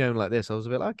it was shown like this, I was a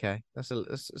bit like, okay, that's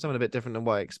something a bit different than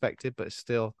what I expected, but it's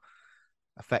still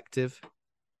effective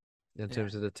in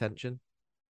terms of the tension.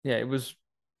 Yeah, it was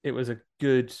a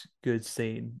good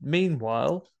scene.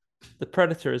 Meanwhile, the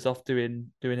predator is off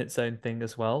doing its own thing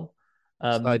as well.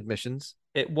 Side missions.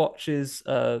 It watches.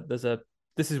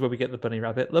 This is where we get the bunny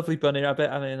rabbit. Lovely bunny rabbit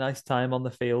having a nice time on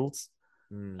the fields,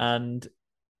 and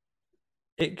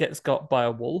it gets got by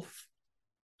a wolf,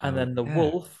 and then the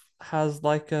wolf has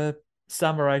like a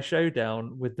samurai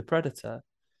showdown with the predator.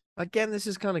 Again, this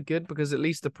is kind of good because at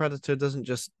least the predator doesn't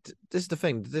just. This is the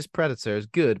thing. This predator is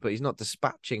good, but he's not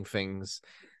dispatching things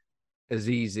as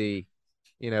easy.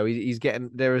 He's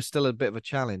getting. There is still a bit of a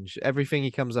challenge. Everything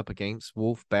he comes up against,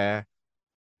 wolf, bear,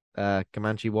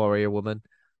 Comanche warrior woman,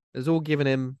 is all giving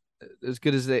him as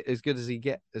good as he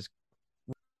gets.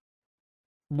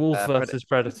 Wolf versus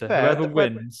predator.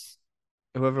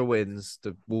 Whoever wins,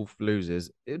 the wolf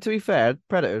loses. To be fair,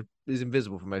 predator is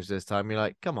invisible for most of this time. You're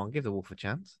like, come on, give the wolf a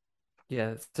chance.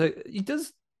 Yeah, so he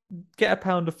does get a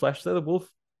pound of flesh. So the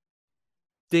wolf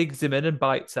digs him in and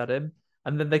bites at him,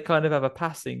 and then they kind of have a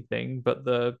passing thing. But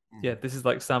this is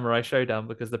like samurai showdown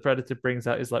because the predator brings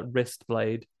out his like wrist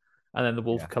blade, and then the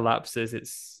wolf collapses.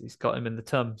 He's got him in the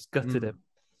tum, he's gutted him.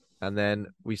 And then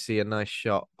we see a nice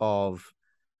shot of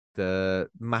the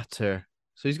matter.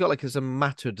 So he's got like some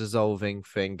matter dissolving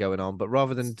thing going on, but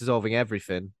rather than dissolving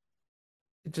everything,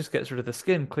 it just gets rid of the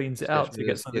skin, cleans it out to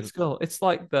get under the skull. It's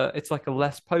like a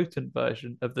less potent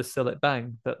version of the Sillet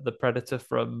Bang that the predator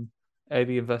from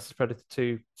Alien versus Predator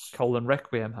 2 :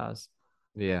 Requiem has.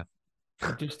 Yeah.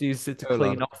 He just uses it to Hold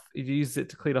clean on. off. He uses it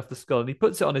to clean off the skull, and he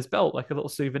puts it on his belt like a little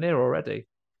souvenir already.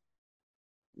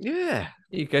 Yeah.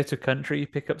 You go to a country, you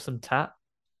pick up some tat.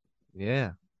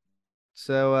 Yeah.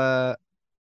 So,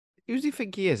 who does he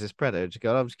think he is, this Predator? Just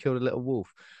go, I've just killed a little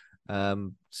wolf.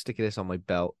 Sticking this on my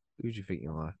belt. Who do you think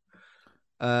you are?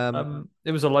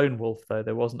 It was a lone wolf though.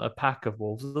 There wasn't a pack of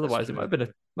wolves. Otherwise, it true.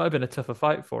 might have been a tougher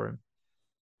fight for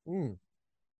him.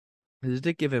 They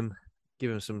did give him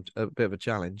a bit of a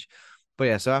challenge. But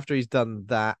yeah, so after he's done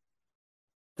that,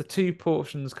 the two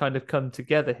portions kind of come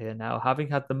together here now. Having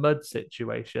had the mud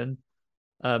situation,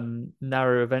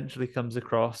 Naru eventually comes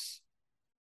across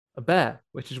a bear,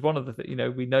 which is one of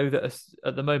the we know that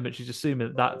at the moment she's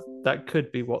assuming that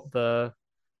could be what that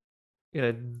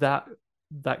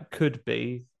could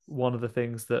be one of the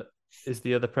things that is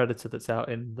the other predator that's out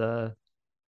in the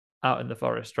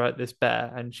forest, right? This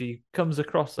bear, and she comes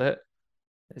across it.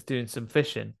 It's doing some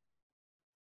fishing.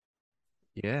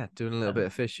 Yeah, doing a little bit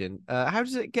of fishing. How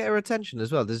does it get her attention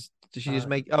as well? Does she just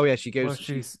make? Oh yeah, she goes. Well,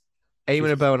 she's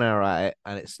aiming a bow and arrow at it,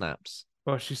 and it snaps.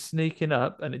 Well, she's sneaking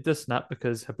up, and it does snap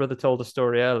because her brother told a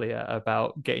story earlier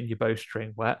about getting your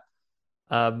bowstring wet.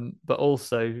 But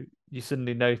also, you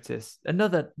suddenly notice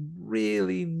another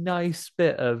really nice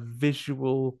bit of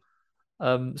visual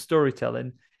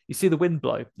storytelling. You see the wind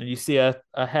blow, and you see her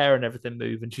hair and everything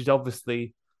move, and she's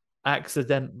obviously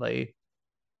accidentally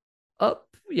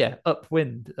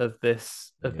upwind of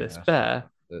this bear.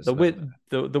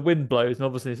 The wind blows, and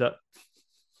obviously it's like,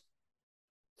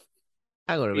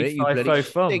 hang on a minute, you bloody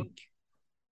stink!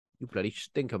 You bloody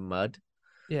stink of mud.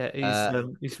 Yeah,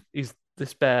 he's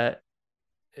this bear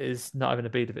is not having a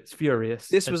beat of it. It's furious.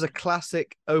 This was a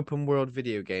classic open world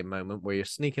video game moment where you're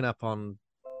sneaking up on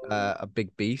a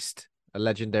big beast, a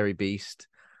legendary beast,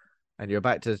 and you're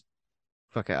about to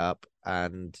fuck it up,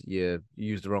 and you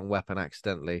use the wrong weapon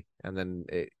accidentally, and then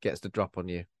it gets the drop on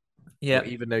you. Yeah,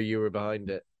 even though you were behind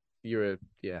it,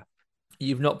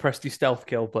 you've not pressed your stealth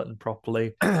kill button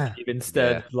properly. You've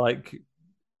instead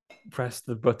pressed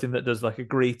the button that does like a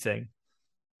greeting.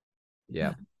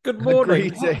 Yeah. Good morning.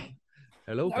 Greeting.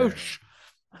 Hello.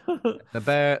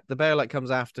 Bear. The bear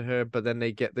comes after her, but then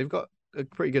they've got a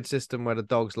pretty good system where the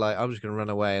dog's like, I'm just gonna run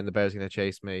away and the bear's gonna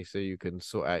chase me, so you can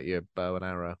sort out your bow and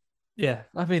arrow. Yeah,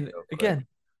 I mean, again,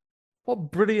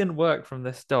 what brilliant work from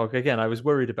this dog. Again, I was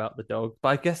worried about the dog, but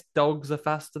I guess dogs are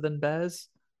faster than bears.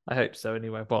 I hope so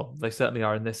anyway. Well, they certainly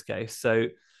are in this case. So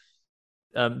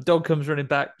dog comes running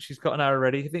back. She's got an arrow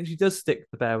ready. I think she does stick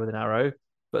the bear with an arrow,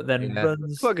 but then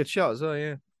runs. Quite a good shot as well,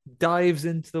 yeah. Dives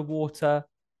into the water,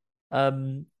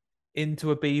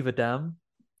 into a beaver dam,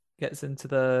 gets into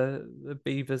the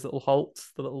beaver's little halt,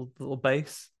 the little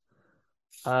base.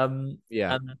 But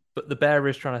the bear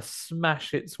is trying to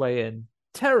smash its way in.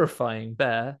 Terrifying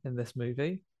bear in this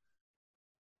movie.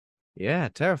 Yeah,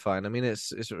 terrifying. I mean,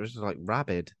 it's like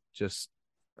rabid, just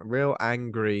a real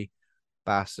angry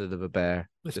bastard of a bear.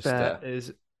 This bear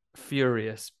is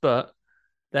furious, but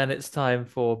then it's time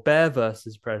for bear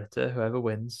versus predator. Whoever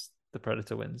wins, the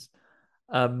predator wins.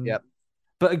 Yep.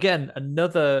 But again,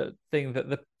 another thing that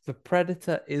the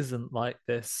predator isn't like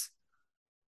this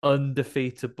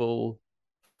undefeatable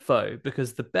foe,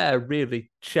 because the bear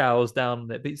really chows down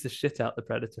and it beats the shit out the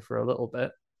predator for a little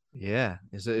bit. Yeah,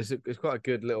 it's quite a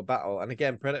good little battle. And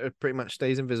again, predator pretty much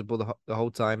stays invisible the whole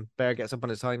time. Bear gets up on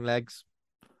his hind legs.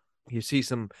 You see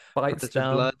some bites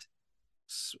down,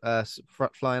 blood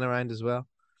flying around as well.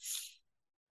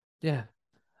 Yeah.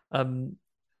 They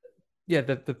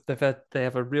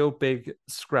have a real big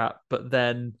scrap, but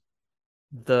then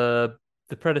the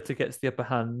predator gets the upper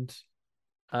hand.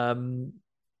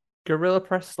 Gorilla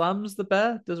press slams the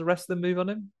bear, does a wrestling move on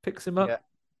him, picks him up.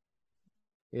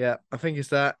 Yeah, I think it's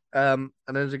that. And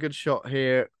there's a good shot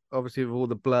here, obviously, with all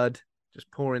the blood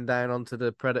just pouring down onto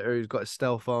the predator who's got his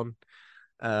stealth on.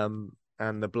 And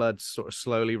the blood sort of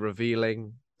slowly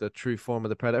revealing the true form of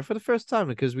the predator for the first time,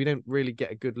 because we don't really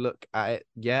get a good look at it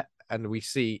yet. And we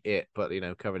see it, but,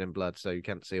 covered in blood, so you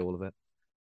can't see all of it.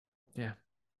 Yeah.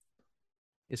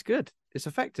 It's good. It's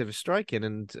effective. It's striking.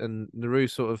 And Naru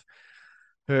sort of,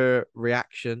 her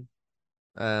reaction,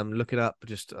 looking up,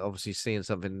 just obviously seeing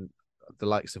something the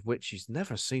likes of which she's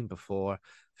never seen before,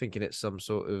 thinking it's some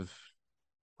sort of,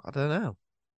 I don't know.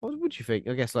 What would you think?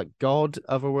 I guess like god,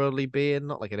 otherworldly being,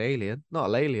 not like an alien, not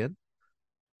an alien.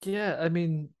 Yeah, I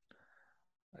mean,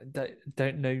 I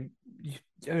don't know.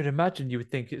 I would imagine you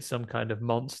would think it's some kind of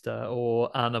monster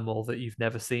or animal that you've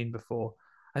never seen before.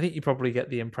 I think you probably get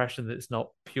the impression that it's not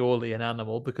purely an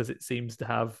animal because it seems to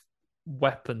have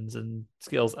weapons and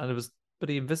skills, and it was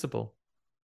pretty invisible.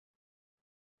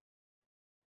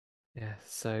 Yeah.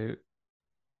 So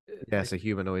Yeah, it's a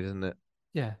humanoid, isn't it?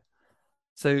 yeah.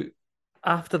 So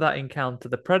after that encounter,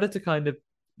 the predator kind of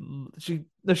she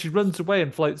runs away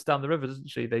and floats down the river, doesn't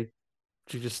she?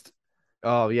 She just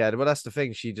Oh yeah, well that's the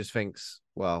thing. She just thinks,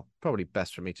 well, probably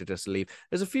best for me to just leave.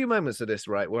 There's a few moments of this,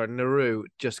 right, where Naru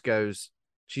just goes.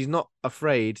 She's not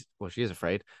afraid. Well, she is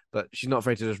afraid, but she's not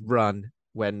afraid to just run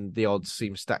when the odds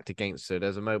seem stacked against her.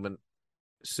 There's a moment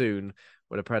soon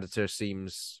where the predator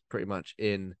seems pretty much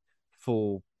in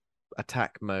full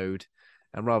attack mode,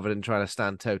 and rather than trying to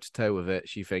stand toe to toe with it,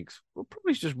 she thinks, "We'll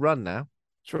probably just run now."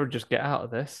 sort of just get out of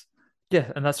this.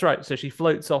 Yeah, and that's right. So she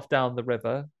floats off down the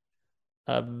river.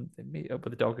 They meet up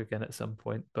with the dog again at some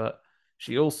point, but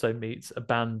she also meets a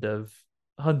band of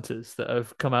hunters that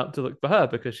have come out to look for her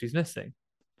because she's missing.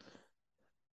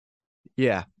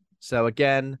 Yeah. So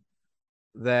again,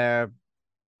 they're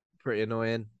pretty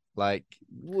annoying. Like,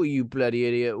 what you bloody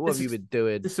idiot? What have you been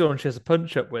doing? This is the one she has a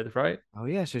punch up with, right? Oh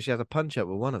yeah, so she has a punch up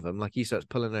with one of them. Like he starts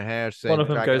pulling her hair, saying, One of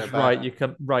them dragging goes, her back.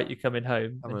 right, you're coming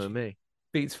home. Come And with she me.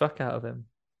 beats fuck out of him.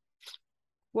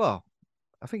 Well,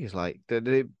 I think it's like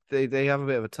they have a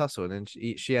bit of a tussle, and then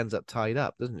she ends up tied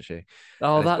up, doesn't she?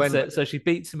 Oh, And it's that's when- it. So she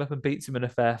beats him up and beats him in a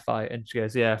fair fight, and she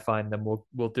goes, "Yeah, fine, then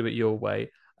we'll do it your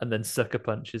way." And then sucker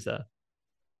punches her.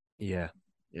 Yeah,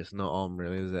 it's not on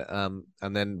really, is it?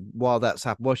 And then while that's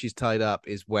happened, while she's tied up,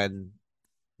 is when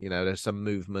there's some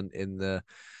movement in the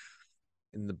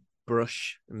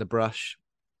brush, and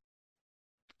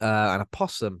a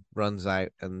possum runs out,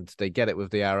 and they get it with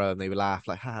the arrow, and they laugh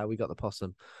like, "Ha, we got the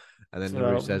possum." And then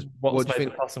Naru says, "What's "What do you made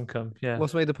think? the possum come?" Yeah,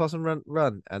 What's made the possum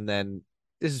run?" And then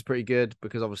this is pretty good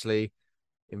because obviously,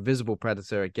 invisible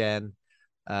predator again.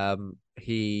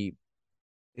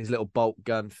 His little bolt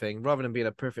gun thing, rather than being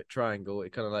a perfect triangle,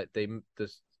 it kind of like the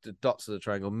dots of the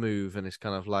triangle move, and it's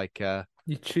kind of like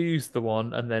you choose the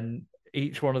one, and then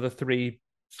each one of the three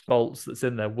bolts that's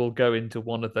in there will go into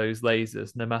one of those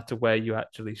lasers, no matter where you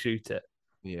actually shoot it.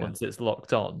 Yeah. Once it's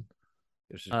locked on,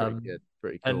 which is pretty good,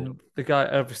 pretty cool. And the guy,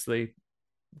 obviously,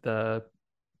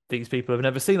 these people have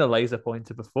never seen a laser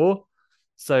pointer before,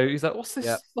 so he's like, "What's this?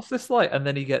 Yep. What's this like?" And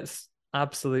then he gets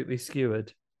absolutely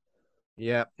skewered.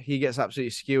 Yeah, he gets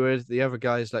absolutely skewered. The other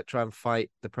guys like try and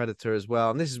fight the predator as well,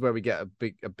 and this is where we get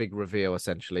a big reveal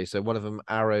essentially. So one of them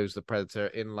arrows the predator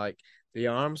in like the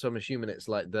arm. So I'm assuming it's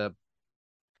like the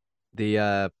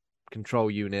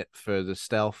control unit for the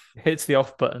stealth. Hits the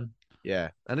off button.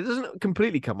 Yeah, and it doesn't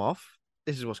completely come off.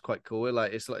 This is what's quite cool.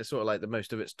 It's sort of like the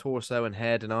most of its torso and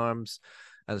head and arms,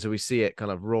 and so we see it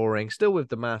kind of roaring, still with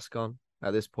the mask on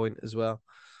at this point as well.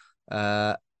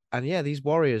 And yeah, these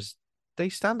warriors, they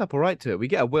stand up all right to it. We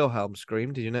get a Wilhelm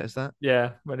scream. Did you notice that?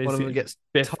 Yeah, when one of them gets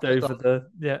biffed over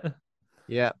the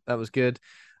Yeah, that was good.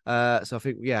 So I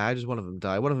think how does one of them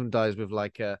die? One of them dies with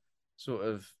like a sort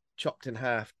of chopped in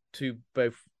half,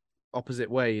 both opposite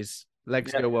ways.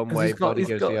 Legs go one way, body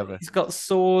goes the other. He's got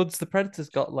swords. The predator's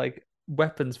got like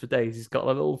weapons for days. He's got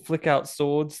like little flick out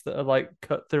swords that are like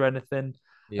cut through anything.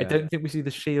 Yeah. I don't think we see the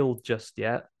shield just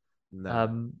yet.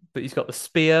 No. But he's got the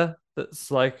spear that's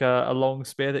like a long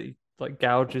spear that he like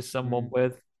gouges someone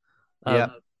with.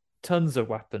 Tons of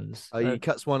weapons. He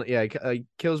cuts one. Yeah, he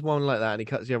kills one like that, and he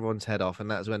cuts the other one's head off, and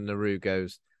that's when Naru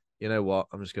goes, "You know what?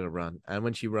 I'm just gonna run." And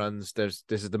when she runs, this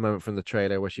is the moment from the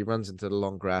trailer where she runs into the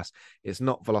long grass. It's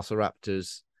not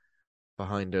velociraptors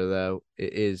behind her though;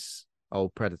 it is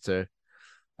old Predator.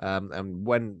 And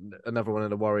when another one of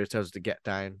the warriors tells her to get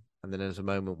down, and then there's a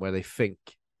moment where they think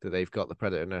that they've got the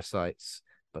Predator in their sights,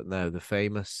 but no, the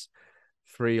famous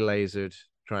three-lasered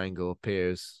triangle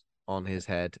appears on his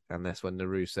head, and that's when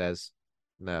Naru says,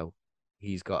 "No,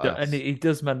 he's got us." And he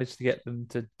does manage to get them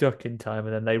to duck in time,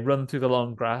 and then they run through the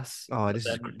long grass. Oh, this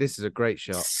is a great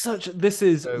shot. This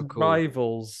is so cool.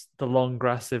 Rivals the long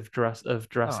grass of Jurassic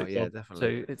World.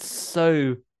 Definitely. So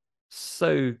it's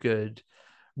so good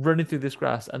running through this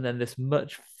grass, and then this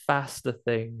much faster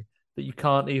thing that you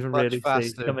can't even Much really faster,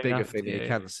 see coming bigger after thing that you. you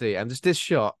can't see, and just this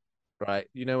shot, right?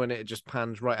 When it just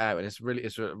pans right out, and it's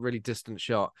a really distant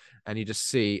shot, and you just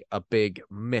see a big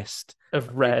mist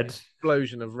of red,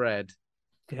 explosion of red.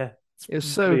 Yeah, it was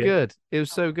so good. It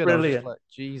was so good. Brilliant. I was just like,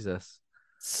 Jesus,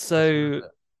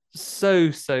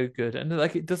 so good, and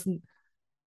like it doesn't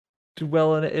do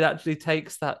well, and it actually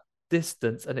takes that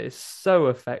distance, and it is so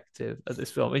effective at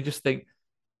this film. You just think,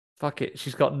 fuck it,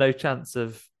 she's got no chance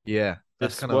of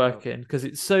this working because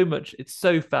it's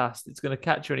so fast, it's going to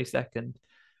catch her any second.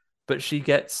 But she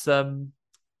gets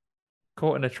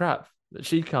caught in a trap that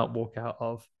she can't walk out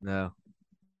of. No,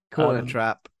 caught in a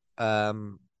trap.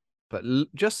 But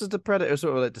just as the Predator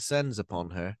sort of like descends upon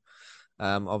her,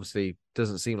 Obviously,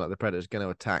 doesn't seem like the predator's going to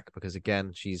attack because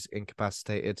again, she's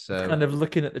incapacitated. So kind of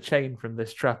looking at the chain from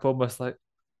this trap, almost like,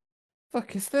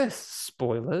 "Fuck is this?"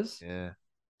 Spoilers. yeah,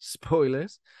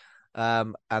 spoilers.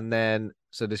 And then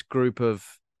so this group of,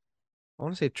 I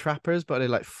want to say trappers, but they're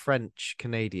like French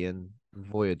Canadian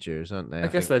voyagers, aren't they? I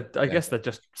guess they're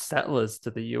just settlers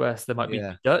to the US. They might be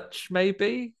Dutch,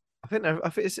 maybe. I think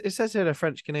it says here they're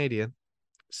French Canadian.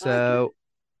 So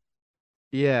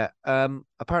yeah,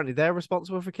 apparently they're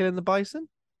responsible for killing the bison.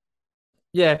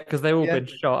 Yeah, because they've all been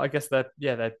shot. I guess they're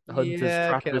hunters,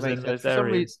 trappers in those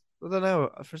areas. I don't know.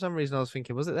 For some reason, I was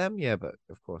thinking, was it them? Yeah, but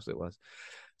of course it was.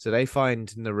 So they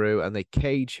find Naru and they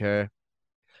cage her.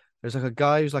 There's like a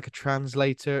guy who's like a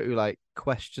translator who like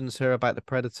questions her about the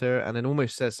predator and then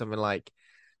almost says something like,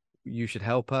 "You should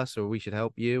help us," or "We should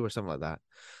help you," or something like that.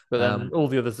 But then all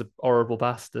the others are horrible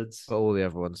bastards. But all the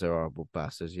other ones are horrible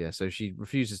bastards. Yeah. So she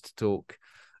refuses to talk.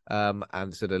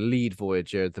 And so the lead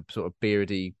voyager, the sort of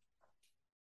beardy,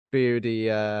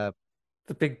 the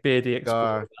big beardy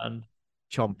explorer man,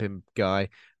 chomping guy,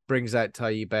 brings out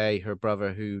Taibei, her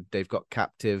brother, who they've got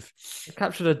captive. They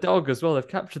captured a dog as well. They've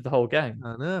captured the whole gang.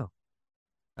 I know.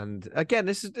 And again,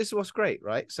 this is what's great,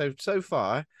 right? So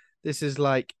far, this is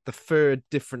like the third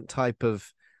different type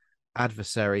of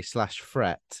adversary /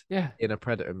 threat in a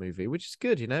Predator movie, which is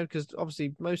good, because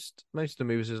obviously most of the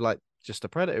movies is like just a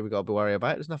Predator we got to be worried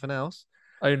about. There's nothing else.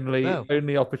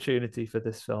 Only opportunity for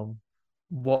this film.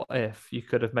 What if you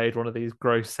could have made one of these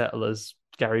gross settlers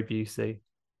Gary Busey?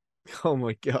 Oh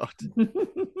my god.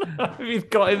 You've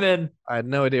got him in. I had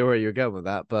no idea where you were going with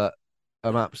that, but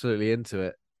I'm absolutely into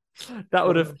it. That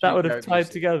would have tied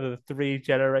together the 3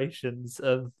 generations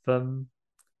of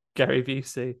Gary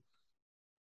Busey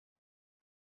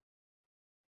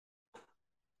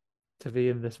to be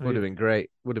in this movie. Would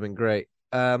have been great.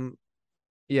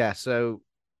 Yeah, so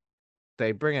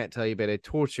they bring out Taibei, they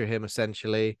torture him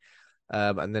essentially.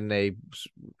 And then it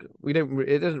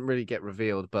doesn't really get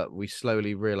revealed, but we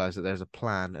slowly realize that there's a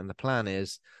plan, and the plan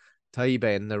is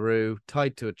Taibei and Naru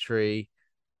tied to a tree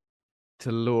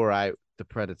to lure out the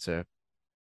predator,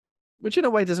 which in a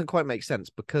way doesn't quite make sense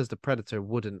because the predator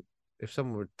wouldn't, if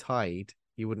someone were tied,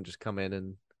 he wouldn't just come in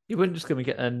and you wouldn't just come and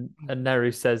get. And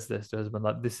Neru says this to her husband,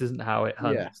 like, "This isn't how it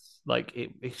hunts." Yeah. Like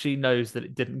she knows that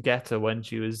it didn't get her when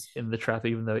she was in the trap,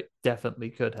 even though it definitely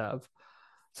could have.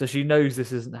 So she knows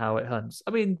this isn't how it hunts.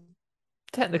 I mean,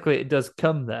 technically it does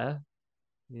come there.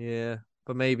 Yeah,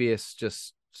 but maybe it's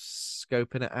just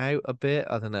scoping it out a bit.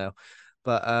 I don't know.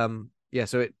 But yeah,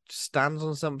 so it stands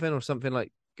on something or something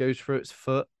like goes through its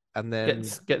foot and then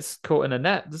gets caught in a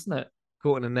net, doesn't it?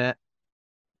 Caught in a net.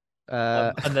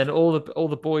 And then all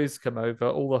the boys come over,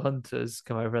 all the hunters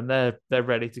come over, and they're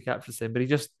ready to capture him. But he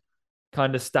just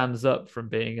kind of stands up from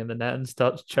being in the net and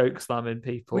starts choke slamming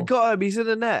people. We got him. He's in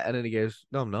the net, and then he goes,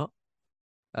 "No, I'm not."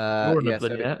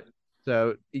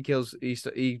 So he kills.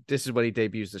 He. This is when he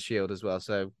debuts the shield as well.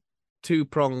 So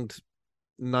 2-pronged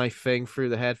knife thing through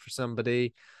the head for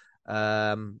somebody.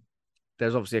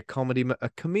 There's obviously a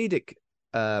comedic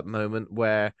moment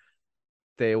where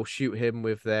they all shoot him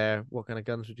with their, what kind of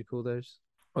guns would you call those?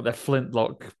 Well, they're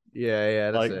flintlock.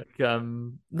 Yeah, that's like it.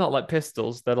 Not like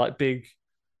pistols. They're like big,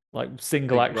 like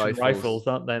single big action rifles,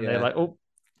 aren't they? And they're like,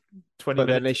 20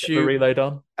 minutes then they shoot, reload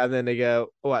on. And then they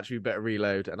go, "Oh, actually, we better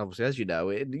reload." And obviously, as you know,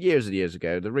 years and years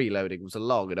ago, the reloading was a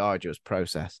long and arduous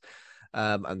process.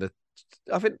 I don't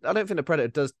think the Predator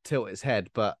does tilt its head,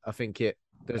 but I think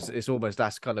it's almost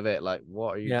that's kind of it. Like,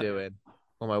 what are you doing?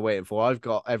 What am I waiting for? I've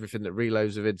got everything that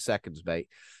reloads within seconds, mate.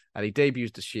 And he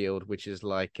debuts the shield, which is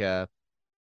like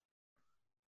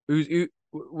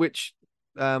which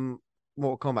Mortal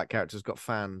Kombat character's got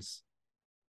fans?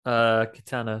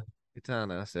 Kitana,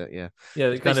 that's it. Yeah,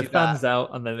 it kind of fans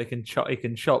out, and then he can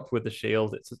chop with the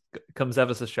shield. It comes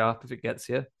ever so sharp if it gets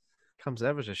you. Comes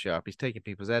ever so sharp. He's taking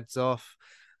people's heads off,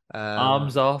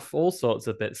 arms off, all sorts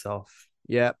of bits off.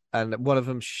 Yeah, and one of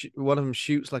them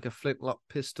shoots like a flintlock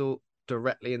pistol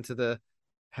directly into the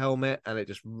helmet, and it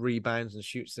just rebounds and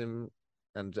shoots him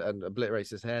and obliterates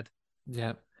his head.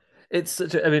 Yeah, it's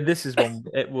such a. I mean, this is one.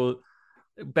 It will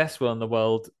best one in the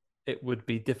world. It would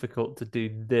be difficult to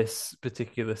do this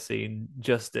particular scene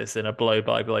justice in a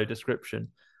blow-by-blow description.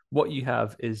 What you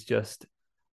have is just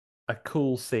a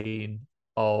cool scene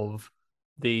of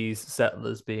these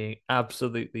settlers being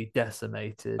absolutely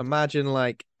decimated. Imagine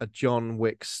like a John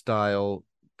Wick style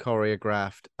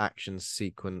choreographed action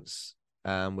sequence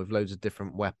with loads of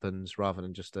different weapons rather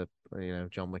than just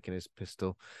John Wick and his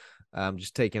pistol,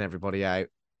 just taking everybody out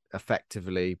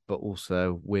effectively, but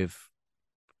also with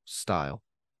style.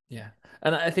 Yeah.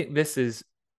 And I think this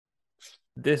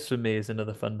for me is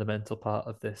another fundamental part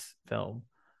of this film.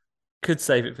 could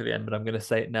save it for the end, but I'm going to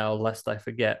say it now lest I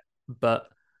forget. But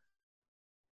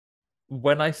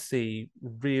when I see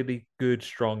really good,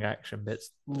 strong action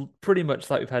bits, pretty much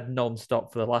like we've had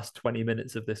non-stop for the last 20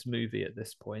 minutes of this movie at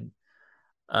this point,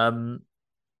 and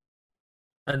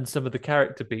some of the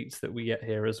character beats that we get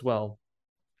here as well.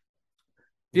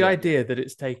 The idea that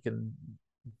it's taken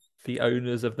the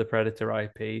owners of the Predator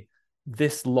IP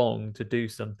this long to do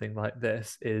something like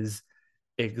this is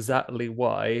exactly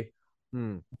why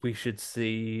we should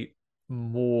see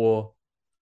more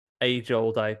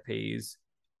age-old IPs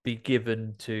be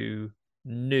given to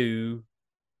new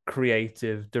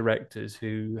creative directors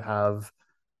who have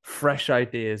fresh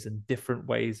ideas and different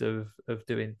ways of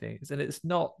doing things. And it's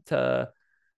not to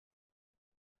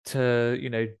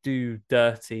do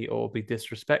dirty or be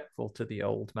disrespectful to the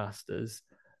old masters,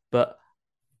 but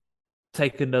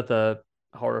take another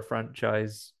horror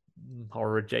franchise,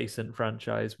 horror adjacent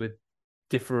franchise with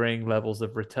differing levels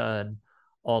of return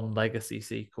on legacy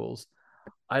sequels.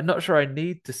 I'm not sure I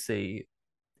need to see,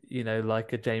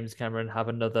 like a James Cameron have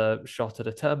another shot at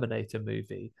a Terminator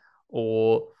movie,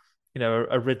 or,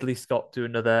 a Ridley Scott do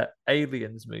another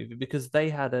Aliens movie, because they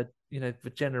had for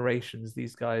generations,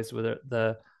 these guys were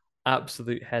the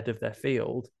absolute head of their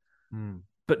field.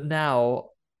 But now,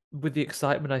 with the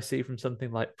excitement I see from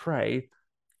something like Prey,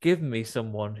 give me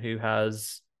someone who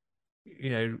has,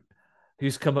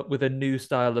 who's come up with a new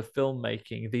style of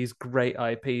filmmaking, these great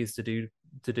IPs to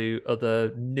do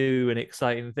other new and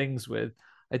exciting things with.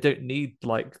 I don't need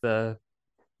like the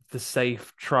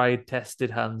safe, tried,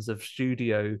 tested hands of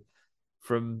studio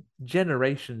from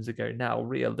generations ago. Now,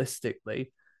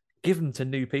 realistically, give them to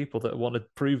new people that want to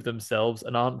prove themselves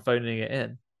and aren't phoning it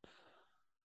in.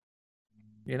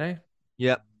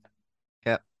 Yep.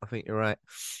 I think you're right.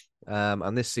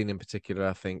 And this scene in particular,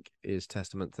 I think, is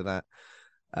testament to that.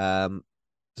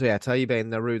 So yeah, Taibé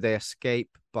and Naru, they escape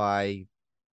by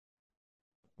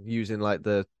using like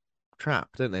the trap,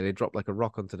 don't they? They drop like a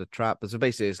rock onto the trap. So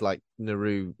basically, it's like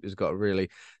Naru has got a really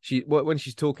when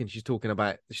she's talking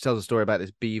about, she tells a story about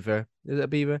this beaver. Is it a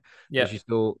beaver? Yeah. She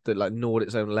thought that like gnawed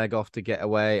its own leg off to get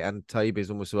away, and Taibé's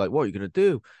almost like, "What are you gonna do?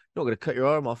 You're not gonna cut your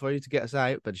arm off, are you, to get us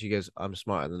out?" But she goes, "I'm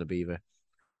smarter than a beaver."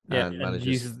 Yeah, and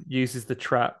uses the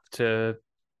trap to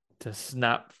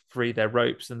snap free their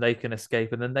ropes, and they can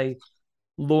escape. And then they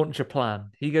launch a plan.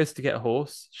 He goes to get a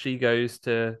horse. She goes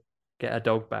to get a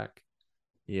dog back.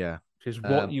 Yeah. Which is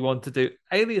what you want to do.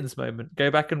 Aliens moment.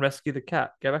 Go back and rescue the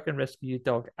cat. Go back and rescue your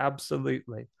dog.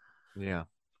 Absolutely. Yeah.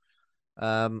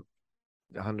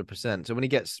 100%. So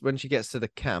when she gets to the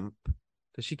camp,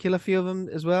 does she kill a few of them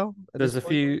as well? There's a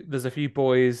few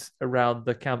boys around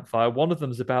the campfire. One of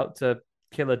them's about to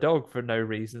kill a dog for no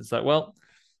reason. It's like, well,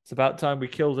 it's about time we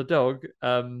killed a dog.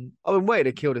 I've been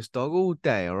waiting to kill this dog all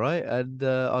day, all right? And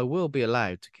I will be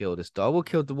allowed to kill this dog. I will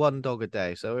kill the one dog a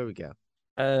day. So here we go.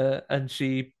 And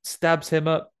she stabs him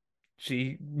up.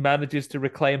 She manages to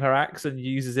reclaim her axe and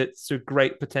uses it to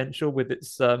great potential with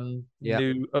its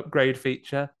new upgrade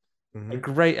feature. A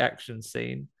great action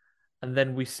scene. And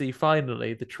then we see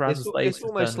finally the translator. It's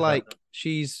almost like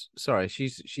she's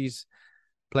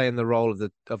playing the role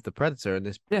of the Predator in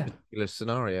this particular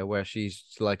scenario, where she's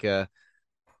like a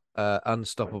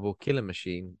unstoppable killer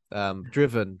machine,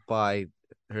 driven by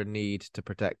her need to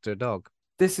protect her dog.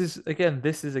 This is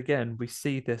again, we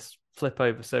see this flip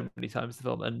over so many times in the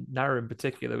film, and Nara in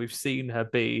particular, we've seen her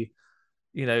be,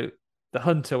 the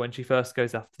hunter when she first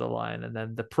goes after the lion, and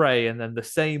then the prey, and then the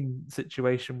same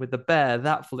situation with the bear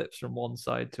that flips from one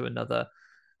side to another.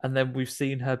 And then we've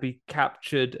seen her be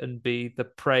captured and be the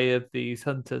prey of these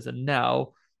hunters, and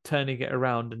now turning it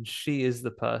around, and she is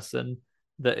the person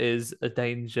that is a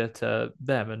danger to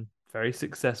them, and very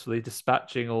successfully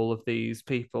dispatching all of these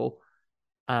people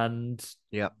and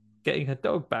getting her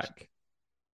dog back.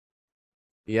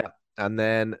 Yeah. And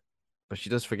then, but she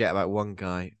does forget about one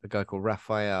guy, a guy called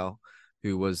Raphael,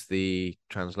 who was the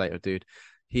translator dude.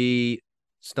 He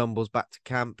stumbles back to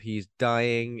camp. He's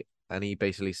dying. And he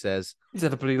basically says, he's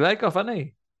had a bloody leg off, hasn't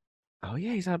he? Oh,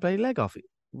 yeah, he's had a bloody leg off.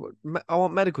 I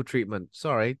want medical treatment.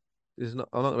 Sorry. I'm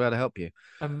not going to be able to help you.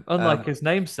 Unlike his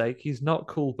namesake, he's not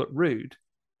cool but rude.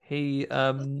 He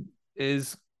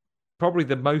is probably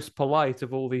the most polite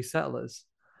of all these settlers.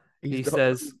 He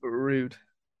says, cool, rude.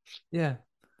 Yeah.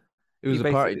 He was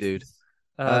a party dude.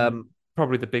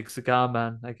 Probably the big cigar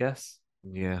man, I guess.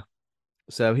 Yeah.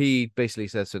 So he basically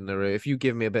says to Naru, if you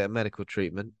give me a bit of medical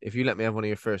treatment, if you let me have one of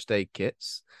your first aid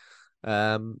kits,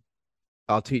 I'll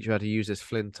teach you how to use this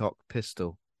Flintock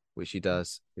pistol, which he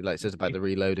does. He says about the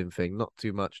reloading thing. Not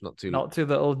too much, not too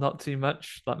little, not too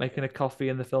much. Like making a coffee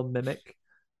in the film Mimic.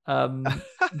 But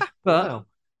wow.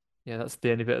 Yeah, that's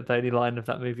the only line of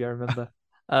that movie I remember.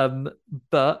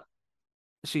 But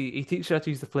he teaches her how to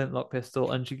use the flintlock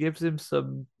pistol, and she gives him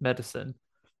some medicine.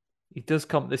 He does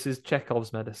come. This is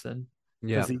Chekhov's medicine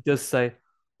because he does say,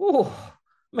 "Oh,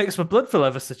 makes my blood feel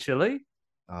ever so chilly."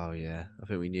 Oh yeah, I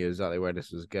think we knew exactly where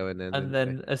this was going. And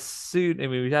then as soon, I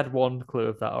mean, we had one clue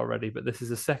of that already, but this is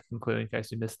a second clue in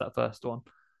case we missed that first one.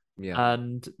 Yeah.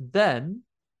 And then,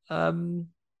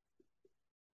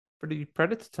 pretty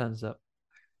Predator turns up.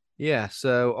 Yeah.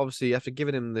 So obviously, after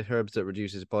giving him the herbs that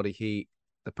reduce his body heat,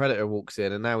 the Predator walks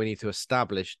in, and now we need to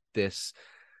establish this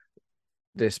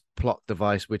plot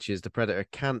device, which is the Predator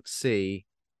can't see,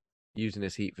 using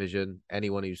his heat vision,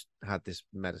 anyone who's had this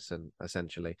medicine,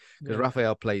 essentially. Because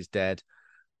Raphael plays dead.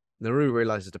 Naru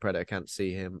realizes the Predator can't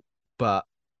see him, but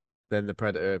then the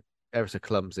Predator, ever so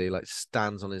clumsy, like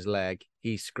stands on his leg.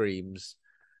 He screams,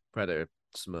 Predator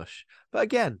smush. But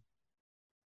again,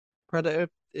 Predator,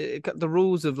 the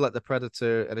rules of like the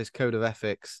Predator and his code of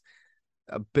ethics,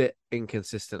 a bit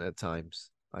inconsistent at times,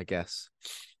 I guess.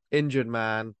 Injured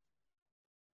man,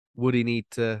 would he need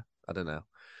to? I don't know.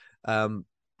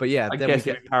 But yeah, I then guess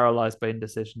we he'd be paralyzed by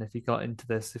indecision if he got into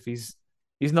this. If he's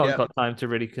not got time to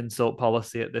really consult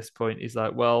policy at this point. He's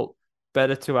like, well,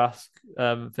 better to ask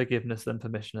forgiveness than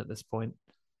permission at this point.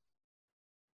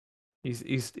 He's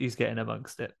getting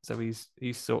amongst it, so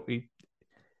he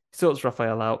sorts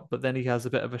Raphael out, but then he has a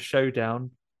bit of a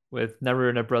showdown with Neru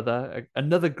and her brother.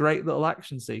 Another great little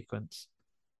action sequence.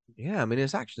 Yeah, I mean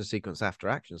it's action sequence after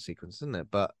action sequence, isn't it?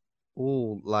 But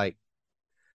all like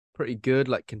pretty good,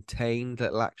 like contained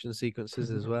little action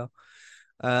sequences as well.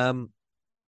 So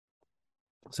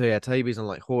yeah, Taby's on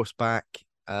like horseback.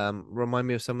 Remind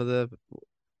me of some of the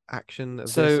action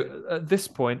of this. At this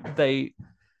point, they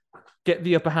get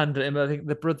the upper hand at him. I think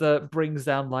the brother brings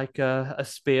down like a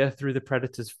spear through the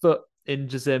Predator's foot,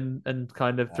 injures him, and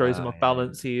kind of throws him off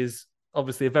balance. He is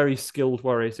obviously a very skilled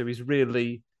warrior, so he's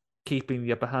really keeping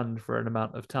the upper hand for an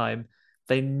amount of time.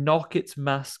 They knock its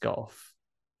mask off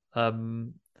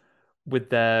with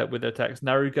their attacks.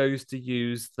 Naru goes to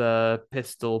use the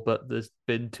pistol, but there's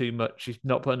been too much. She's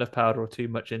not put enough powder or too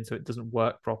much in, so it doesn't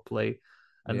work properly.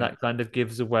 And that kind of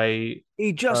gives away.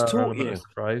 He just taught you.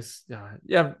 Surprise.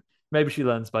 Yeah. Maybe she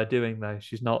learns by doing though.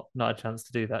 She's not a chance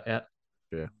to do that yet.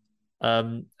 Yeah.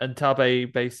 And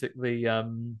Tabe basically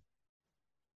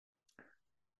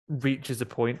reaches a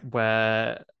point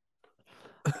where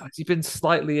has he been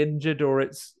slightly injured or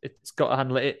it's got a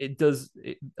handle. It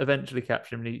eventually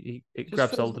capture him and it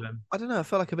grabs hold of him. I don't know. I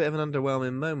felt like a bit of an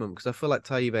underwhelming moment because I feel like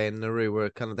Taibé and Naru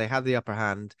were they had the upper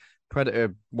hand.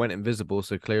 Predator went invisible,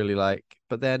 so clearly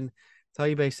but then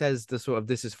Taibé says the sort of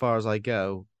 "this is as far as I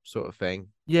go" sort of thing.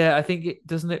 Yeah, I think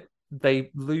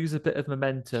they lose a bit of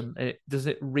momentum and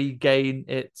it regain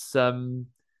its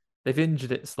they've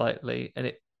injured it slightly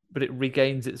but it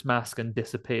regains its mask and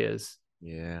disappears.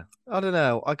 Yeah. I don't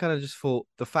know. I kind of just thought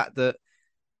the fact that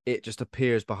it just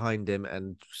appears behind him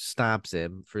and stabs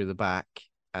him through the back,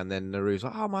 and then Naru's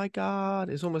like, oh my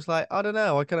God. It's almost like, I don't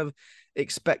know. I kind of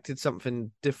expected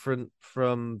something different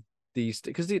from these,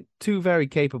 because they're two very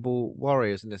capable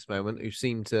warriors in this moment who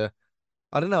seem to,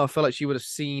 I don't know. I feel like she would have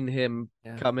seen him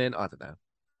come in. I don't know.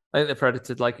 I think the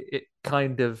Predator, it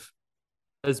kind of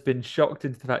has been shocked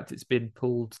into the fact it's been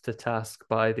pulled to task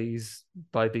by these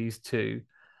two.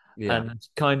 Yeah. And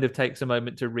kind of takes a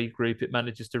moment to regroup. It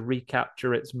manages to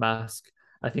recapture its mask.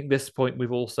 I think this point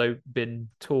we've also been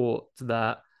taught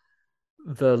that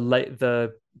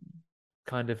the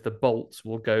kind of the bolts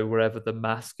will go wherever the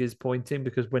mask is pointing,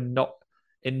 because we're not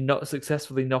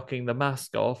successfully knocking the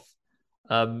mask off.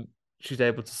 She's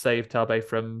able to save Tabe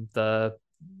from the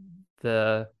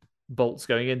bolts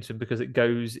going into him because it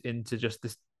goes into just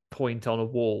this point on a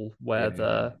wall where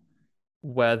the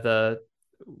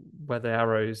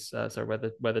arrows, where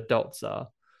the dots are,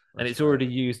 and it's already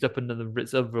used up under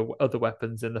its other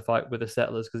weapons in the fight with the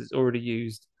settlers, because it's already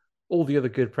used all the other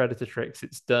good Predator tricks.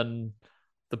 It's done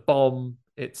the bomb.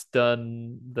 It's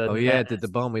done the did the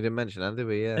bomb. We didn't mention that, did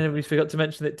we? Yeah, and we forgot to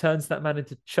mention that it turns that man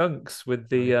into chunks with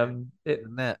the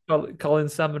net. Colin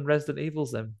Salmon Resident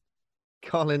Evils him.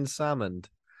 Colin Salmon.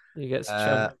 He gets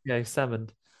chunked. Yeah, he's salmoned.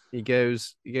 He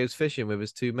goes fishing with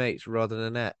his two mates rather than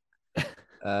a net.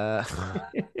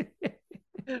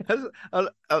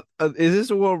 Is this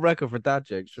a world record for dad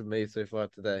jokes from me so far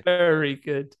today? Very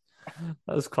good.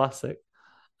 That was classic.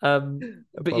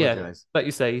 But yeah, like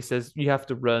you say, he says you have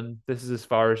to run. This is as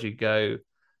far as you go.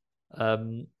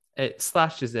 It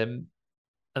slashes him,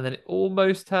 and then it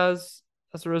almost has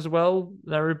her as well,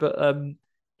 Larry. But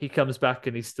he comes back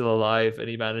and he's still alive, and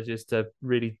he manages to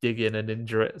really dig in and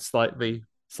injure it slightly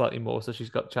more. So she's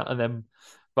got and then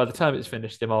by the time it's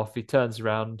finished him off, he turns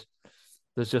around,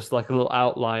 There's just like a little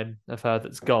outline of her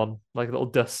that's gone, like a little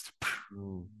dust,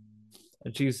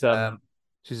 and she's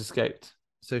escaped.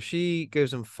 So she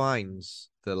goes and finds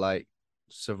the like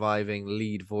surviving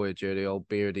lead Voyager, the old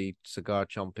beardy cigar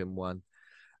chomping one.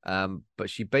 But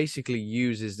she basically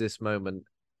uses this moment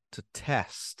to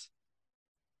test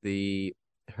the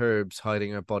herbs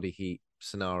hiding her body heat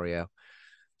scenario.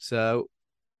 So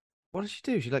what does she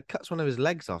do? She like cuts one of his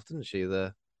legs off, doesn't she?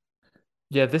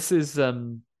 Yeah, this is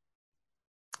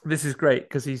great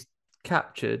because he's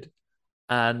captured,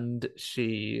 and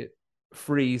she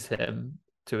frees him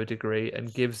to a degree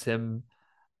and gives him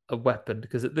a weapon,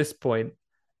 because at this point,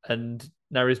 and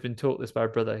Nari's been taught this by her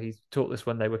brother. He's taught this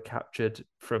when they were captured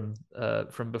from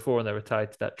before and they were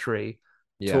tied to that tree,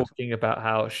 talking about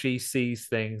how she sees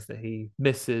things that he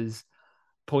misses,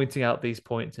 pointing out these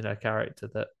points in her character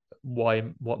that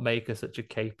what make her such a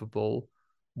capable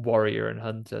warrior and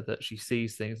hunter, that she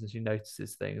sees things and she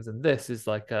notices things. And this is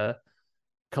like a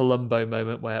Columbo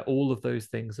moment where all of those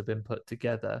things have been put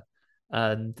together,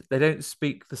 and they don't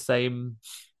speak the same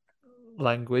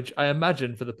language. I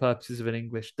imagine for the purposes of an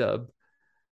English dub,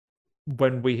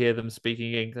 when we hear them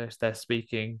speaking English, they're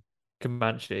speaking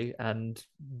Comanche, and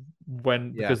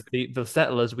because the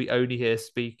settlers we only hear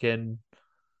speaking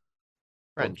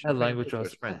French. What language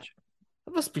was French.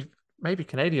 It must be maybe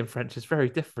Canadian French is very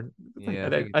different. Yeah,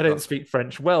 I don't speak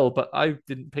French well, but I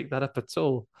didn't pick that up at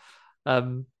all.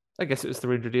 I guess it was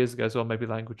 300 years ago as well. Maybe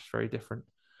language is very different.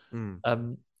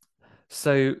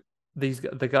 So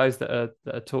the guys that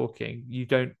are talking,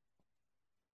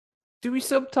 do we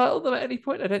subtitle them at any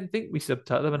point? I don't think we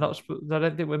subtitle them. I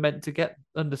don't think we're meant to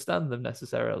understand them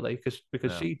necessarily because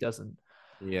she doesn't.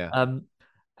 Yeah.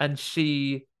 And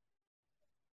she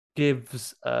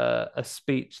gives a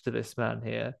speech to this man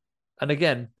here, and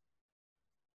again,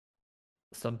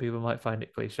 some people might find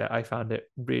it cliche. I found it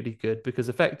really good because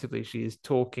effectively she is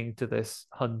talking to this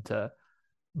hunter,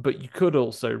 but you could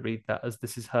also read that as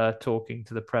this is her talking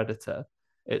to the predator.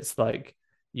 It's like,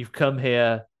 you've come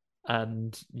here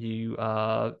and you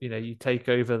are, you take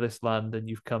over this land and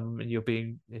you've come and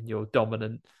you're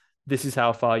dominant. This is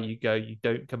how far you go. You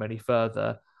don't come any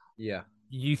further. Yeah.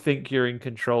 You think you're in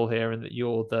control here and that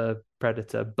you're the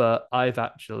predator, but I've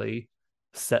actually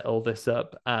settled this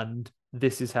up and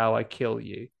this is how I kill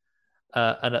you.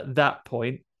 And at that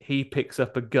point, he picks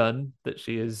up a gun that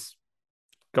she has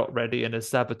got ready and has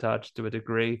sabotaged to a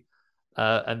degree.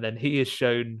 And then he is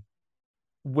shown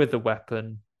with a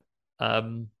weapon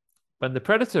when the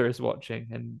predator is watching,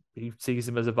 and he sees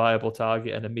him as a viable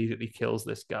target and immediately kills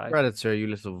this guy. Predator, you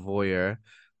little voyeur.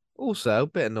 Also, a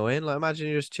bit annoying. Like, imagine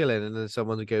you're just chilling and then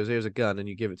someone goes, "Here's a gun," and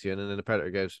you give it to you, and then the predator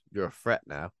goes, "You're a threat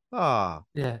now."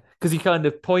 Yeah, because he kind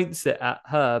of points it at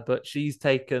her, but she's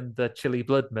taken the chili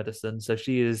blood medicine, so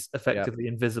she is effectively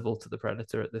invisible to the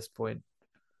predator at this point.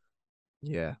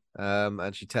 Yeah.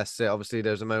 And she tests it. Obviously,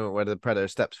 there's a moment where the predator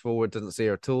steps forward, doesn't see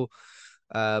her at all.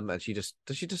 And does she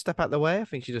just step out the way? I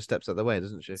think she just steps out the way,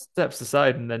 doesn't she? Steps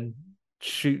aside and then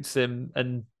shoots him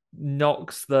and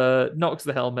knocks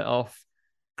the helmet off,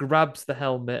 grabs the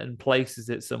helmet and places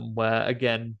it somewhere,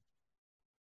 again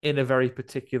in a very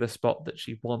particular spot that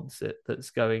she wants it,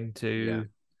 that's going to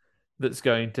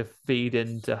feed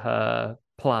into her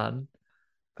plan.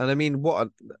 And I mean, what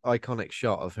an iconic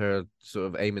shot of her sort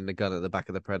of aiming the gun at the back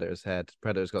of the predator's head.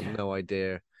 Predator's got no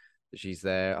idea that she's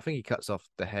there. I think he cuts off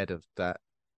the head of that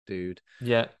dude.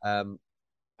 Yeah. And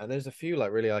there's a few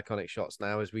like really iconic shots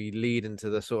now as we lead into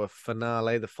the sort of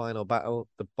finale, the final battle,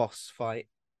 the boss fight.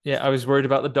 Yeah, I was worried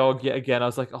about the dog yet again. I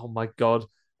was like, oh my God,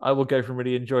 I will go from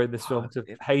really enjoying this film to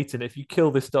hating it. If you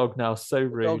kill this dog now, so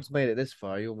rude. The dog's made it this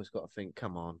far, you almost got to think,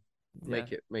 come on,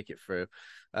 make it through.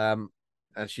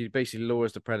 And she basically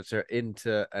lures the predator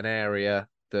into an area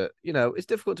that, it's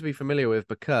difficult to be familiar with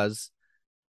because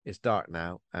it's dark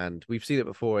now. And we've seen it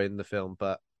before in the film,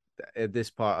 but at this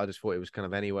part, I just thought it was kind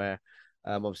of anywhere.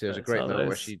 Obviously, there's a great moment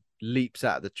where she leaps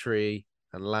out of the tree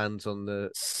and lands on the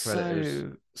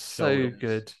predator's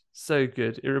shoulders. So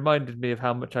good. It reminded me of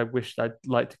how much I wished I'd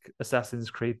liked Assassin's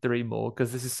Creed 3 more,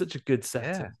 because this is such a good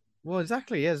setting. Yeah. Well,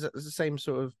 exactly. Yeah, it's the same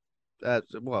sort of,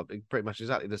 pretty much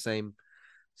exactly the same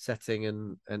setting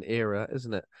and era,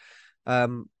 isn't it?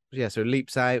 So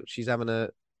leaps out.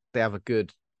 They have a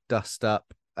good dust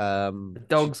up. The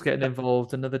dog's getting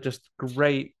involved. Another just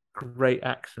great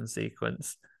action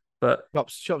sequence. But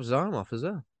chops his arm off as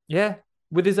well. Yeah.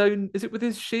 With his own, is it with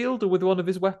his shield or with one of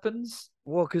his weapons?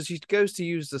 Well, because he goes to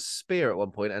use the spear at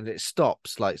one point and it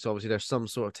stops. So obviously there's some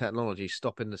sort of technology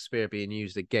stopping the spear being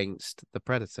used against the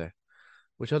predator.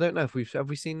 which I don't know if have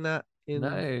we seen that in. No,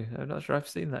 I'm not sure I've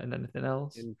seen that in anything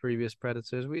else. In previous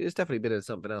Predators. It's definitely been in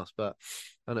something else, but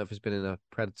I don't know if it's been in a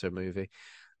Predator movie.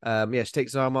 Yeah, she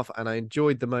takes her arm off, and I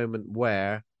enjoyed the moment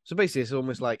where. So basically, it's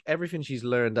almost like everything she's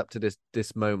learned up to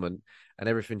this moment, and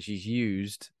everything she's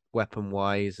used weapon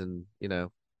wise, and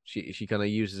she kind of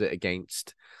uses it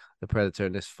against the Predator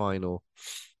in this final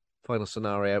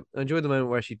scenario. I enjoyed the moment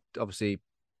where she obviously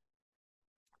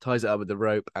ties it up with the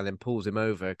rope and then pulls him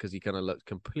over because he kind of looked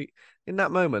complete. In that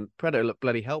moment, Predator looked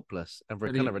bloody helpless and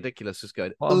kind of ridiculous, just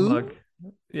going, mug.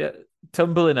 Yeah,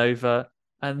 tumbling over,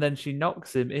 and then she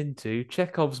knocks him into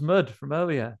Chekhov's mud from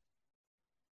earlier.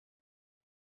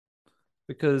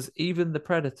 Because even the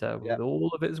Predator, with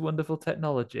all of its wonderful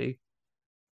technology,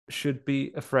 should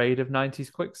be afraid of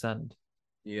 90s quicksand.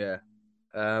 Yeah.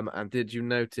 And did you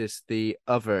notice the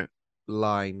other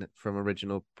line from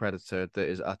original Predator that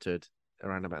is uttered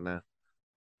around about now?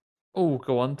 Oh,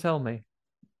 go on, tell me.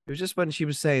 It was just when she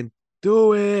was saying,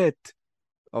 "Do it."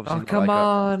 Obviously, come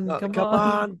on, come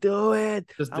on, do it.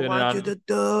 Just I want you to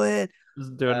do it.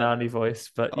 Doesn't do an Arnie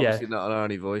voice, but obviously not an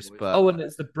Arnie voice. But and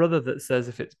it's the brother that says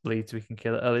if it bleeds, we can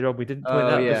kill it. Earlier on, we didn't point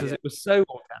that out because it was so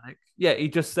organic. Yeah, he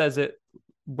just says it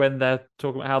when they're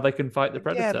talking about how they can fight the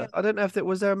Predator. Yeah, I don't know if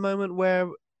was there a moment where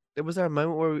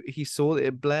he saw that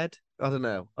it bled. I don't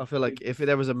know. I feel like if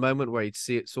there was a moment where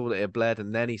saw that it bled,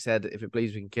 and then he said, "If it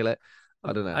bleeds, we can kill it."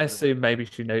 I don't know. I assume maybe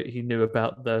he knew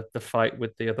about the fight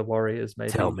with the other warriors.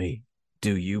 Maybe. Tell me,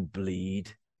 do you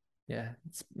bleed? Yeah,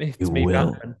 it's me,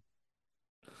 Batman.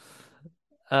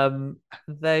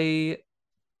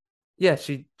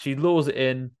 She lures it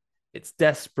in. It's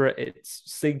desperate. It's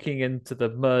sinking into the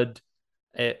mud.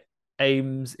 It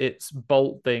aims its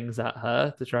bolt things at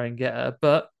her to try and get her,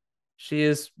 but she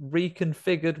is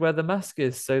reconfigured where the mask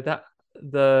is so that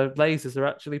the lasers are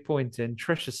actually pointing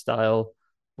Trisha style.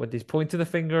 When he's pointing the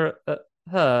finger at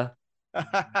her,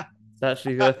 it's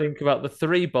actually got to think about the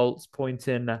 3 bolts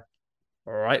pointing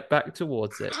right back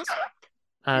towards it.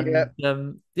 And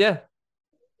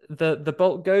the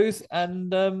bolt goes and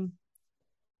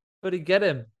but he get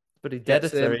him. But he dead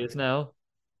as there he is now.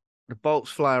 The bolts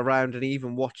fly around and he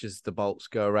even watches the bolts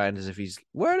go around as if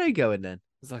where are they going then?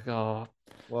 It's like, oh,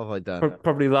 what have I done?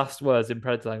 Probably last words in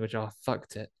Predator language are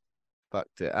fucked it.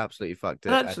 Fucked it, absolutely fucked it.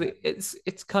 And actually,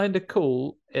 it's kind of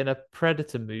cool in a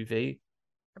Predator movie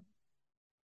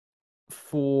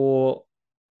for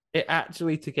it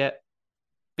actually to get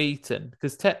beaten,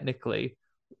 because technically,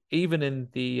 even in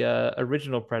the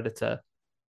original Predator,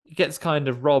 he gets kind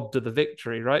of robbed of the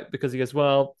victory, right? Because he goes,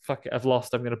 "Well, fuck it, I've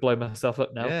lost. I'm going to blow myself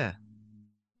up now." Yeah.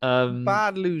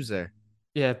 Bad loser.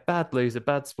 Yeah, bad loser,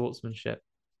 bad sportsmanship.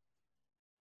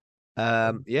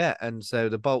 Yeah, and so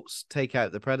the bolts take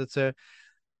out the Predator,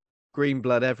 green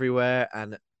blood everywhere,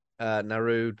 and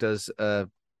Naru does a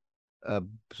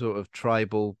sort of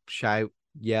tribal shout,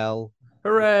 yell,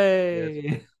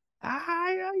 hooray!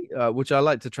 Which I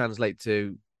like to translate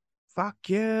to "fuck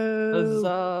you."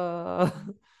 Huzzah!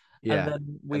 Yeah, and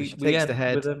then we end the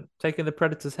head with them taking the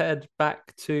Predator's head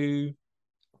back to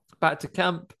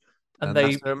camp. And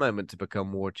that's their moment to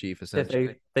become war chief,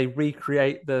 essentially. They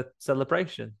recreate the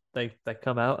celebration. They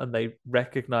come out and they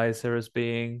recognize her as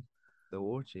being the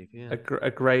war chief. Yeah, a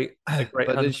great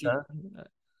hunter.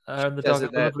 And the dog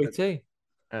had lovely tea.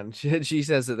 And she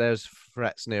says that there's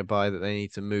threats nearby that they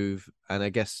need to move. And I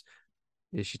guess,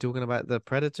 is she talking about the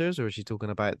Predators or is she talking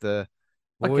about the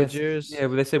Voyagers? Yeah,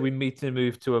 but they say we need to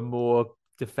move to a more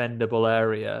defendable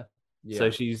area.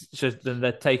 Yeah. So then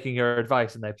they're taking her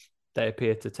advice and they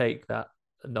appear to take that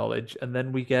knowledge. And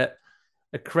then we get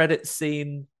a credit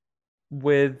scene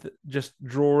with just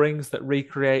drawings that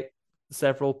recreate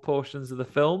several portions of the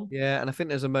film. Yeah, and I think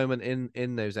there's a moment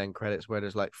in those end credits where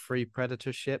there's like 3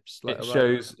 Predator ships.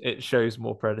 It shows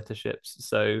more Predator ships.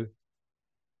 So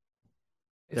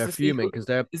they're fuming because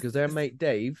their mate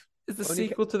Dave. Is the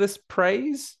sequel to this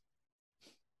Praise?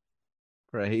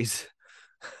 Praise.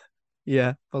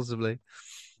 Yeah, possibly.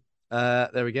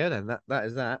 There we go then. That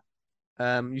is that.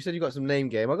 You said you got some name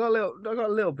game. I got a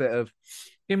little bit of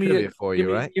trivia for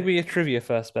you, right? Give me a trivia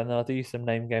first, Ben. Then I'll do you some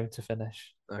name game to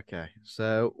finish. Okay.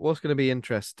 So what's going to be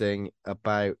interesting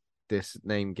about this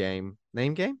name game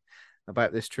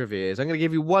about this trivia is I'm going to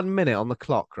give you 1 minute on the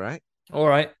clock, right? All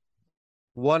right.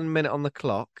 1 minute on the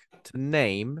clock to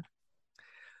name,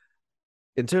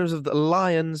 in terms of the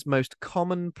lion's most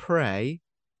common prey.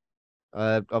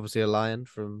 Obviously a lion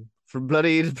from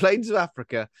bloody Plains of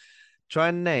Africa. Try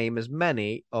and name as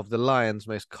many of the lion's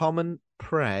most common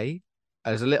prey.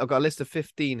 I've got a list of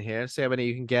 15 here. See how many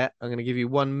you can get. I'm going to give you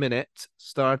 1 minute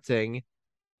starting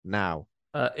now.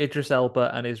 Idris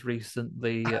Elba and his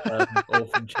recently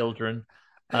orphaned children.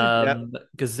 Yep.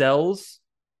 Gazelles,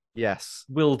 Yes.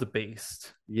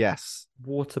 wildebeest, Yes.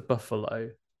 water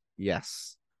buffalo,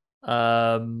 Yes.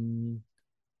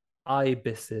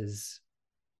 ibises,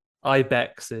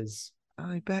 ibexes,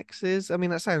 Ibexes. I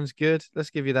mean, that sounds good. Let's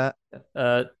give you that.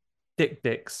 uh,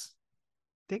 dicks,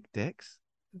 Dicks.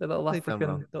 the little They've done wrong.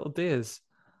 African little deers.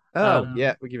 Oh,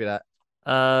 yeah, we'll give you that.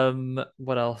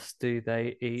 What else do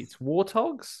they eat?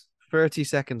 Warthogs? 30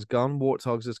 seconds gone.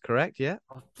 Warthogs is correct, yeah.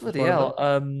 Oh, bloody hell.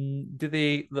 Do they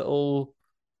eat little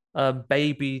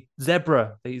baby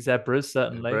zebra? They eat zebras,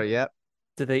 certainly. Zebra, yeah.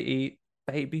 Do they eat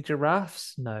baby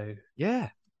giraffes? No. Yeah.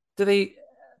 Do they eat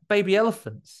baby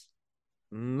elephants?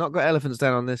 Not got elephants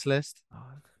down on this list. Oh,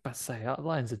 I was about to say,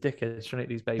 lions are dickheads trying to eat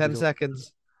these babies. 10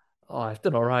 seconds. Oh, I've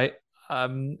done all right.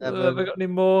 Have I got any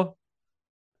more?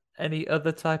 Any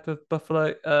other type of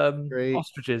buffalo? 3,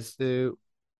 ostriches. 2,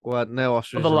 1. No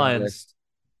ostriches. Other lions.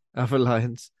 Other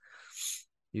lions.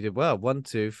 You did well. 1,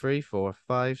 2, 3, 4,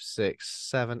 5, 6,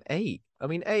 7, 8. I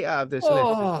mean, 8 out of this list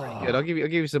is pretty good. I'll give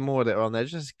you some more that are on there.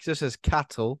 Just as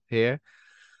cattle here.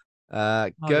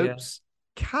 Goats,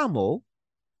 camel.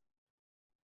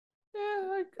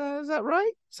 Yeah, is that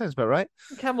right? Sounds about right.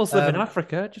 Camels live in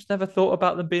Africa. Just never thought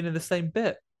about them being in the same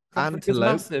bit. Africa's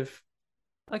massive.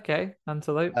 Okay,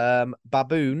 antelope.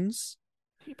 Baboons.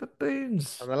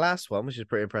 Baboons. And the last one, which is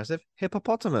pretty impressive,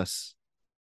 hippopotamus.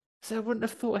 So I wouldn't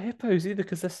have thought of hippos either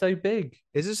because they're so big.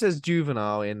 It just says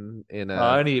juvenile in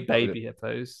I only eat baby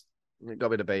hippos. It got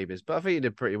rid of babies, but I think you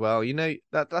did pretty well. You know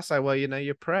that's how well you know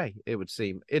your prey. It would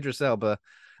seem Idris Elba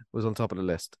was on top of the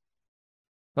list.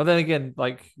 Well, then again,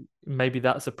 like maybe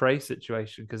that's a prey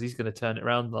situation because he's going to turn it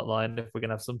around that line if we're going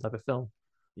to have some type of film.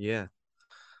 Yeah.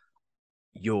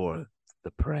 You're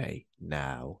the prey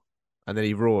now, and then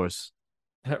he roars.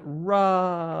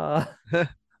 Rah!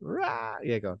 Rah!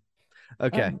 Yeah, go on.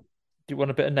 Okay. Do you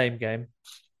want a bit of name game?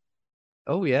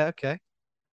 Oh yeah. Okay.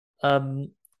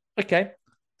 Okay.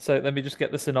 So let me just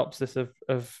get the synopsis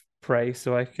of Prey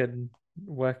so I can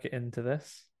work it into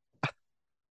this.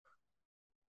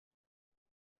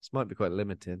 This might be quite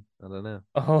limited. I don't know.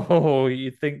 Oh,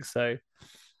 you think so?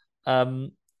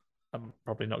 I'm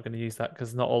probably not going to use that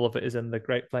because not all of it is in the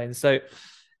Great Plains. So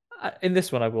in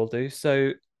this one, I will do.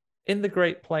 So in the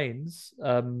Great Plains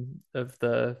of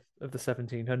the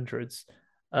 1700s,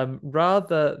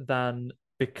 rather than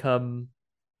become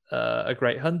a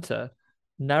great hunter,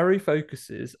 Naru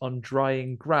focuses on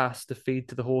drying grass to feed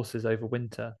to the horses over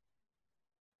winter.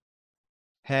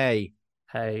 Hey,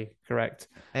 correct.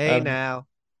 Hey, now.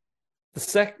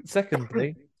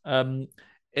 Secondly, on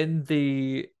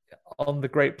the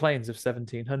Great Plains of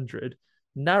 1700,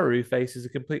 Naru faces a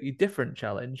completely different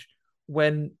challenge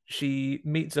when she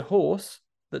meets a horse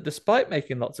that, despite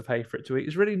making lots of hay for it to eat,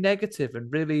 is really negative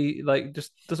and really like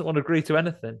just doesn't want to agree to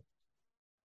anything.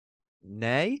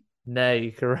 Nay,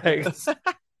 correct.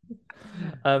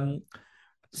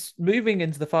 Moving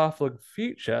into the far-flung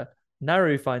future,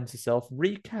 Naru finds herself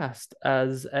recast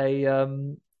as a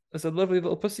lovely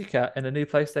little pussycat in a new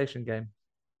PlayStation game.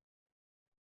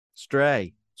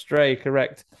 Stray,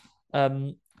 correct.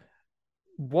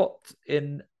 What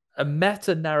in a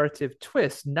meta-narrative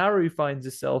twist, Naru finds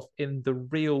herself in the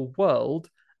real world,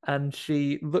 and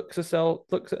she looks at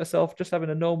herself just having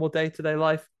a normal day-to-day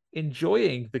life,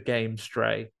 enjoying the game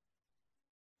Stray.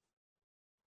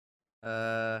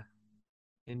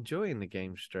 Enjoying the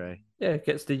game Stray. Yeah,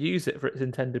 gets to use it for its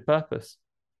intended purpose.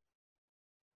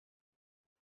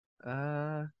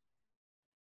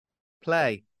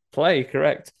 Play,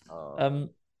 correct. Got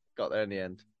there in the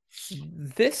end.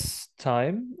 This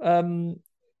time,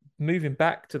 moving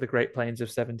back to the Great Plains of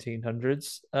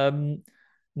 1700s,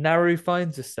 Naru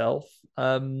finds herself,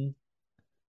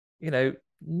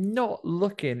 not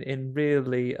looking in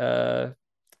really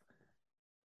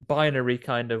binary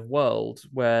kind of world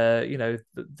where,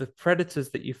 the predators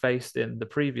that you faced in the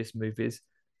previous movies,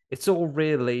 it's all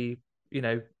really,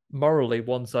 morally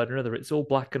one side or another. It's all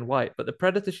black and white. But the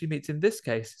predator she meets in this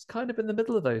case is kind of in the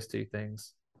middle of those two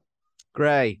things.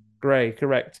 Grey,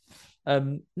 correct.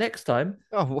 Next time,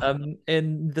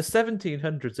 in the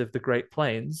 1700s of the Great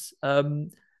Plains,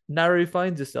 Naru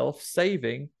finds herself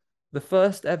saving the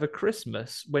first ever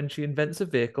Christmas when she invents a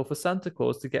vehicle for Santa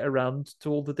Claus to get around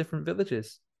to all the different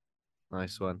villages.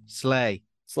 Nice one. Slay,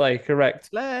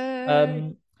 correct.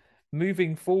 Slay.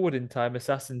 Moving forward in time,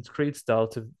 Assassin's Creed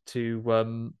style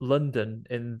to London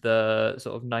in the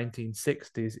sort of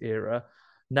 1960s era,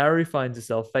 Naru finds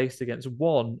herself faced against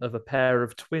one of a pair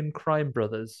of twin crime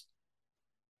brothers.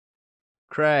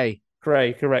 Cray,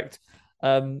 correct.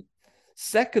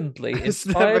 Secondly,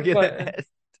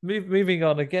 moving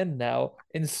on again now,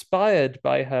 inspired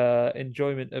by her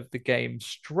enjoyment of the game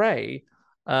Stray,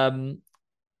 Naru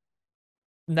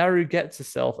gets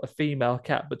herself a female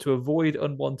cat, but to avoid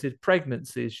unwanted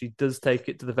pregnancies, she does take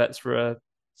it to the vets for a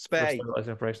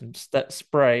sterilizing operation.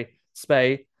 Spay.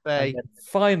 And then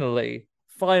finally,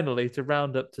 to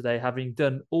round up today, having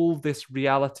done all this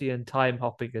reality and time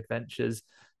hopping adventures,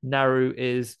 Naru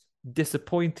is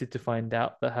disappointed to find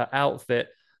out that her outfit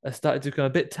has started to become a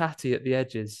bit tatty at the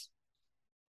edges.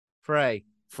 Frey,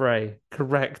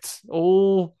 correct.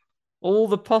 All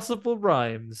the possible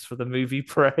rhymes for the movie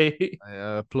Prey.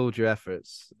 I applaud your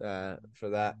efforts for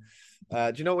that.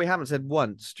 Do you know what we haven't said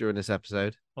once during this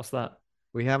episode? What's that?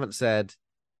 We haven't said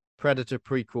Predator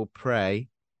prequel Prey.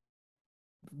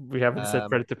 We haven't said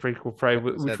Predator prequel Prey,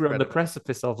 which we're on the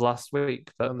precipice of last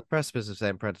week. But on the precipice of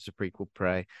saying Predator prequel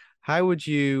Prey. How would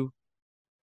you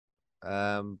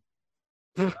trying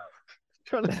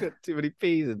to put too many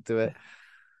P's into it.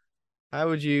 How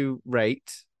would you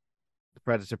rate the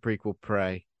Predator prequel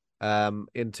Prey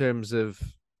in terms of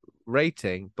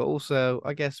rating, but also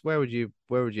I guess where would you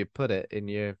put it in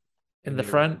your the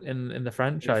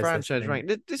franchise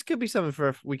rank? This could be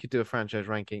something we could do a franchise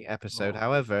ranking episode.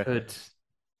 However,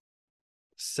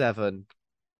 7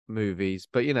 movies,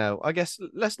 but I guess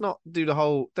let's not do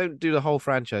don't do the whole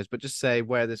franchise, but just say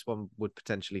where this one would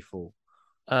potentially fall.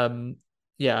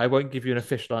 Yeah, I won't give you an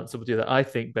official answer. We'll do that. I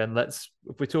think, Ben, if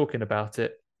we're talking about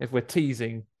it, if we're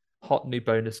teasing hot new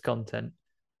bonus content,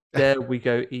 dare we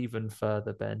go even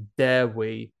further, Ben? Dare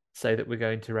we say that we're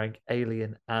going to rank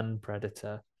Alien and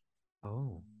Predator?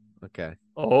 Oh, okay.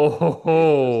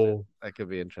 Oh, that could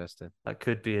be interesting.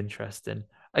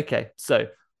 Okay, so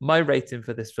my rating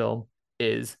for this film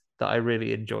is that I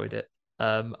really enjoyed it.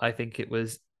 I think it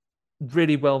was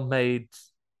really well made.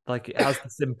 Like, it has the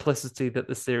simplicity that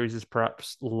the series has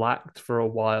perhaps lacked for a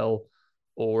while,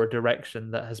 or a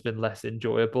direction that has been less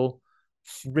enjoyable.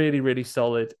 Really, really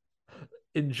solid,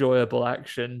 enjoyable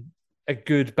action. A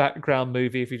good background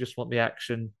movie if you just want the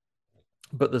action.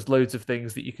 But there's loads of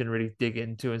things that you can really dig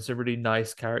into, and some really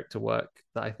nice character work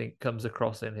that I think comes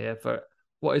across in here for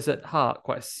what is at heart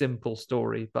quite a simple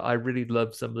story. But I really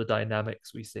love some of the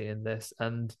dynamics we see in this,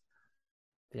 and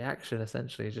the action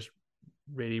essentially is just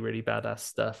really, really badass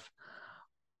stuff.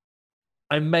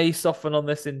 I may soften on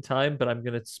this in time, but I'm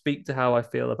going to speak to how I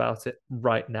feel about it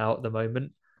right now at the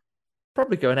moment.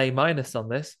 Probably go an A- on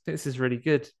this. I think this is really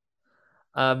good.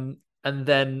 And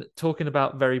then talking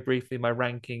about very briefly my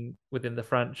ranking within the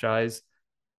franchise,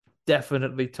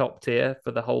 definitely top tier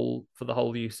for the whole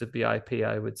use of the IP,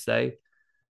 I would say.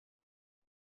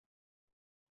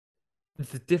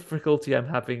 The difficulty I'm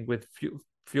having with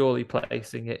purely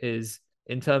placing it is,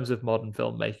 in terms of modern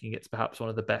filmmaking, it's perhaps one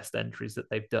of the best entries that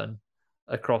they've done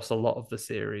across a lot of the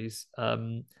series.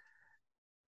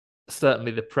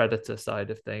 Certainly the Predator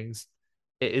side of things.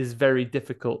 It is very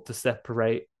difficult to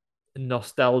separate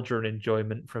nostalgia and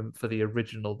enjoyment for the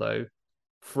original, though,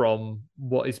 from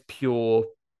what is pure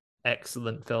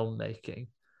excellent filmmaking.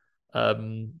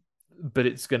 But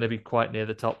it's going to be quite near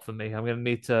the top for me. I'm going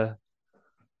to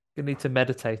need to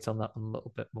meditate on that one a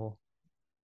little bit more.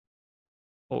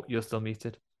 Oh, you're still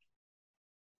muted.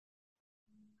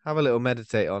 Have a little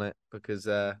meditate on it, because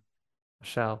I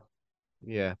shall.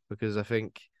 Yeah, because I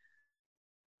think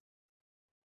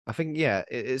yeah,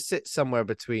 it sits somewhere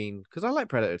between, because I like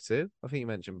Predator 2. I think you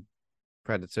mentioned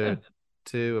Predator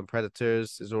 2 and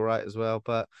Predators is all right as well,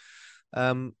 but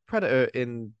Predator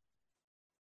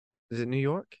is it New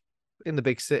York? In the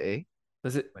big city?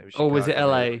 Is it? Oh, is it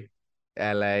LA?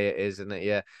 LA it is, isn't it?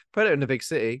 Yeah. Predator in the big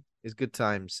city is good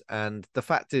times. And the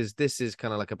fact is, this is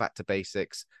kind of like a back to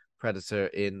basics Predator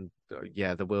in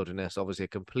the wilderness. Obviously a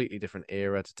completely different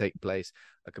era to take place,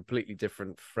 a completely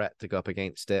different threat to go up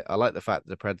against it. I like the fact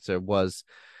that the Predator was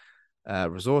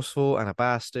resourceful and a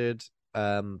bastard,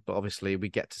 but obviously we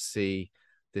get to see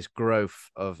this growth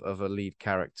of a lead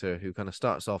character who kind of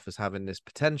starts off as having this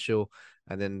potential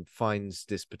and then finds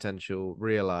this potential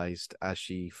realized as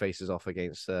she faces off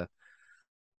against a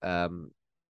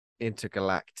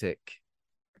intergalactic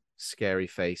scary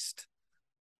faced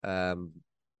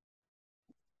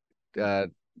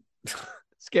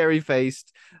scary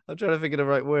faced, I'm trying to think of the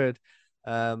right word,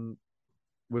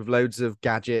 with loads of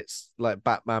gadgets like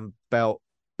Batman belt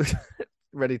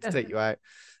ready to take you out.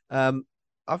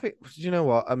 I think, you know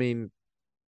what, I mean,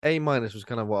 A- was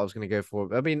kind of what I was going to go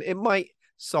for. I mean, it might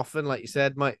soften, like you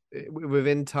said, might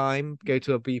within time go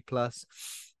to a B+, but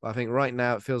I think right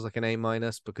now it feels like an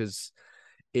A- because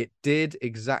it did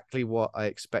exactly what I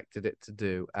expected it to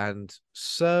do. And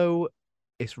so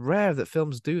it's rare that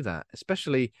films do that,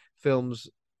 especially films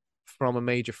from a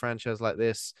major franchise like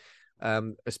this,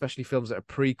 especially films that are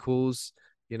prequels.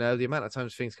 You know, the amount of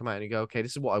times things come out and you go, okay,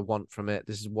 this is what I want from it.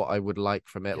 This is what I would like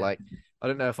from it. Yeah. Like, I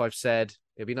don't know if I've said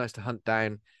it'd be nice to hunt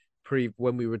down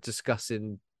when we were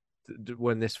discussing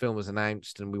when this film was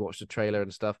announced and we watched the trailer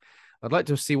and stuff. I'd like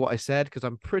to see what I said, because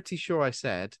I'm pretty sure I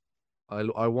said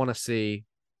I want to see.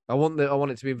 I want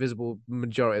it to be invisible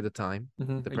majority of the time.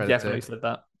 Mm-hmm. The You Predator. definitely said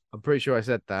that. I'm pretty sure I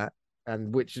said that,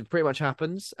 and which pretty much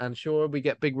happens. And sure, we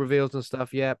get big reveals and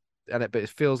stuff. Yeah, but it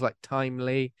feels like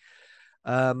timely.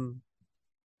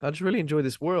 I just really enjoy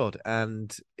this world,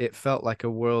 and it felt like a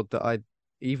world that I'd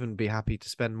even be happy to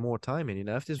spend more time in. You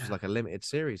know, if this was like a limited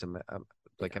series,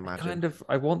 imagine.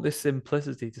 I want this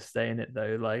simplicity to stay in it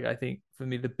though. Like, I think for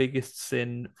me, the biggest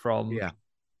sin from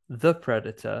the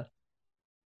Predator,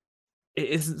 it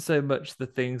isn't so much the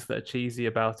things that are cheesy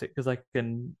about it, because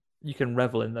you can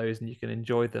revel in those and you can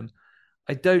enjoy them.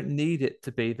 I don't need it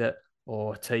to be that,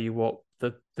 or tell you what,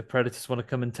 the Predators want to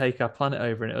come and take our planet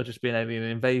over and it'll just be an alien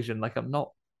invasion. Like, I'm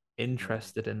not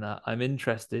interested in that. I'm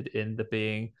interested in there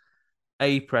being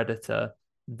a Predator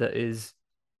that is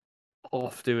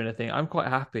off doing a thing. I'm quite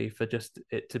happy for just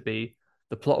it to be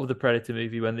the plot of the Predator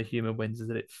movie when the human wins is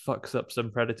that it fucks up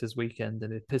some Predator's weekend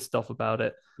and is pissed off about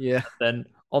it. Yeah. Then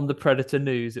on the Predator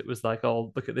news, it was like,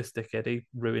 oh, look at this dickhead. He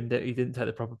ruined it. He didn't take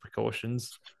the proper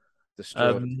precautions.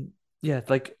 Yeah,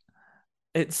 like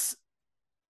it's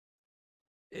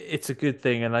a good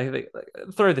thing. And I think,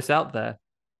 throw this out there.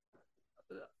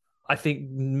 I think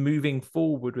moving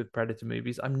forward with Predator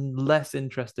movies, I'm less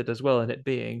interested as well in it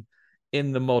being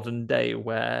in the modern day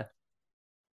where,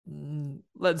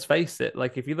 let's face it,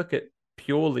 like if you look at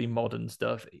purely modern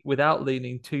stuff without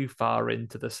leaning too far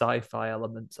into the sci-fi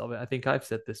elements of it, I think I've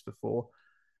said this before,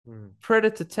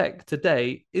 Predator tech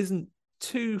today isn't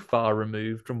too far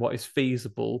removed from what is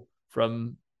feasible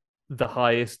from the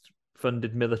highest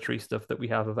funded military stuff that we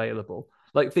have available.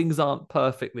 Like, things aren't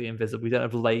perfectly invisible. We don't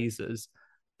have lasers,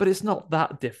 but it's not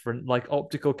that different. Like,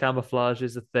 optical camouflage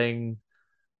is a thing.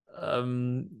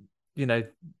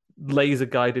 Laser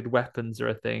guided weapons are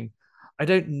a thing. I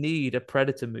don't need a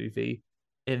Predator movie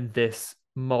in this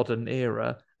modern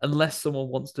era unless someone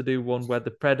wants to do one where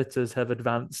the Predators have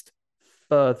advanced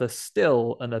further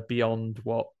still and are beyond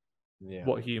what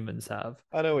humans have.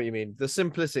 I know what you mean. The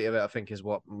simplicity of it, I think, is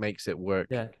what makes it work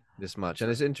this much. And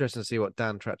it's interesting to see what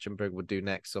Dan Trachtenberg would do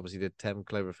next. Obviously, did 10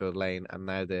 Cloverfield Lane and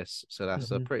now this. So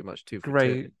that's pretty much two for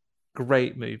two.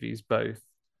 Great movies, both.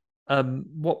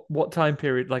 What time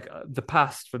period? Like, the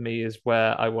past for me is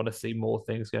where I want to see more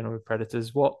things going on with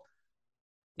Predators. What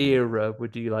era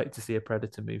would you like to see a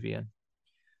Predator movie in?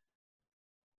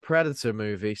 Predator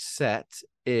movie set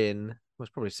in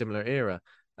probably a similar era.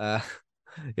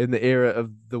 In the era of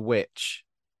The Witch,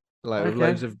 like with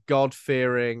loads of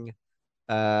God-fearing,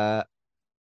 with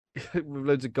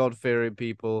loads of God-fearing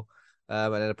people.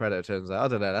 And then a Predator turns out. I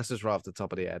don't know. That's just right off the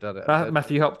top of the head.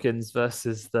 Matthew Hopkins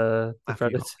versus the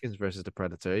Predator. Hopkins versus the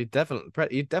Predator. You'd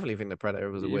definitely think the Predator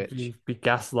was a witch. You'd be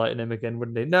gaslighting him again,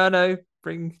 wouldn't he? No.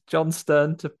 Bring John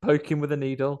Stern to poke him with a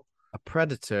needle. A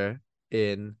Predator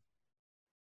in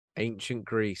ancient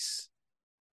Greece.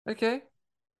 Okay.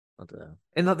 I don't know.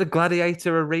 In like the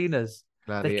gladiator arenas.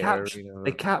 They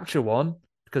capture one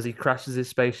because he crashes his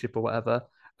spaceship or whatever,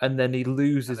 and then he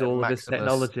loses all of his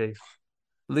technology.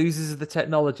 Loses the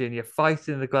technology, and you're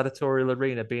fighting in the gladiatorial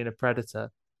arena being a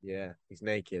Predator. Yeah, he's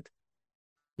naked.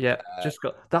 Yeah,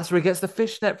 that's where he gets the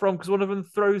fishnet from, because one of them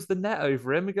throws the net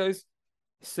over him and goes,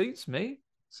 suits me.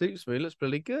 Looks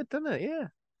pretty good, doesn't it? Yeah.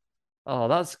 Oh,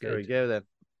 that's good. There we go then.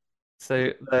 So,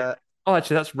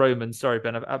 actually, that's Roman. Sorry,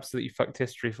 Ben, I've absolutely fucked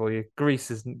history for you.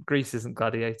 Greece isn't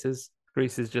gladiators.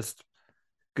 Greece is just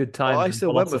good times. I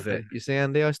still went with it. You see,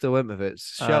 Andy, I still went with it.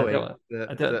 It's showing. I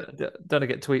don't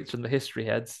get tweets from the history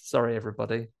heads. Sorry,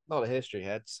 everybody. Not the history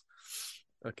heads.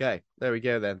 Okay, there we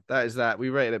go then. That is that. We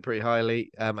rated it pretty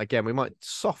highly. Again, we might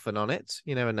soften on it.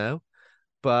 You never know.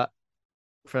 But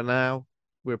for now,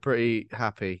 we're pretty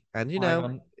happy. And,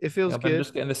 it feels good. I'm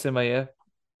just getting this in my ear.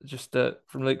 Just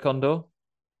from Luke Condor.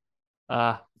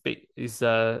 He's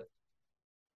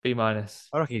B minus.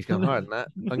 I reckon he's gone higher than that.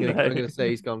 I'm gonna say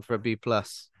he's gone for a B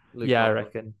plus. I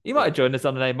reckon he might have joined us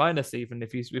on an A minus even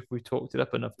if we talked it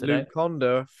up enough today. Luke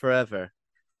Condor forever.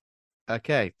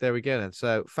 Okay, there we go then.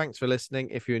 So thanks for listening.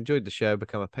 If you enjoyed the show,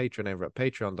 become a patron over at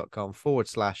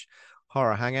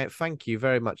patreon.com/horror hangout. Thank you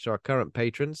very much to our current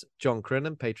patrons: John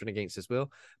Crinnan, patron against his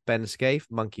will; Ben Scaife,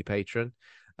 monkey patron;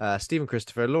 Stephen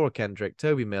Christopher, Laura Kendrick,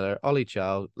 Toby Miller, Ollie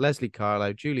Child, Leslie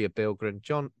Carlo, Julia Bilgren,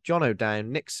 John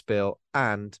O'Down, Nick Spill,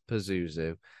 and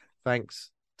Pazuzu.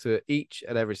 Thanks to each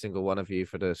and every single one of you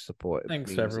for the support.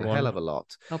 Thanks, it means everyone. A hell of a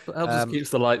lot. Helps us keeps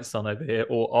the lights on over here,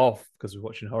 or off, because we're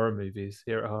watching horror movies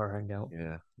here at Horror Hangout.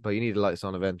 Yeah, but you need the lights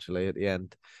on eventually at the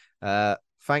end.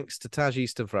 Thanks to Taj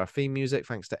Easton for our theme music.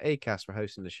 Thanks to Acast for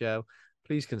hosting the show.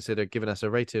 Please consider giving us a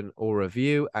rating or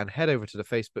review, and head over to the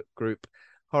Facebook group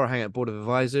Horror Hangout Board of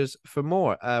Advisors for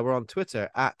more. We're on Twitter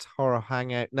at Horror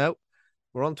Hangout. No,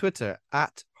 we're on Twitter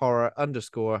at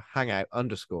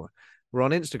Horror_Hangout_. We're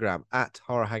on Instagram at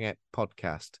Horror Hangout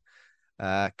Podcast.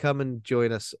 Come and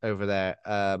join us over there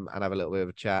and have a little bit of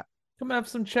a chat. Come have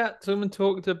some chat. Come and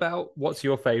talk about what's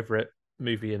your favorite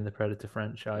movie in the Predator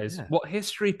franchise. Yeah. What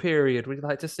history period would you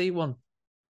like to see one?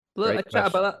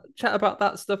 Chat about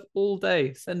that stuff all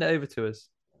day. Send it over to us.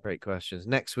 Great questions.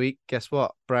 Next week, guess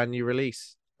what? Brand new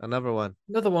release. Another one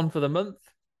for the month.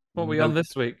 What are we on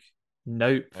this week?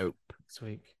 Nope. This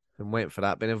week. Been waiting for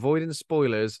that. Been avoiding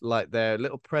spoilers like their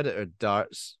little Predator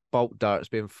bolt darts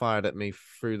being fired at me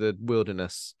through the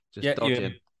wilderness. Just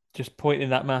dodging. Just pointing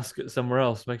that mask at somewhere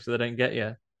else, make sure they don't get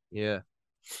you. Yeah.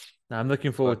 Now, I'm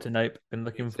looking forward to Nope. Been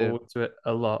looking forward to it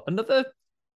a lot. Another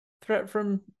threat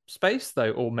from space,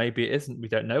 though, or maybe it isn't. We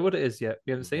don't know what it is yet.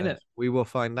 We haven't seen it. We will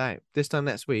find out. This time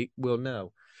next week, we'll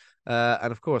know.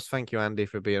 And of course, thank you, Andy,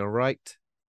 for being a right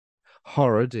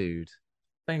horror dude.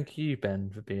 Thank you, Ben,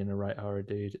 for being a right horror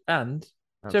dude. And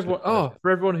to everyone, for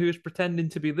everyone who is pretending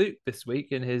to be Luke this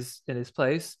week in his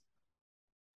place.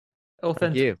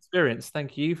 Authentic experience.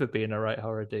 Thank you for being a right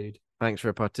horror dude. Thanks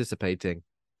for participating.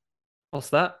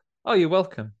 What's that? Oh, you're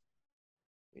welcome.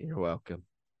 You're welcome.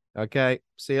 Okay.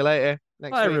 See you later.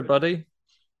 Next Bye, week. everybody.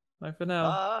 Bye for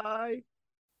now. Bye.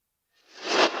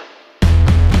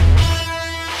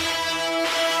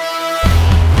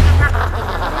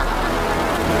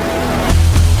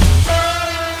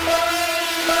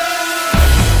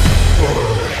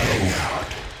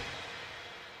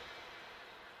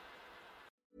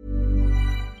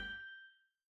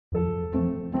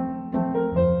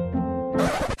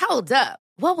 Hold up.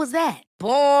 What was that?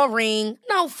 Boring.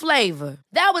 No flavor.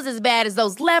 That was as bad as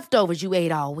those leftovers you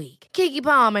ate all week. Keke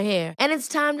Palmer here. And it's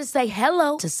time to say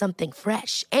hello to something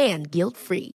fresh and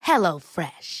guilt-free. Hello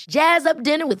Fresh. Jazz up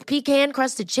dinner with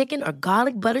pecan-crusted chicken or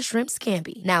garlic butter shrimp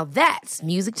scampi. Now that's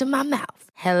music to my mouth.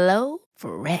 Hello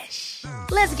Fresh.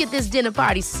 Let's get this dinner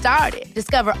party started.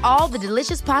 Discover all the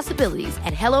delicious possibilities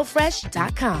at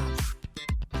HelloFresh.com.